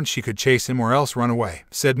her horns she could chase him or else run away,"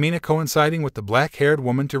 said Mina, coinciding with the black-haired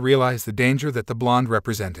woman to realize the danger that the blonde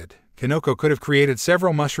represented. "Kanoko could have created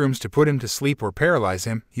several mushrooms to put him to sleep or paralyze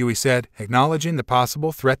him," Yui said, acknowledging the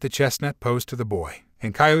possible threat the chestnut posed to the boy.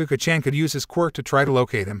 "And Kyoka-chan could use his quirk to try to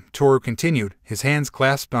locate him," Toru continued, his hands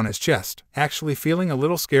clasped on his chest, actually feeling a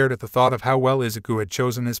little scared at the thought of how well Izuku had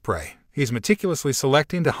chosen his prey. "He's meticulously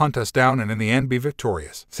selecting to hunt us down and in the end be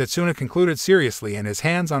victorious," Setsuna concluded seriously, and his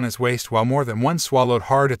hands on his waist while more than one swallowed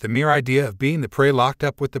hard at the mere idea of being the prey locked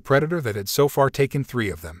up with the predator that had so far taken 3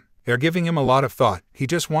 of them. "They're giving him a lot of thought. He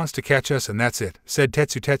just wants to catch us and that's it," said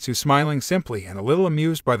Tetsu, smiling simply and a little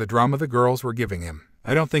amused by the drama the girls were giving him.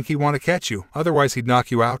 "I don't think he'd want to catch you, otherwise he'd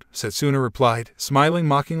knock you out," Setsuna replied, smiling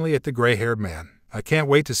mockingly at the gray-haired man. "I can't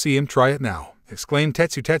wait to see him try it now," exclaimed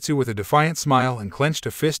Tetsu with a defiant smile and clenched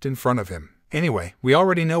a fist in front of him. "Anyway, we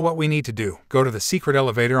already know what we need to do. Go to the secret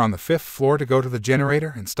elevator on the 5th floor to go to the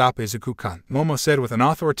generator and stop Izuku-kun," Momo said with an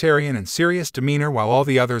authoritarian and serious demeanor while all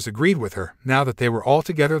the others agreed with her. Now that they were all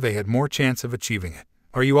together they had more chance of achieving it.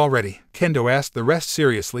 "Are you all ready?" Kendo asked the rest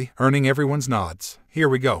seriously, earning everyone's nods. "Here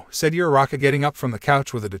we go," said Uraraka, getting up from the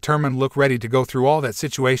couch with a determined look, ready to go through all that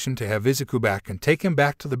situation to have Izuku back and take him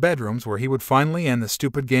back to the bedrooms where he would finally end the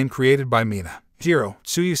stupid game created by Mina. "Jiro,"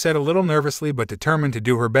 Tsuyu said a little nervously but determined to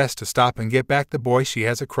do her best to stop and get back the boy she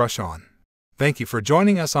has a crush on. "Thank you for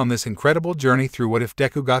joining us on this incredible journey through What If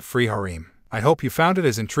Deku Got Free Harem. I hope you found it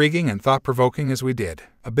as intriguing and thought-provoking as we did.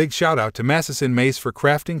 A big shout-out to MasasinMaze for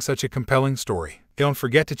crafting such a compelling story. Don't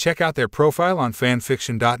forget to check out their profile on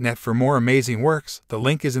fanfiction.net for more amazing works. The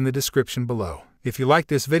link is in the description below. If you liked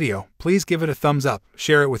this video, please give it a thumbs up,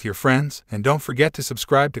 share it with your friends, and don't forget to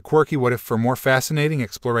subscribe to Quirky What If for more fascinating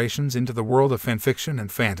explorations into the world of fanfiction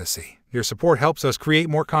and fantasy. Your support helps us create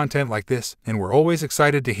more content like this, and we're always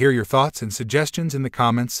excited to hear your thoughts and suggestions in the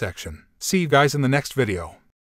comments section. See you guys in the next video.